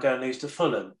they'll go and lose to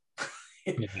Fulham.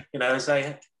 As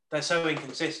they're so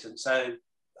inconsistent. So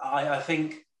I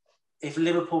think if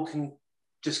Liverpool can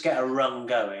just get a run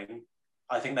going,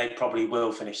 I think they probably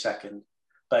will finish second,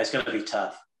 but it's going to be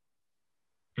tough.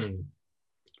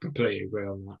 Completely agree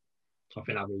on that.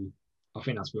 I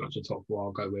think that's pretty much the top 4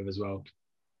 I'll go with as well.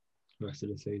 The rest of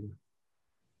the season.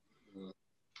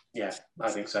 Yeah, I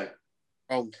think so.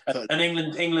 And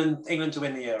England to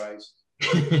win the Euros.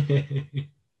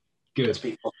 Good. Let's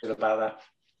be positive about that.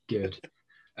 Good.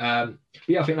 I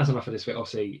think that's enough for this week.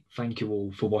 Obviously, thank you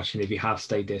all for watching if you have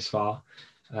stayed this far.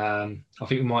 I think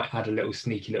we might add a little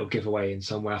sneaky little giveaway in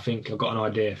somewhere. I think I've got an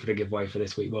idea for the giveaway for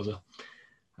this week,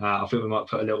 I think we might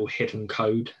put a little hidden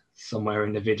code somewhere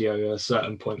in the video at a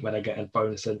certain point where they get a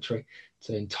bonus entry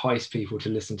to entice people to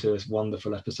listen to this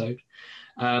wonderful episode.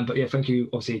 But yeah, thank you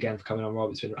obviously again for coming on,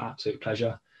 Rob. It's been an absolute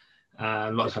pleasure. I'd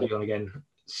like to have you on again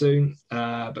soon.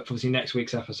 But obviously next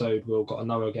week's episode, we've got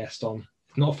another guest on.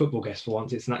 Not a football guest for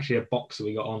once, it's actually a boxer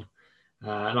we got on,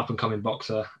 an up-and-coming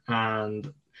boxer,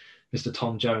 and Mr.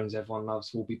 Tom Jones, everyone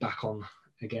loves, will be back on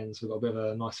again. So we've got a bit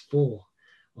of a nice 4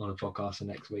 on the podcast for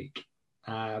next week.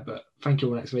 But thank you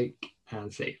all next week,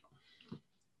 and see you.